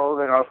that are old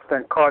enough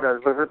than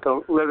Carter,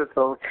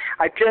 Liverpool.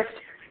 I just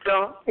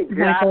don't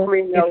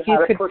exactly know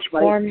how to push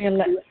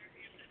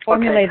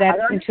formulate that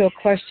into a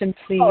question,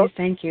 please.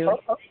 Thank you.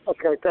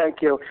 Okay,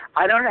 thank you.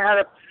 I don't know how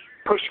to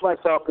push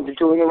myself into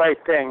doing the right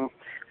thing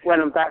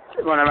when I'm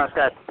at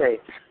that stage.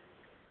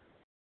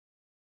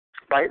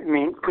 Right? I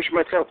mean, push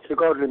myself to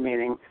go to the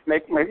meeting,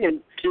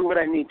 do what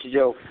I need to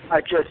do.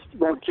 I just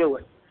won't do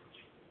it.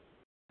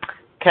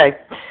 Okay.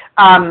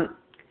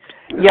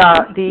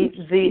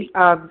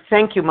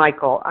 Thank you,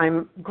 Michael.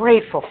 I'm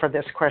grateful for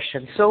this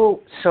question.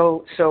 So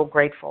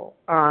grateful.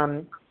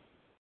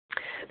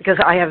 Because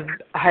I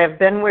have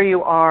been where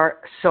you are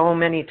so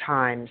many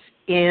times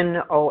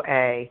in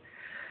OA.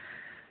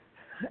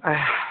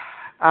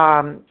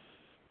 And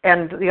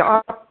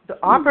the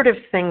operative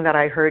thing that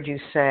I heard you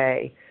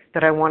say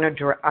that I want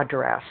to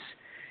address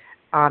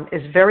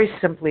is very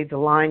simply the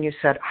line you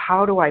said,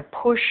 how do I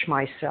push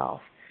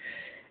myself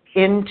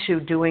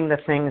into doing the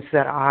things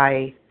that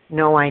I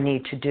know I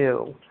need to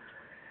do?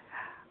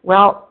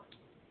 Well,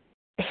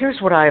 here's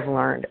what I've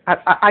learned.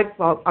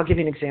 I'll give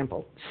you an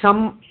example.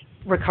 Some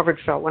recovered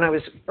felt when I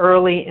was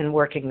early in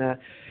working the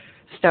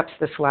steps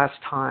this last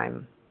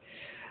time,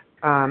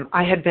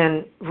 I had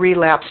been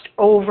relapsed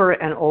over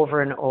and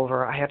over and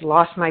over. I had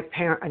lost my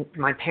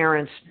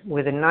parents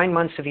within 9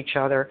 months of each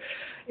other.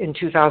 In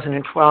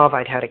 2012,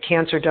 I'd had a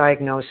cancer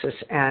diagnosis,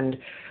 and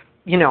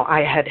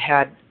I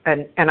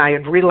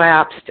had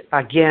relapsed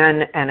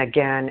again and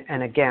again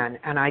and again.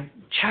 And I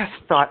just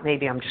thought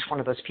maybe I'm just one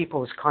of those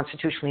people who's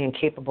constitutionally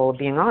incapable of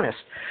being honest.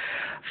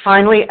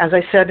 Finally, as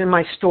I said in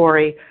my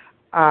story,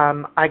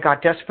 I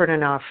got desperate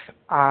enough.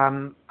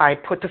 I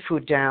put the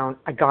food down.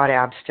 I got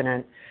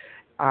abstinent.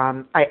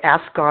 I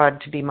asked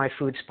God to be my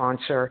food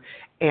sponsor,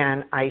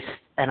 and I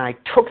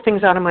took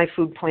things out of my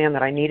food plan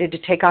that I needed to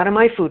take out of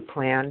my food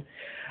plan.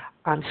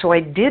 So I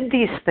did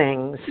these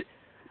things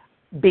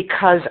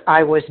because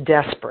I was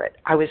desperate.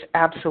 I was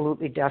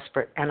absolutely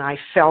desperate, and I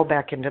fell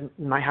back into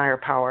my higher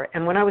power.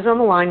 And when I was on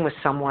the line with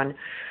someone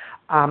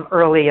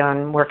early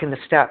on working the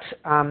steps,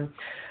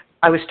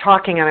 I was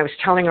talking and I was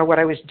telling her what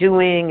I was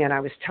doing, and I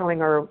was telling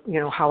her,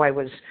 how I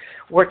was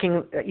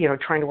working,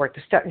 trying to work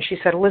the step. And she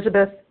said,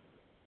 Elizabeth,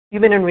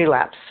 you've been in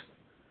relapse.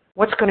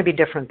 What's going to be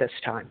different this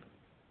time?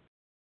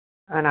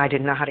 And I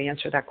didn't know how to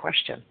answer that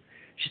question.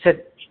 She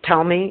said,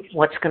 tell me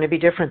what's going to be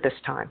different this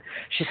time.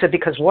 She said,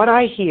 because what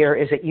I hear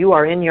is that you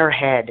are in your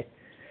head.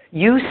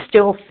 You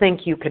still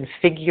think you can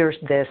figure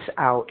this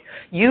out.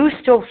 You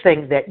still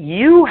think that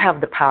you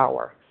have the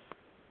power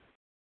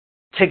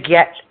to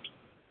get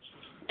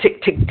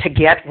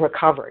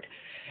recovered.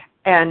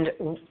 And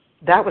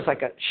that was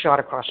like a shot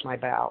across my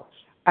bow.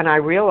 And I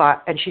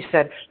realized, and she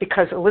said,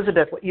 because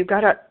Elizabeth, what you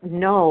got to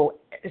know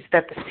is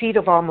that the seat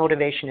of all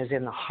motivation is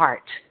in the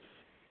heart.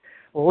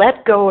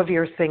 Let go of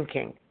your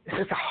thinking. This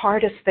is the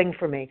hardest thing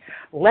for me.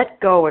 Let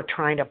go of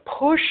trying to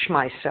push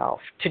myself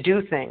to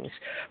do things,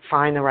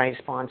 find the right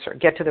sponsor,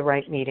 get to the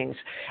right meetings,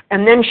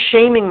 and then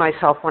shaming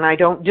myself when I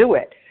don't do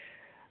it.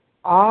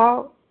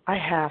 All I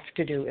have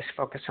to do is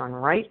focus on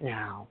right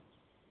now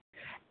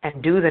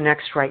and do the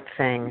next right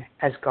thing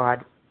as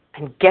God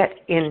and get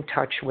in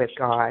touch with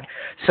God.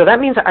 So that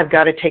means I've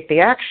got to take the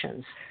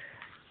actions.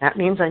 That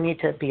means I need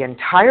to be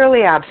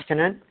entirely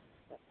abstinent,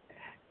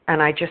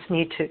 and I just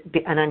need to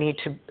be, and I need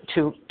to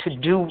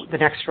do the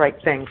next right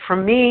thing. For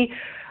me,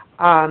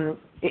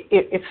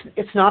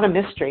 it's not a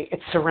mystery.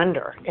 It's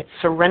surrender. It's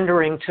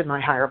surrendering to my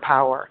higher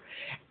power.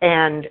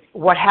 And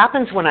what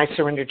happens when I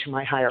surrender to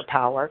my higher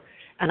power,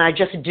 and I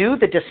just do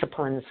the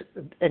disciplines,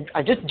 and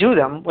I just do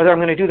them, whether I'm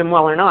going to do them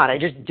well or not, I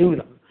just do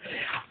them.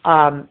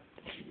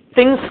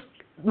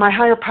 My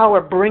higher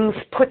power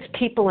puts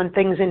people and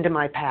things into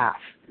my path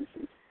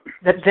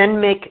that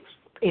then make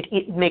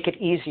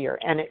it easier,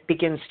 and it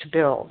begins to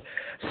build.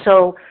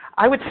 So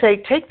I would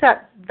say take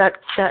that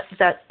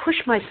push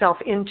myself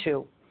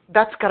into,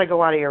 that's got to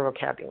go out of your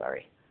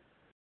vocabulary.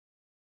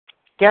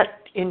 Get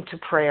into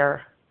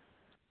prayer,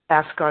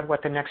 ask God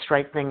what the next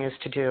right thing is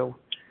to do,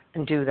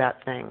 and do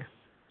that thing.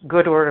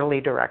 Good orderly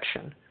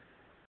direction.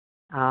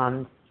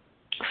 Find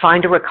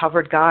a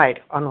recovered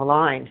guide on the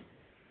line.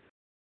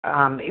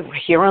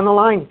 Here on the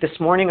line this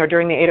morning or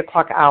during the 8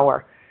 o'clock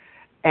hour,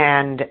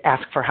 and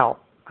ask for help.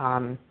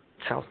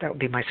 So that would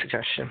be my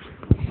suggestion.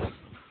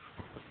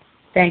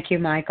 Thank you,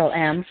 Michael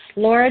M.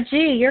 Laura G.,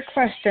 your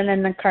question,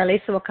 and then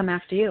Carlisa will come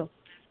after you.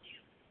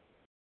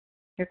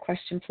 Your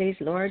question, please,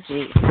 Laura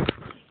G.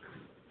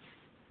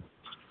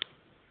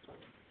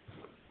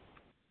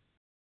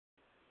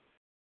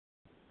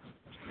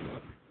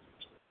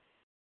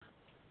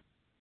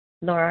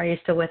 Laura, are you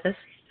still with us?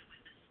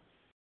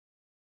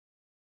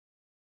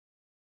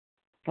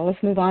 Well,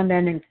 let's move on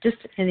then, and just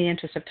in the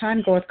interest of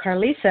time, go with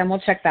Carlisa, and we'll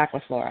check back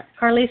with Laura.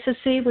 Carlisa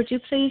C., would you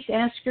please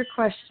ask your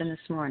question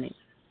this morning?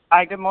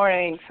 Hi, good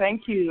morning.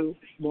 Thank you,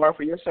 Laura,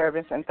 for your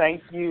service, and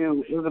thank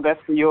you, Elizabeth,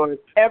 for yours.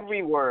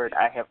 Every word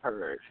I have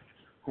heard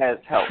has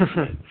helped me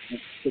and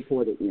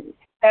supported me.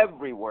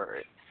 Every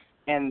word.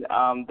 And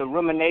the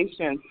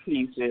rumination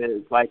piece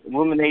is like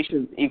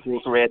ruminations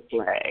equals red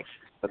flags,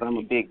 because I'm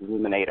a big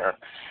ruminator.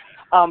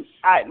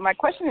 My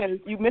question is,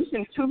 you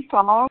mentioned 2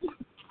 songs.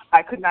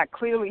 I could not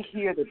clearly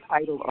hear the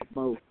title of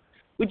both.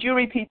 Would you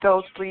repeat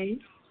those, please?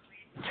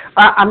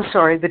 I'm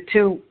sorry, the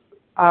 2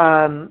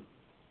 songs.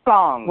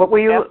 What were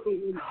you?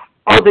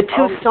 The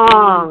 2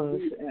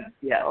 songs.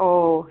 Yes.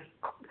 Oh,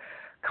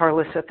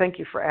 Carlisa, thank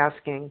you for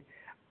asking.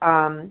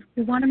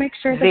 We want to make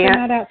sure that they're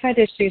not outside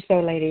issues, though,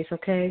 ladies,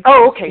 okay?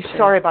 Oh, okay.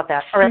 Sorry about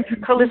that. All right,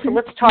 Carlisa,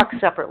 let's talk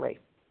separately.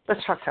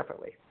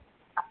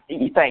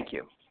 Thank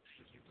you.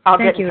 I'll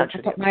get in touch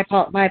with you.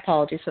 My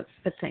apologies,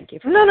 but thank you.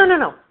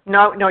 No,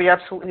 you're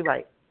absolutely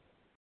right.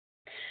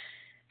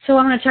 So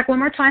I'm going to check one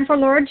more time for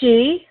Laura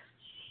G.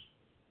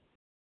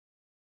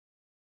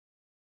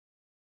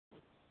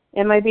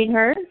 Am I being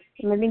heard?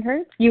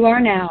 You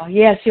are now.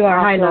 Yes, you are.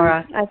 Awesome. Hi,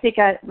 Laura. I think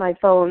I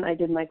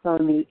did my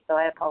phone mute, so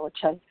I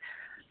apologize.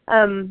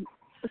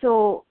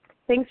 So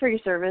thanks for your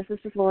service. This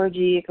is Laura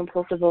G., a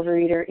compulsive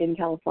overeater in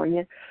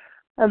California.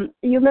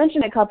 You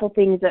mentioned a couple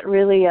things that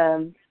really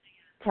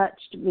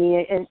touched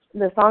me, and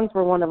the songs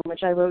were one of them,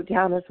 which I wrote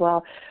down as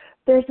well.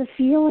 There's a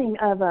feeling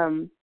of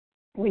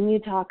when you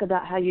talk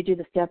about how you do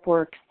the step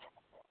work,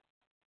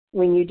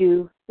 when you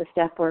do the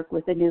step work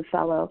with a new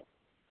fellow,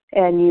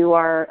 and you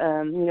are,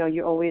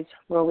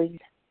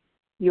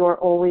 you're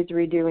always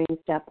redoing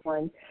step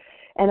 1,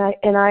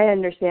 and I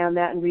understand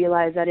that and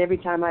realize that every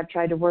time I've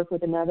tried to work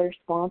with another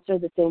sponsor,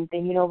 the same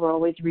thing. We're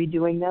always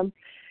redoing them,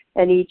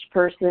 and each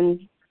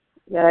person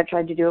that I've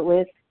tried to do it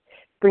with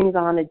brings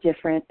on a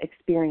different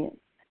experience.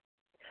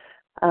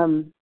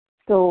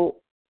 So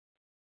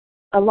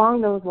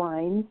along those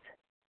lines,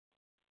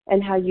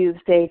 and how you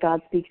say God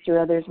speaks through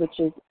others, which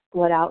is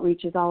what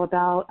outreach is all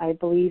about, I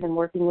believe in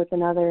working with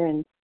another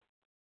and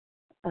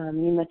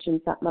You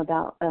mentioned something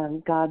about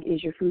God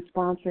is your food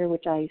sponsor,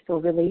 which I so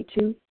relate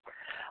to.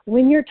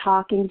 When you're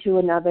talking to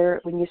another,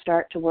 when you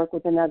start to work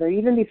with another,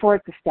 even before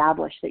it's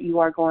established that you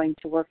are going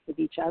to work with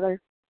each other,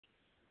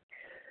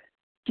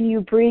 do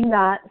you bring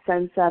that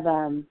sense of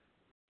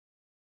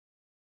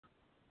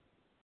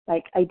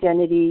like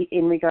identity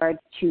in regards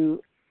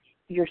to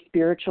your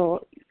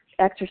spiritual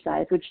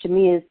exercise, which to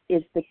me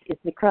is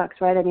the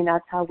crux, right? I mean,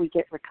 that's how we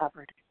get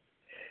recovered.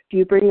 Do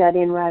you bring that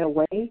in right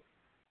away,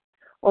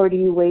 or do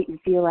you wait and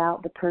feel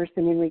out the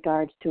person in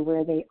regards to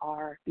where they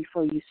are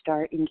before you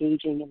start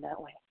engaging in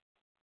that way?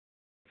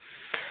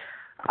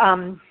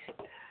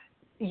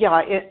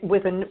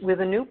 With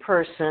a new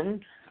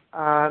person,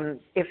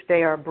 if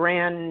they are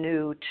brand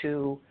new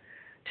to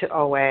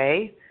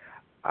OA,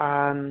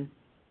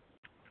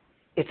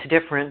 it's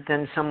different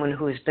than someone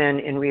who's been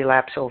in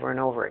relapse over and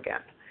over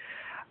again.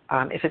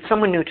 If it's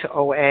someone new to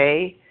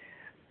OA,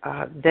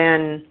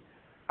 then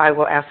I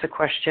will ask the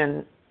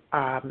question,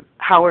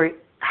 how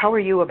are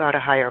you about a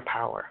higher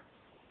power?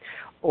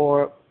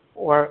 Or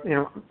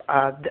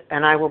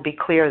and I will be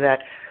clear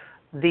that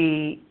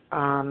the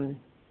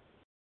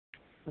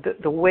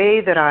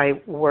way that I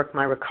work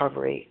my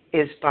recovery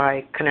is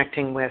by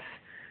connecting with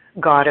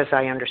God as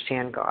I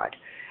understand God,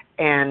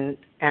 and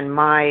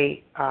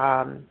my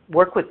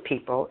work with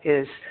people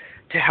is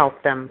to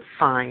help them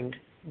find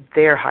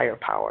their higher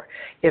power.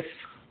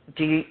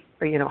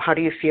 How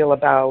do you feel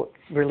about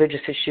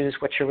religious issues?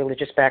 What's your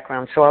religious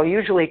background? So I'll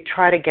usually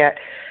try to get,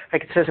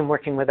 like it says in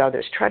Working with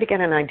Others, try to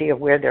get an idea of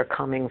where they're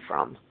coming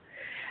from,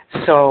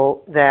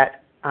 so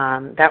that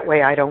that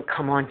way I don't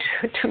come on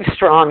too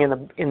strong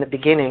in the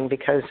beginning,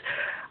 because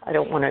I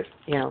don't want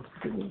to,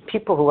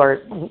 people who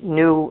are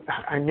new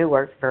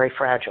are very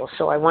fragile.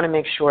 So I want to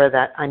make sure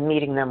that I'm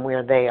meeting them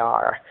where they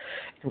are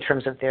in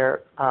terms of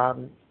their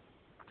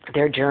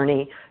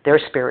journey, their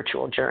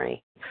spiritual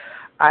journey.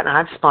 And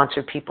I've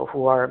sponsored people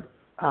who are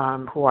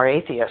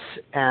atheists,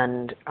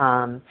 and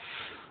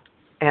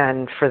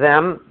for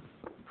them,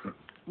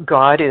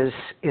 God is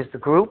the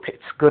group.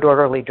 It's good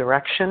orderly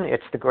direction.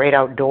 It's the great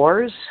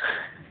outdoors.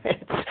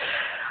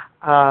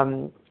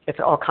 It's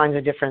all kinds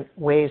of different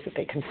ways that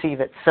they conceive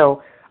it.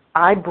 So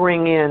I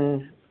bring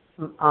in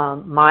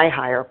my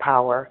higher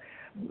power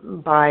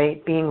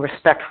by being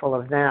respectful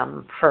of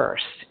them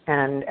first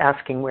and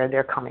asking where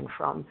they're coming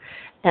from,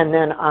 and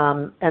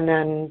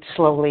then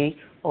slowly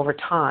over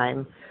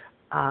time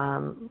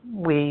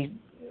we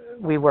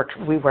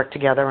work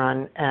together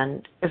on,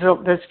 and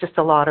there's just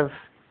a lot of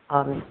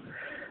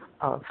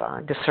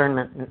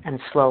discernment and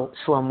slow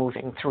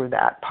moving through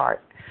that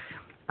part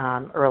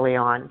early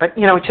on. But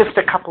just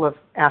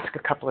ask a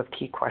couple of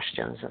key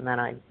questions, and then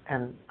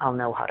I'll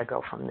know how to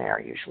go from there.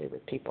 Usually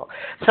with people,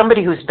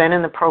 somebody who's been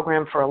in the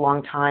program for a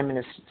long time and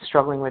is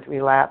struggling with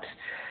relapse,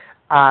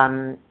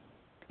 I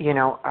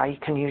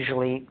can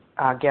usually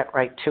get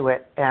right to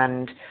it.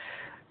 And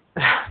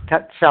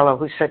that fellow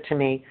who said to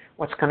me,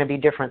 "What's going to be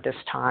different this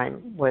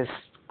time?" was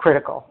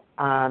critical,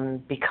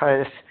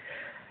 because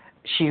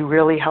she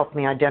really helped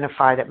me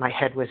identify that my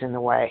head was in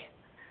the way,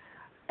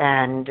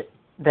 and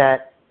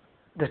that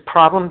the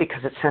problem,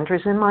 because it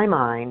centers in my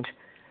mind,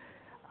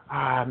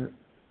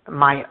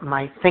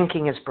 my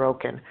thinking is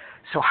broken.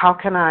 So how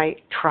can I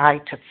try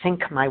to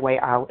think my way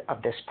out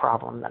of this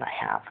problem that I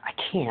have? I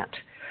can't.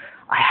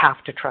 I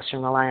have to trust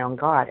and rely on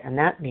God, and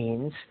that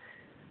means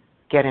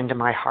get into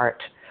my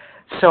heart.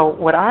 So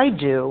what I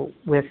do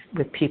with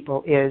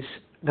people is,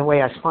 the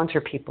way I sponsor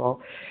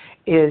people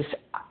is,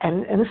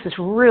 and this is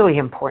really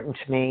important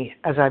to me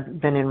as I've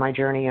been in my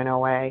journey in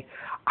OA,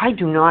 I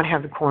do not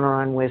have the corner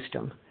on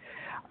wisdom.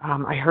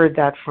 I heard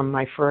that from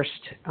my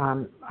first,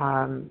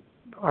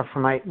 or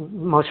from my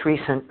most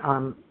recent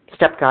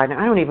step guide, and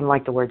I don't even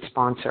like the word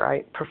sponsor.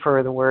 I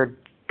prefer the word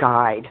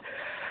guide.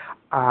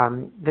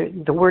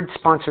 The word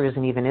sponsor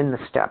isn't even in the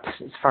steps,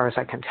 as far as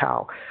I can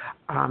tell.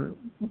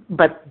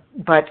 But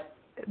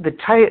the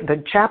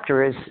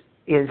chapter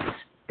is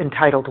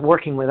entitled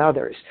 "Working with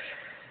Others."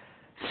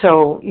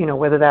 So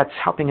whether that's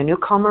helping a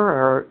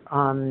newcomer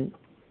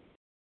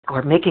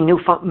or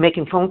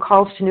making phone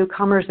calls to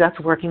newcomers, that's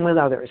working with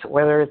others.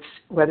 Whether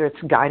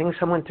it's guiding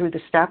someone through the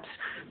steps,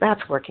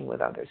 that's working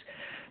with others.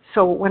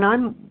 So when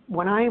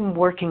I'm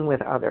working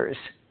with others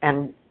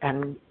and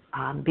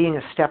being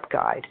a step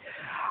guide,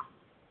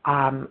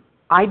 I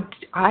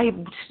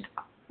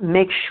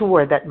make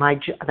sure that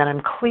that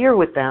I'm clear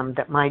with them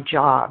that my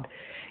job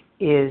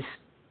is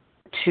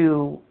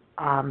to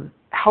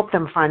help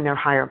them find their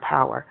higher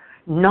power,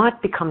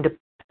 not become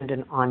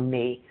dependent on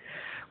me.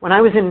 When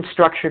I was in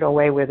structured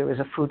OA, where there was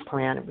a food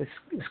plan, it was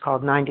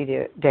called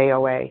 90-day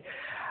OA.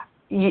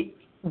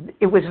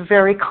 It was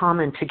very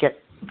common to get,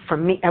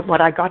 from me,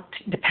 what I got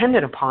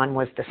dependent upon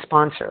was the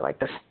sponsor,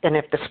 and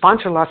if the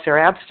sponsor lost their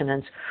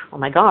abstinence, oh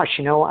my gosh,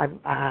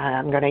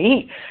 I'm going to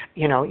eat.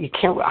 You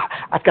can't.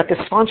 I've got this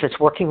sponsor; it's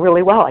working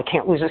really well. I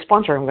can't lose a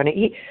sponsor. I'm going to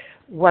eat.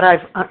 What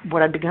I've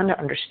begun to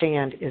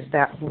understand is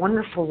that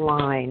wonderful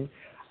line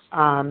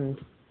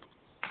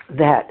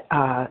that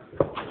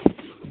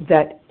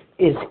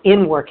is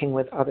in Working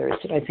with Others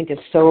that I think is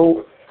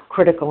so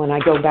critical, and I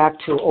go back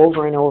to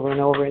over and over and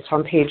over. It's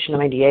on page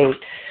 98,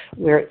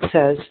 where it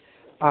says,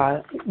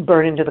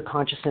 burn into the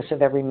consciousness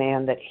of every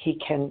man that he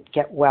can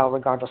get well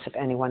regardless of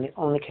anyone. The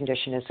only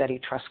condition is that he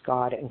trusts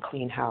God and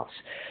clean house.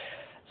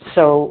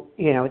 So,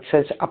 it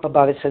says up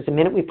above, it says, the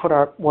minute we put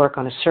our work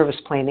on a service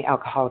plane, the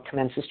alcoholic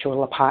commences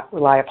to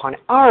rely upon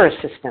our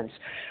assistance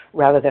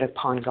rather than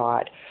upon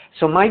God.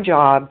 So my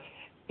job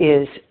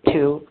is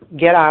to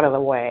get out of the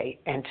way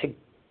and to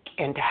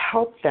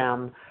help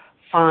them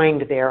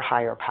find their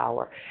higher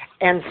power.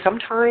 And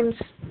sometimes,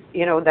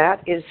 that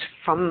is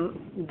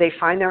they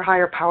find their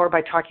higher power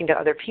by talking to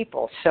other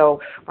people.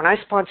 So when I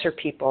sponsor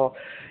people,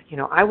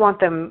 I want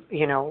them,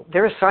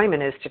 their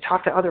assignment is to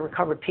talk to other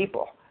recovered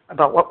people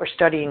about what we're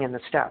studying in the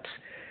steps.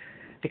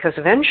 Because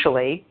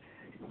eventually,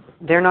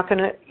 they're not going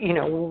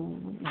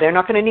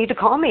to need to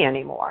call me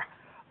anymore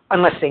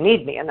unless they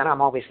need me, and then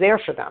I'm always there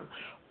for them.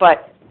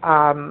 But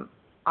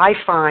I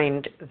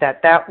find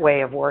that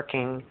way of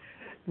working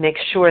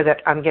makes sure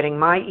that I'm getting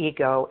my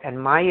ego and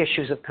my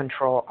issues of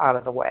control out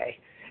of the way,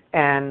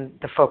 and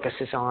the focus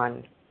is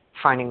on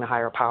finding the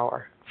higher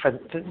power.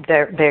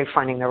 They're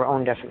finding their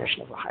own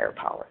definition of a higher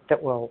power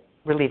that will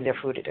relieve their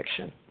food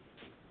addiction.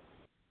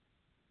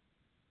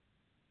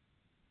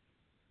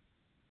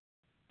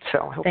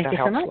 So I hope that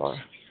helps,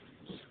 Laura.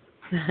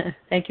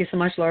 Thank you so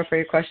much, Laura, for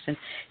your question.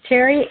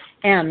 Terry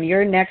M.,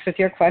 you're next with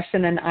your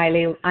question, and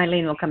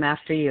Eileen will come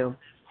after you.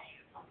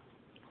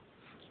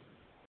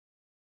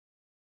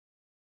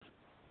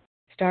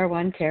 Star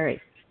 1,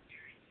 Terry.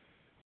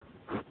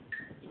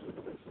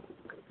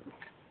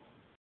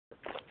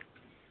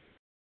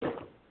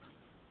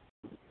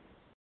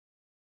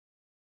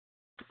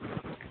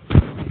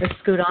 Let's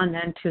scoot on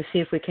then to see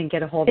if we can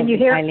get a hold of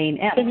Eileen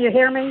M. Can you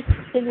hear me?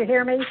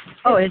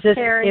 Oh, is this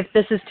Terry? If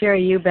this is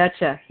Terry, you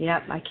betcha.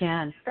 Yep, I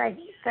can. Thank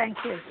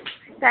you.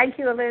 Thank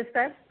you,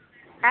 Elizabeth.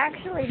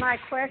 Actually, my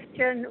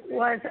question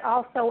was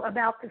also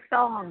about the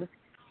songs.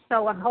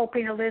 So I'm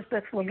hoping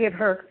Elizabeth will give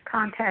her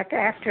contact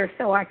after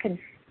so I can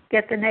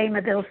get the name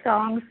of those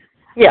songs.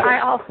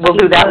 Yeah, we'll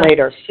do that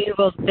later. She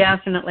will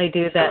definitely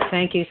do that.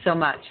 Thank you so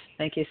much.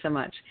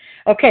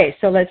 Okay,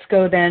 so let's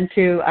go then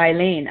to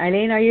Eileen.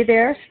 Eileen, are you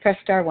there? Press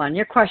star 1.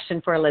 Your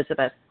question for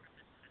Elizabeth.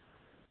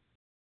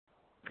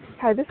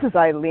 Hi, this is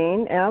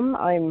Eileen M.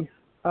 I'm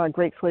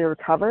gratefully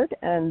recovered.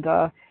 And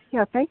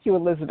thank you,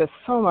 Elizabeth,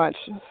 so much.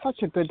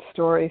 Such a good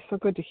story. So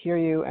good to hear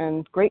you,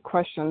 and great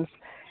questions.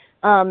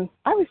 I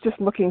was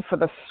just looking for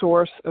the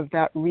source of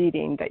that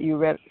reading that you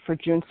read for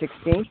June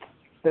 16th,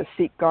 the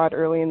Seek God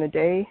Early in the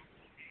Day.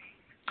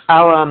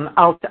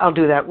 I'll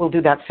do that. We'll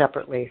do that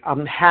separately.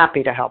 I'm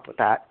happy to help with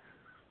that.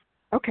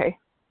 Okay.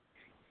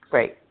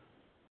 Great.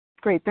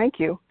 Thank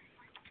you.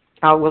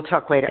 We'll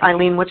talk later.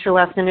 Eileen, what's your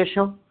last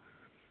initial?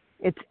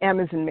 It's M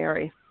as in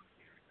Mary.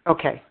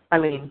 Okay,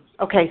 Eileen.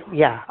 Okay,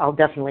 yeah, I'll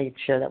definitely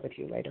share that with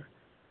you later.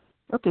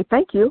 Okay,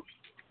 thank you.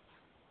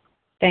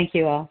 Thank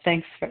you all.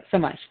 Thanks so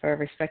much for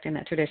respecting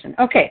that tradition.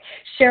 Okay,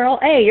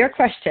 Cheryl A., your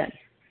question.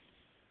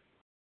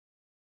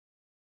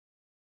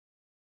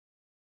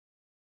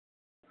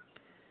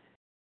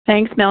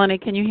 Thanks, Melanie.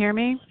 Can you hear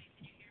me?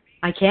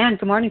 I can.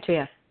 Good morning to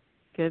you.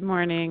 Good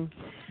morning.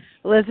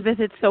 Elizabeth,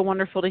 it's so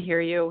wonderful to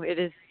hear you.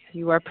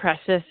 You are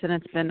precious, and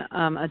it's been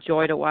a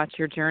joy to watch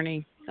your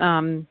journey.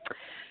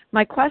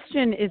 My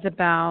question is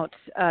about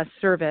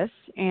service,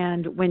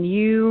 and when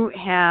you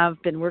have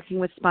been working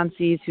with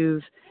sponsees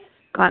who've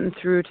gotten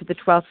through to the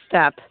 12th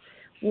step,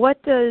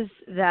 what does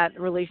that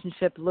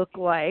relationship look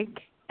like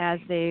as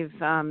they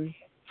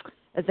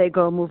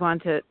move on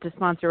to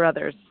sponsor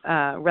others,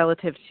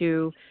 relative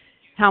to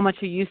how much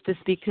you used to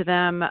speak to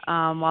them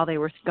while they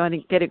were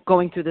going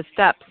through the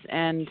steps,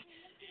 and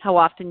how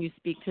often you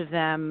speak to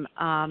them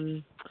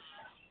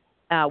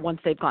once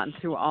they've gotten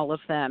through all of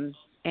them?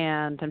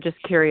 And I'm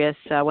just curious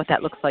what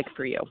that looks like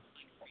for you.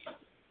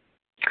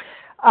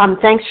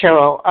 Thanks,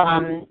 Cheryl.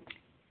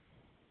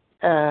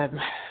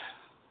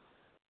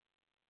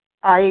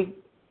 I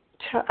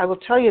will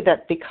tell you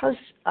that because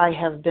I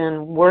have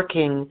been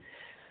working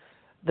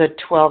the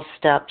 12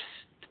 steps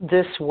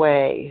this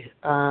way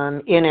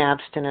in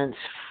abstinence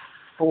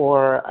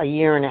for a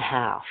year and a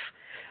half,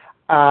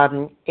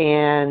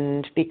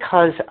 and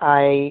because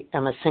I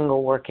am a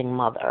single working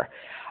mother,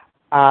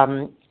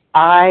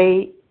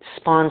 I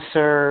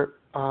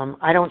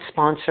don't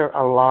sponsor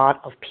a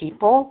lot of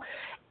people,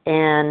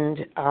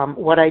 and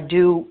what I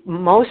do a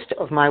lot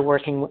of my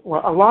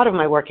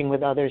working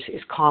with others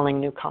is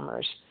calling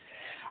newcomers,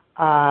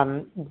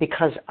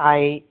 because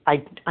I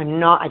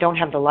don't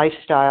have the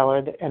lifestyle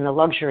and the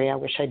luxury I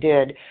wish I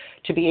did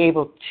to be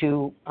able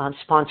to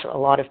sponsor a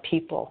lot of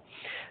people.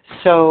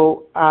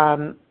 So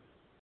I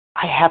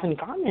haven't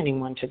gotten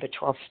anyone to the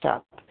 12th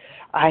step.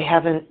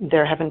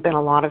 There haven't been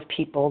a lot of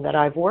people that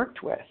I've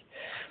worked with.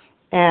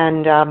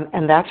 And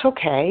that's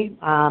okay.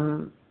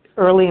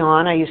 Early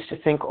on, I used to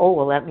think, oh,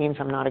 well, that means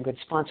I'm not a good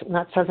sponsor. And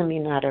that doesn't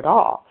mean that at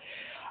all.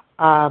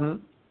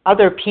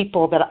 Other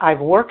people that I've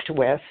worked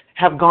with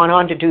have gone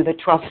on to do the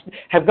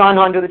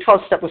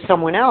 12th step with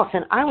someone else,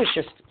 and I was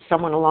just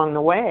someone along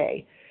the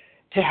way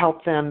to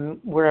help them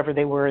wherever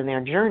they were in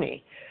their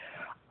journey.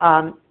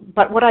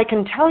 But what I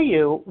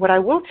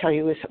will tell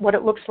you is what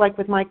it looks like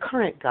with my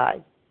current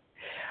guide.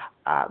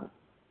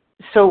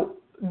 So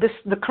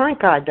the current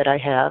guide that I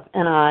have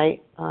and I,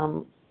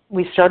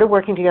 we started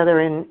working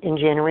together in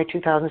January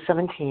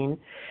 2017,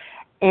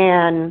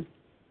 and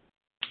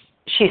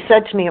she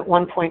said to me at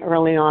one point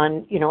early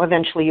on,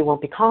 eventually you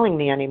won't be calling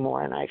me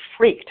anymore. And I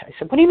freaked. I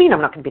said, what do you mean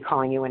I'm not going to be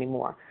calling you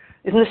anymore?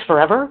 Isn't this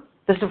forever?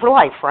 This is for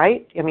life,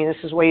 right? I mean, this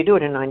is the way you do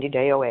it in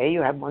 90-day OA.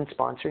 You have one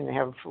sponsor and they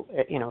have,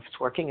 if it's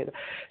working. I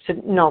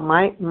said, no,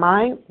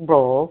 my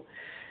role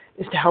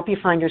is to help you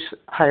find your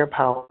higher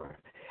power.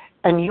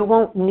 And you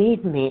won't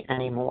need me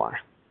anymore.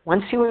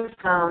 Once you have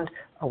found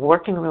a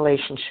working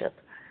relationship,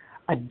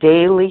 a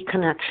daily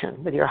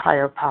connection with your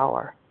higher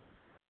power,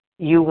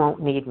 you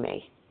won't need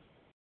me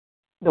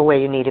the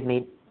way you needed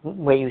me, the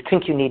way you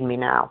think you need me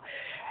now.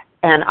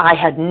 And I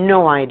had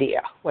no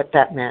idea what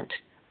that meant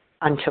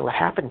until it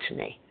happened to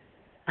me.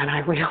 And I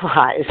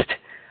realized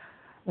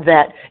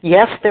that,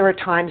 yes, there are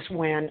times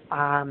when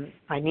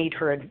I need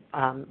her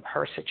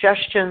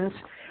suggestions,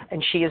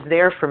 and she is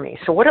there for me.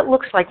 So what it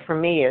looks like for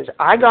me is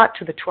I got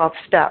to the 12th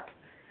step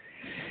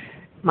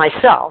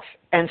myself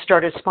and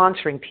started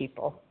sponsoring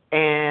people,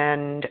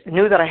 and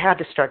knew that I had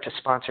to start to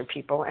sponsor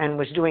people, and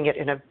was doing it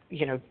in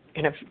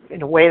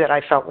a way that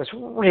I felt was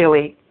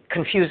really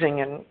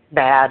confusing and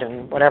bad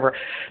and whatever.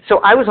 So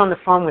I was on the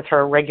phone with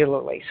her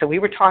regularly. So we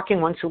were talking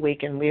once a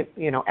week, and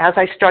as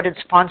I started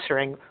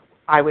sponsoring,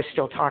 I was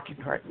still talking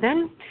to her.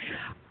 Then,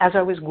 as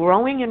I was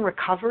growing in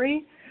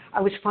recovery,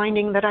 I was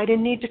finding that I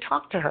didn't need to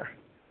talk to her.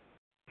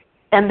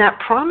 And that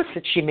promise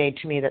that she made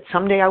to me that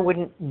someday I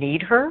wouldn't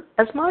need her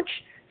as much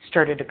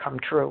started to come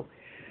true.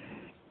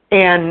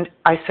 And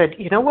I said,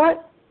 you know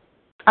what?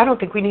 I don't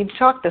think we need to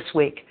talk this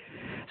week.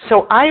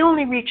 So I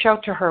only reach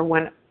out to her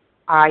when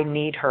I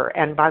need her.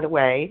 And by the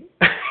way,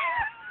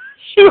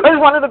 she was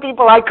one of the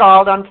people I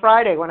called on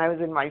Friday when I was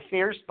in my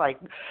fear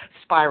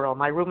spiral,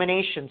 my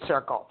rumination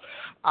circle.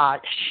 I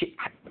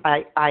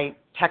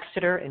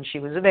texted her and she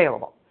was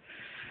available.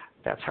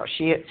 That's how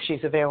she is.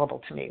 She's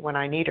available to me when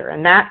I need her.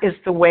 And that is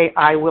the way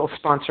I will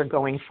sponsor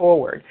going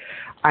forward.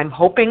 I'm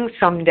hoping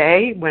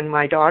someday when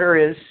my daughter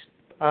is,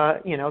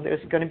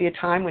 there's going to be a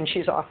time when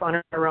she's off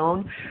on her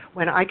own,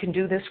 when I can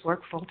do this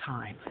work full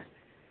time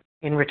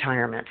in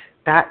retirement.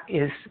 That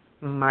is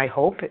my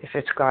hope. If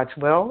it's God's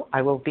will,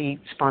 I will be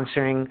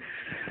sponsoring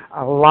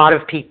a lot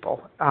of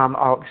people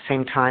all at the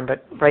same time.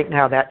 But right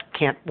now that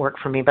can't work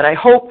for me. But I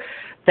hope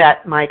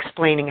that my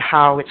explaining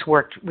how it's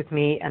worked with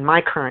me and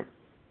my current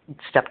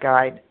step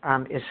guide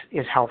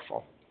is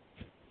helpful.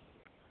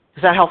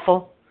 Is that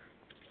helpful?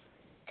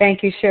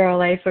 Thank you,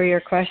 Cheryl A., for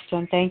your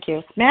question. Thank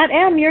you. Matt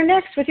M., you're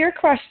next with your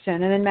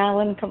question, and then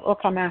Madeline will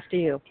come after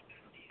you.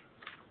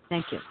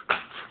 Thank you.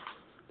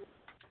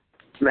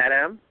 Matt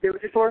M., here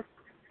with you for?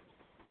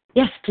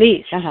 Yes,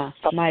 please.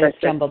 Might have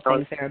jumbled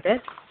things there a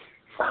bit.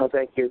 Oh,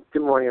 thank you.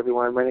 Good morning,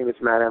 everyone. My name is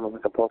Matt M. I'm a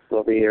compulsive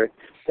overeater.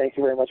 Thank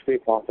you very much for your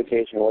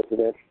qualification,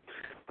 Elizabeth.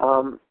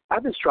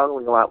 I've been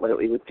struggling a lot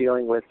lately with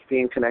dealing with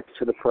being connected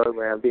to the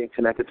program, being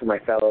connected to my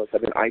fellows.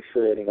 I've been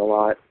isolating a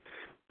lot,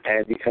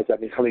 and because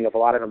I've been coming up, a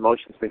lot of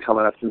emotions been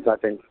coming up since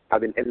I've been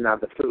in and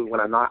out of the food. When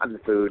I'm not on the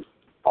food,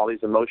 all these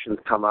emotions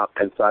come up,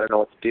 and so I don't know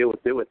what to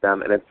do with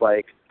them. And it's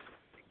like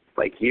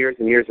years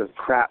and years of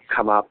crap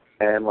come up,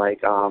 and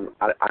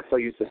I'm so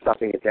used to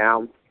stuffing it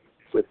down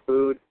with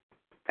food,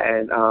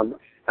 and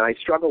I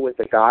struggle with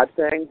the God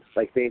thing,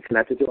 like being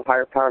connected to a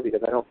higher power,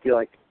 because I don't feel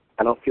like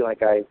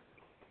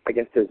I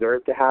guess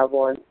deserve to have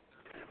one.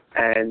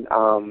 And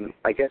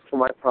I guess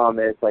my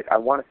problem is I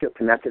want to feel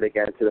connected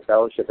again to the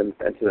fellowship and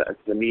to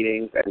the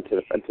meetings and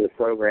to the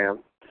program,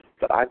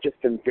 but I've just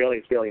been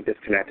really feeling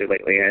disconnected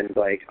lately, and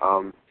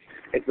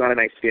it's not a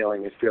nice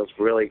feeling. It feels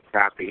really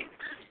crappy,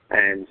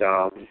 and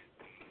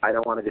I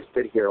don't want to just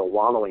sit here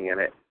wallowing in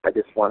it. I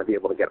just want to be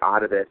able to get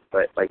out of it.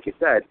 But like you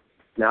said,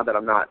 now that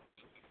I'm not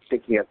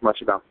thinking as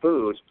much about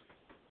food,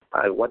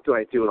 what do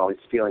I do with all these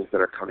feelings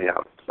that are coming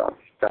out? So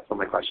that's what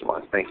my question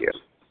was. Thank you.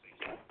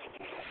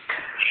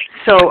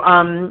 So,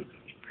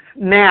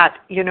 Matt,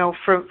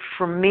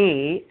 for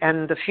me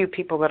and the few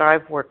people that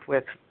I've worked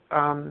with,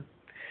 and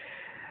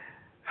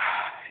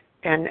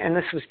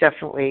this was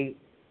definitely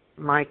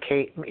my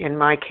case. In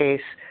my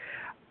case,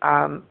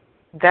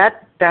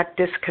 that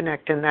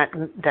disconnect and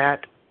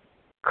that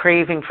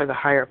craving for the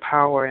higher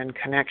power and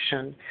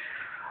connection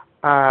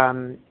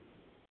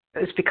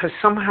is because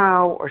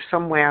somehow or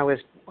some way I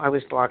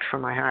was blocked from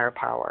my higher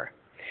power,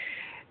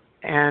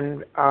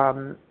 and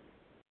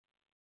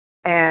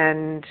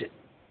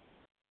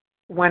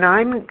when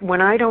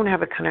I don't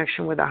have a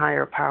connection with a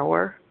higher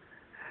power,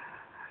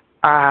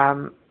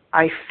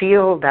 I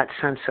feel that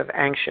sense of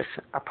anxious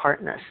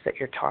apartness that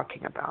you're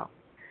talking about.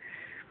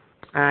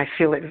 And I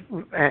feel it,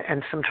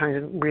 and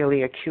sometimes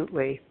really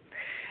acutely.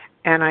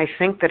 And I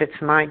think that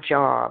it's my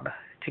job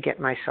to get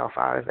myself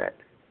out of it.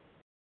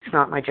 It's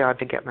not my job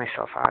to get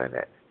myself out of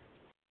it.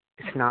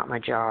 It's not my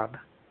job.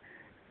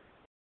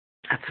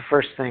 That's the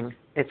first thing.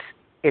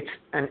 It's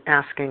an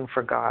asking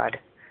for God.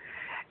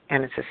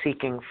 and it's a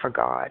seeking for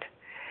God.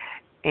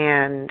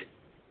 And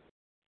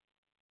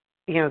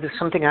there's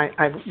something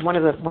one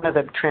of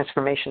the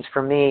transformations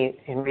for me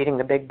in reading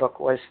the Big Book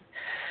was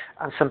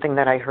something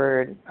that I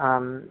heard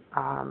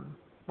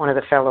one of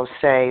the fellows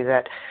say,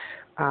 that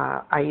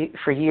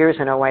for years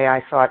in OA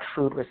I thought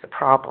food was the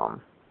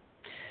problem.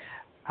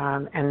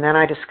 And then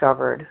I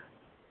discovered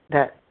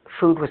that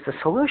food was the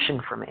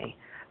solution for me,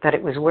 that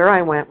it was where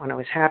I went when I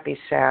was happy,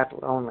 sad,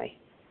 lonely.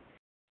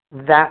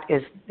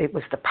 It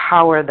was the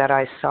power that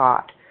I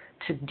sought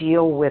to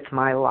deal with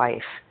my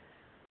life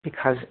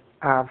because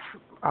of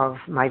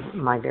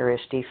my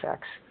various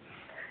defects.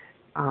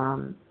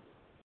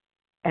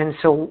 And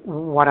so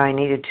what I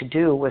needed to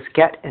do was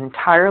get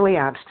entirely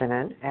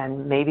abstinent,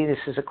 and maybe this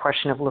is a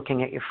question of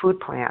looking at your food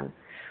plan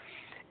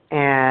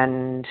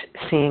and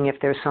seeing if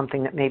there's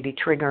something that may be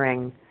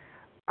triggering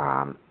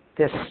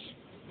this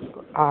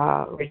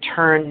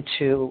return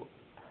to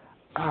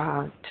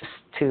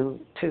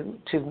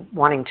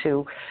wanting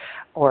to,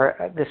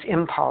 or this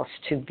impulse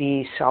to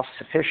be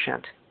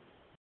self-sufficient.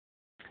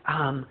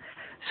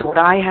 So what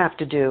I have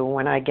to do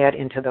when I get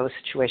into those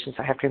situations,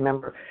 I have to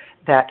remember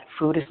that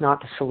food is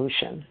not the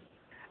solution,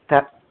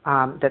 that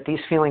these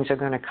feelings are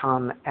going to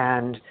come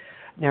and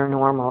they're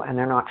normal and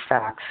they're not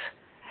facts,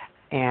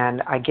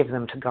 and I give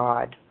them to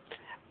God,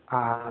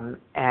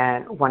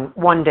 and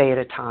one day at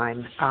a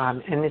time.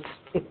 And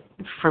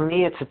for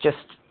me, it's just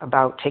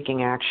about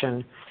taking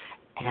action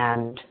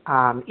and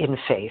in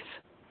faith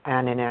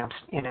and in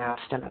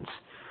abstinence.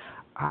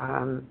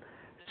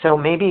 So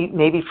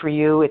maybe for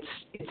you,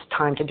 it's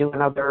time to do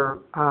another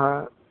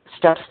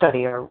step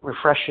study or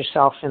refresh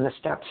yourself in the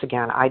steps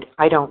again.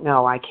 I don't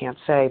know. I can't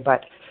say,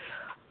 but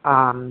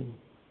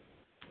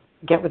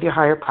get with your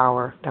higher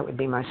power. That would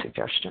be my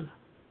suggestion.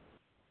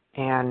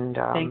 And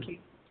thank you.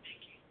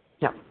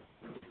 Yeah.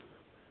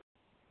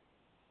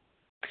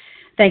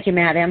 Thank you,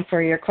 Madam,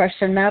 for your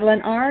question.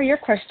 Madeline R., your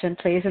question,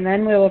 please, and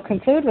then we will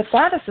conclude with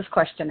Gladys's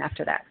question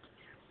after that.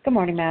 Good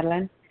morning,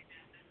 Madeline.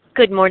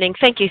 Good morning.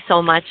 Thank you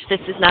so much. This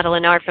is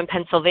Madeline R. from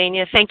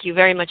Pennsylvania. Thank you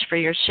very much for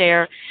your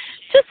share.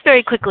 Just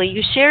very quickly,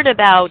 you shared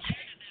about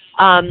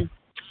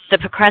the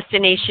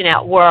procrastination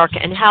at work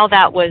and how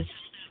that was,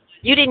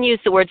 you didn't use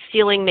the word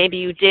stealing, maybe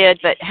you did,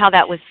 but how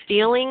that was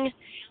stealing.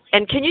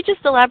 And can you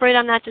just elaborate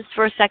on that just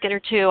for a second or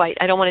two?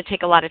 I don't want to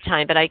take a lot of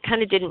time, but I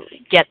kind of didn't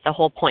get the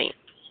whole point.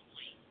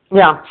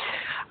 Yeah.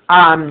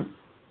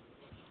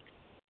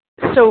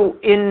 So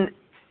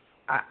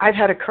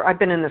I've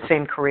been in the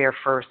same career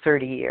for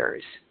 30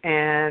 years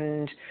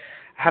and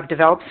have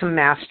developed some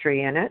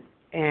mastery in it,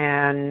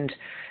 and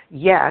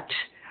yet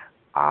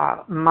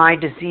my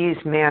disease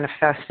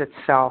manifests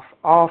itself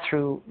all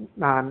through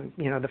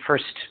the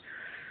first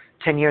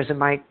 10 years of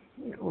my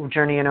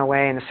journey in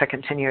OA and the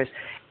second 10 years.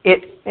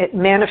 It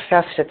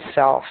manifests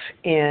itself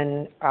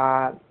in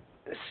a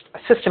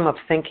system of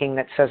thinking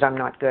that says I'm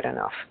not good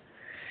enough,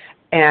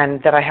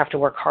 and that I have to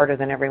work harder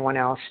than everyone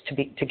else to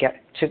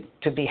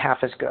be half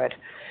as good.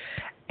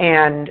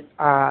 And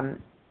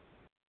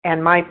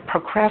my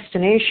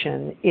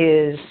procrastination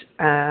is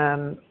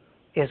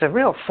a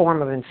real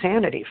form of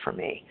insanity for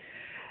me,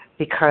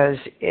 because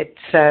it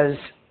says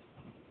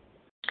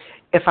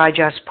if I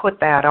just put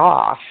that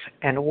off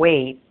and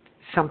wait,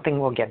 something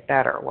will get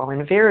better. Well,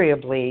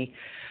 invariably,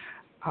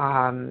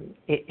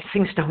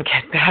 things don't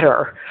get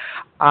better.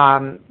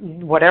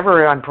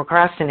 Whatever I'm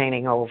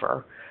procrastinating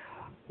over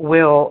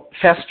will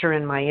fester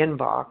in my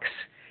inbox,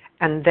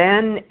 and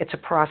then it's a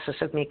process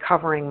of me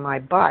covering my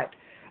butt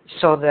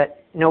so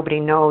that nobody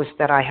knows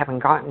that I haven't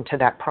gotten to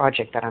that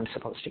project that I'm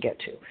supposed to get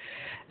to.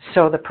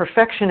 So the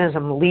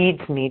perfectionism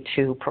leads me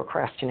to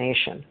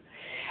procrastination,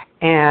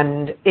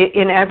 and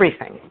in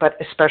everything, but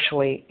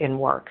especially in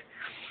work.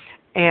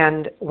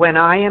 And when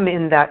I am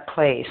in that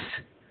place,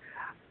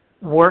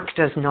 work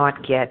does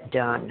not get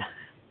done.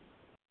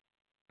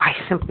 I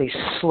simply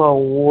slow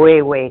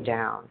way, way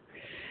down.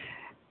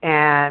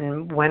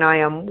 And when I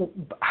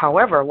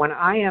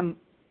am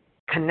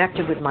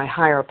connected with my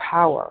higher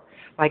power,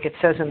 like it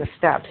says in the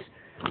steps,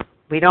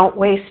 we don't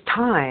waste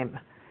time.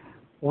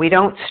 We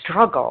don't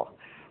struggle.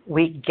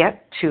 We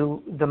get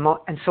to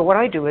and so what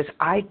I do is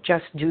I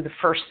just do the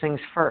first things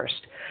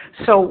first.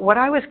 So what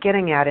I was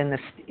getting at in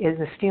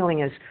the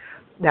stealing is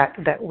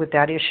that with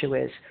that issue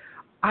is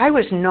I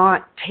was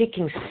not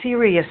taking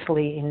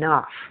seriously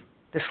enough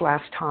this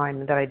last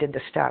time that I did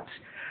the steps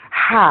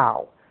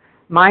how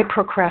my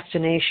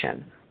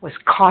procrastination was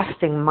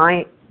costing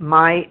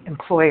my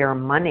employer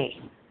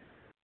money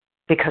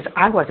because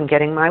I wasn't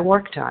getting my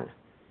work done.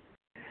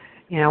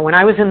 When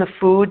I was in the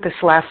food this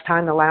last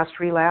time, the last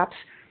relapse,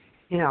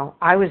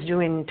 I was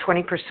doing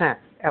 20%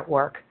 at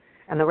work,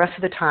 and the rest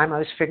of the time I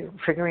was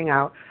figuring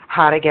out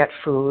how to get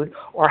food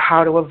or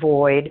how to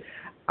avoid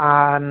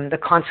the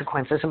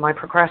consequences of my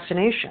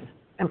procrastination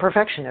and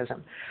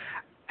perfectionism.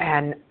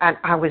 And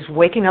I was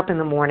waking up in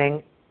the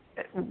morning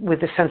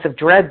with a sense of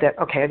dread that,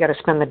 okay, I got to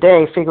spend the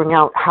day figuring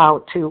out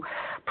how to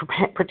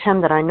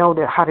pretend that I know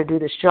how to do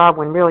this job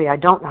when really I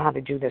don't know how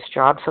to do this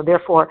job. So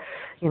therefore,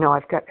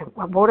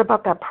 what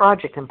about that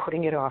project, and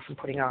putting it off and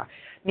putting it off.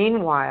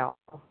 Meanwhile,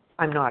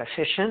 I'm not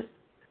efficient,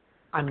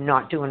 I'm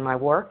not doing my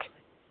work,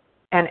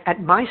 and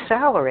at my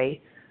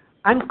salary,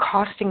 I'm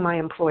costing my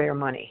employer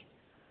money.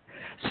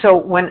 So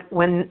when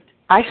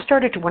I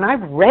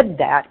read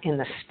that in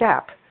the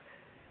step,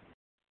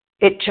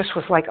 it just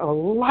was like a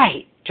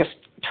light just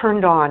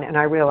turned on, and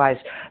I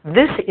realized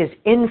this is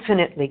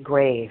infinitely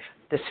grave,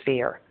 this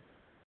fear.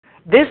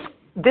 This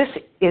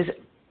is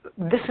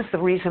the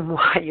reason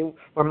why you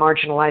were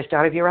marginalized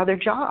out of your other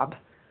job.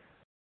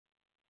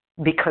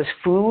 Because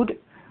food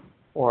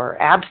or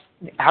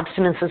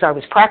abstinences, I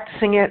was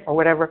practicing it or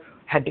whatever,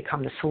 had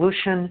become the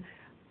solution,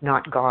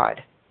 not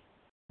God,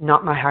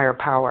 not my higher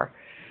power.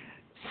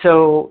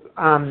 So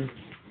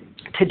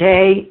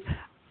today,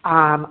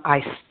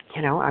 I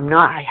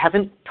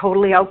haven't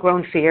totally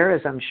outgrown fear,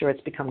 as I'm sure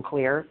it's become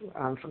clear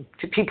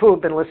to people who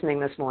have been listening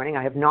this morning.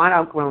 I have not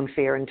outgrown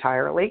fear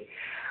entirely,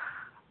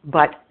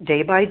 but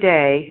day by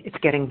day, it's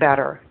getting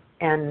better.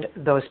 And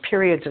those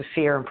periods of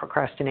fear and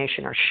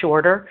procrastination are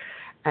shorter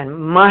and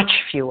much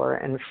fewer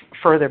and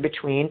further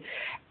between.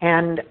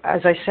 And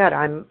as I said,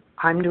 I'm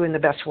doing the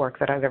best work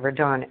that I've ever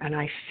done, and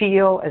I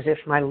feel as if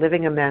my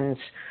living amends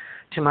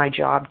to my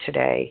job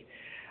today.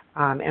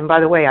 And by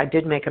the way, I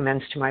did make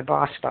amends to my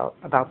boss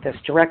about this,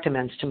 direct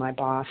amends to my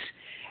boss,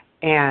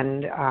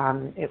 and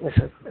it was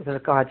a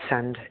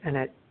godsend, and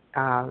it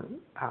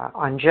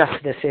on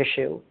just this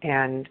issue,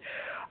 and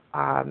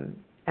I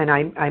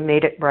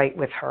made it right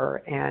with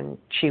her, and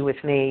she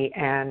with me,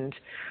 and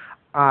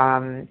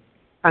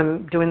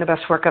I'm doing the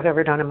best work I've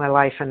ever done in my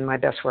life, and my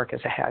best work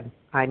is ahead.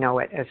 I know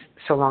it,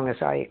 so long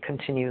as I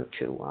continue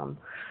to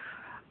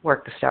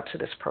work the steps of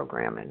this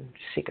program and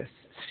seek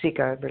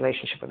a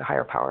relationship with a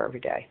higher power every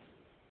day.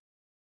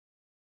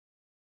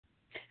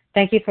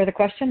 Thank you for the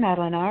question,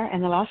 Madeline R.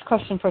 And the last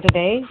question for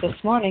today, this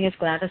morning, is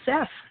Gladys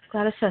F.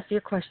 Gladys F.,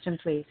 your question,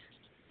 please.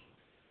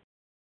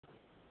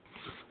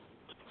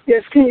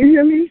 Yes, can you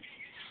hear me?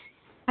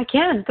 I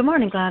can. Good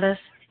morning, Gladys.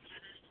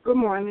 Good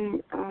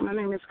morning. My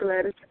name is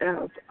Gladys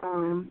F.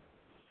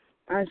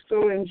 I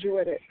so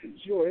enjoyed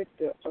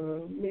the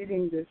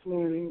meeting this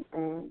morning,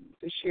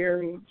 the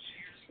sharing,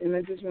 and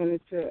I just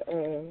wanted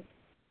to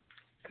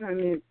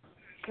comment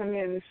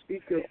and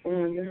speak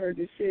on her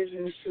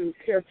decision to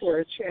care for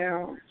a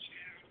child.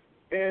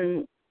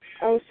 And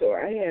also,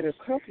 I had a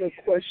couple of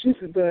questions,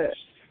 but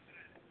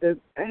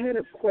I had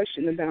a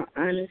question about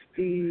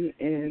honesty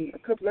and a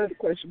couple other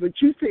questions, but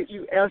you said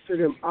you answered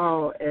them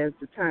all as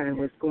the time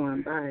was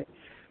going by.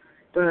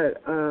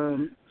 But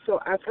so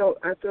I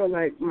felt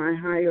like my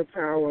higher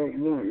power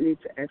wanted me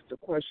to ask the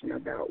question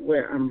about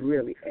where I'm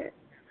really at.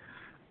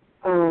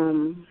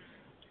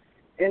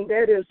 And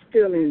that is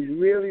feeling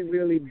really,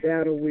 really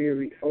battle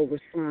weary over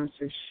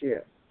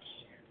sponsorship.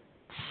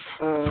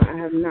 I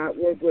have not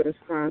worked with a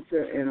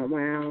sponsor in a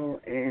while,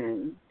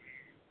 and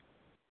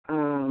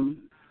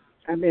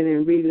I've been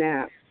in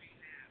relapse,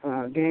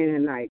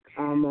 gaining like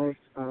almost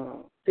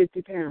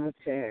 50 pounds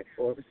back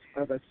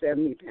of a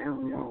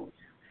 70-pound loss.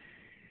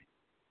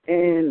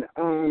 And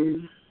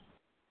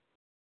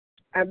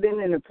I've been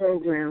in the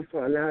program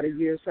for a lot of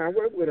years, so I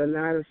work with a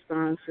lot of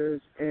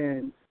sponsors,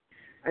 and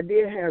I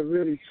did have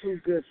really two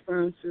good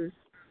sponsors,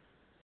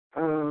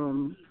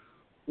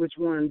 which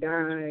one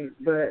died.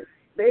 But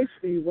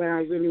basically what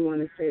I really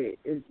want to say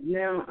is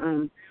now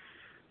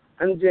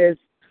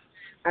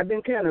I've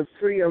been kind of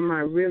free of my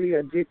really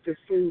addictive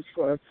foods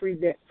for a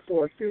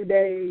few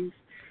days,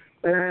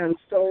 but I am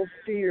so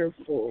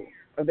fearful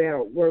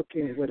about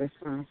working with a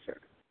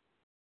sponsor.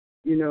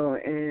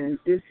 And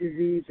this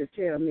disease will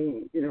tell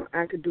me,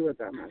 I could do it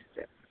by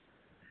myself.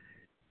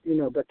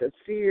 But the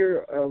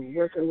fear of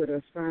working with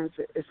a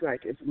sponsor, it's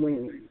like it's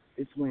winning.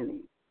 It's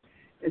winning.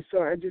 And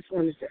so I just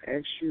wanted to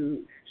ask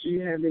you, do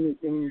you have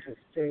anything to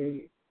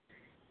say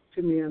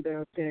to me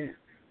about that?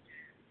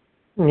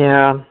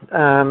 Yeah.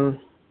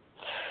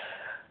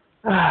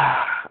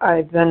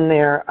 I've been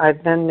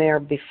there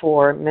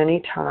before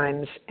many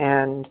times,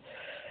 and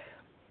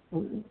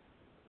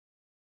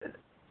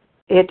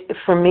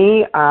for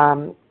me,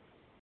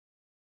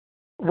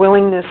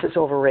 willingness is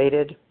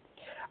overrated.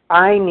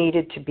 I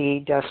needed to be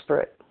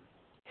desperate.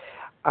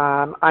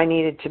 I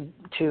needed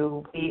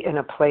to be in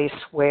a place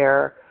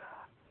where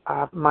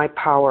my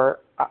power,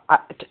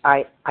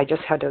 I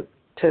just had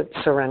to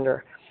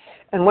surrender.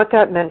 And what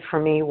that meant for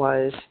me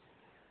was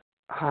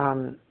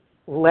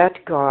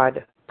let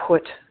God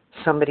put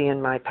somebody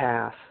in my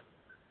path.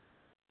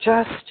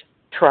 Just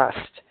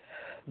trust.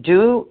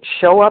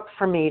 Show up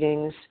for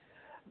meetings.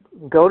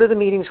 Go to the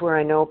meetings where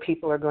I know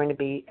people are going to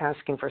be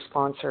asking for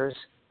sponsors,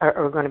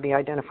 or going to be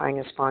identifying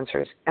as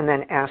sponsors, and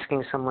then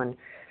asking someone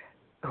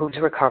who's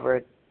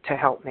recovered to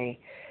help me.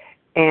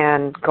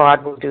 And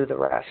God will do the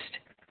rest.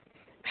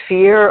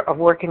 Fear of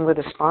working with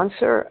a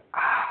sponsor,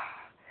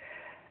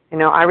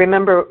 I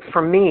remember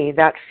for me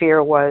that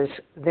fear was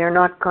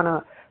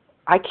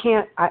I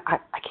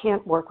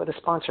can't work with a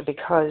sponsor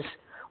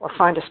or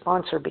find a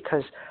sponsor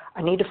because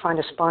I need to find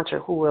a sponsor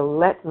who will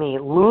let me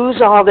lose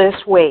all this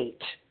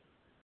weight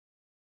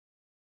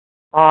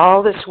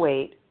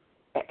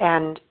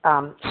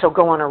so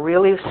go on a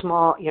really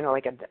small,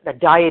 like a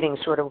dieting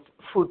sort of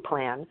food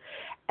plan,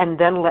 and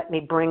then let me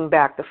bring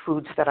back the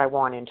foods that I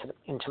want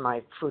into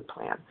my food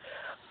plan.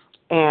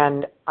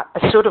 And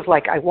sort of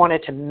like I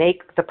wanted to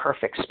make the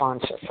perfect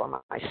sponsor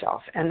for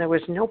myself. And there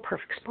was no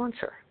perfect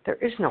sponsor. There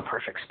is no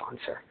perfect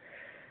sponsor.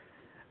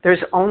 There's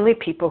only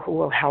people who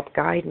will help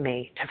guide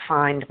me to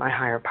find my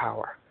higher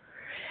power.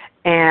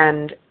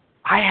 And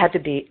I had to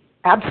be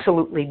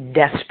absolutely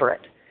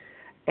desperate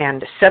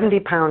and 70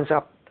 pounds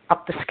up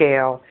the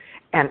scale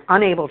and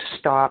unable to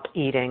stop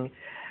eating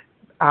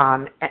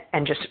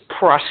and just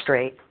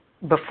prostrate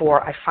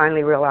before I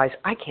finally realized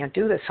I can't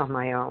do this on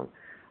my own.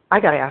 I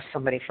got to ask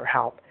somebody for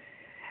help.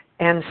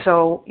 And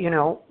so,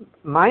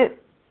 my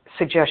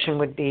suggestion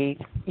would be,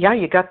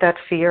 you got that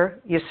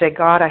fear. You say,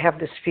 God, I have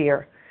this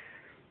fear.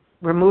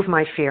 Remove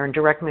my fear and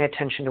direct my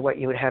attention to what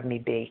you would have me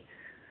be.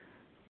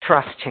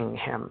 Trusting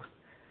him.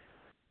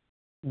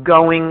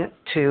 Going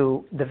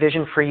to the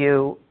Vision for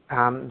You,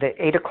 the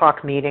 8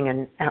 o'clock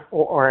meeting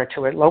or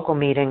to a local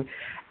meeting,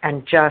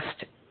 and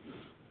just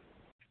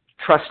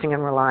trusting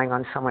and relying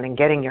on someone and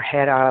getting your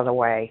head out of the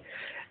way.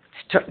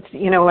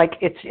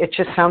 It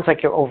just sounds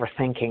like you're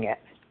overthinking it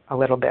a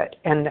little bit,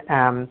 and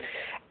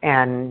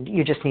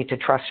you just need to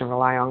trust and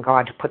rely on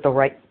God to put the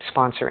right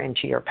sponsor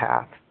into your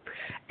path.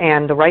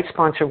 And the right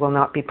sponsor will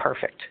not be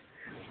perfect.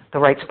 The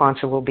right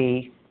sponsor will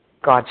be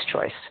God's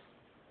choice,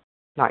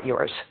 not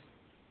yours.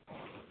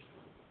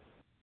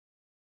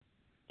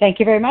 Thank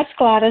you very much,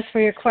 Gladys, for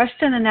your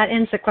question, and that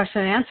ends the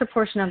question and answer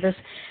portion of this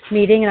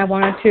meeting. And I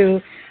wanted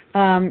to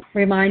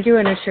remind you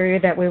and assure you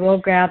that we will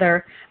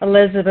gather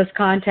Elizabeth's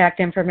contact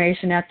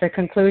information at the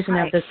conclusion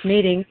of this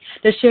meeting.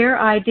 The share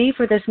ID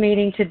for this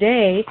meeting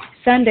today,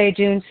 Sunday,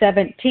 June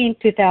 17,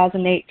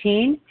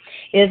 2018,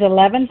 is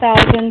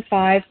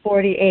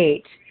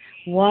 11,548,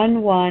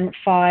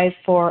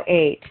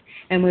 11548.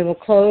 And we will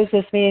close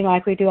this meeting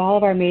like we do all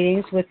of our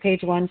meetings with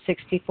page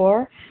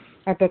 164.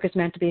 Our book is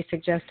meant to be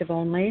suggestive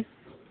only.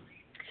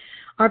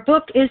 Our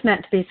book is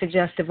meant to be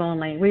suggestive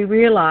only. We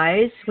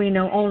realize we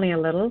know only a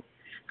little.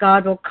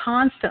 God will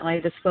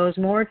constantly disclose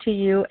more to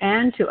you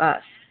and to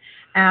us.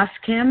 Ask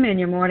him in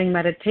your morning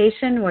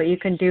meditation what you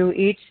can do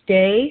each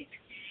day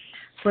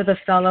for the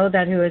fellow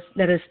that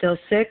is still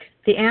sick.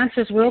 The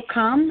answers will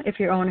come if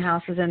your own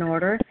house is in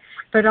order,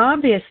 but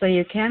obviously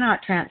you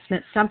cannot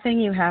transmit something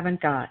you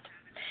haven't got.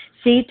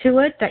 See to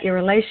it that your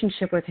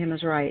relationship with him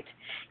is right,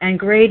 and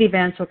great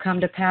events will come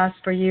to pass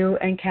for you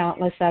and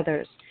countless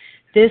others.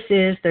 This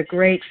is the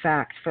great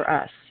fact for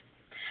us.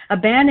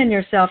 Abandon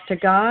yourself to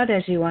God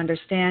as you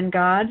understand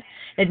God.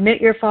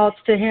 Admit your faults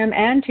to him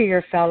and to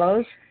your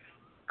fellows.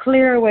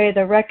 Clear away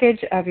the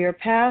wreckage of your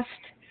past.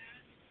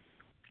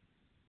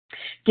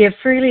 Give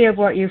freely of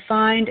what you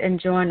find and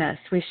join us.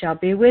 We shall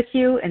be with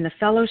you in the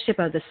fellowship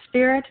of the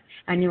Spirit,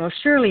 and you will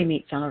surely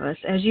meet some of us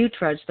as you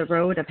trudge the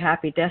road of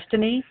happy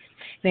destiny.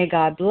 May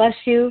God bless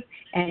you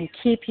and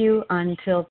keep you until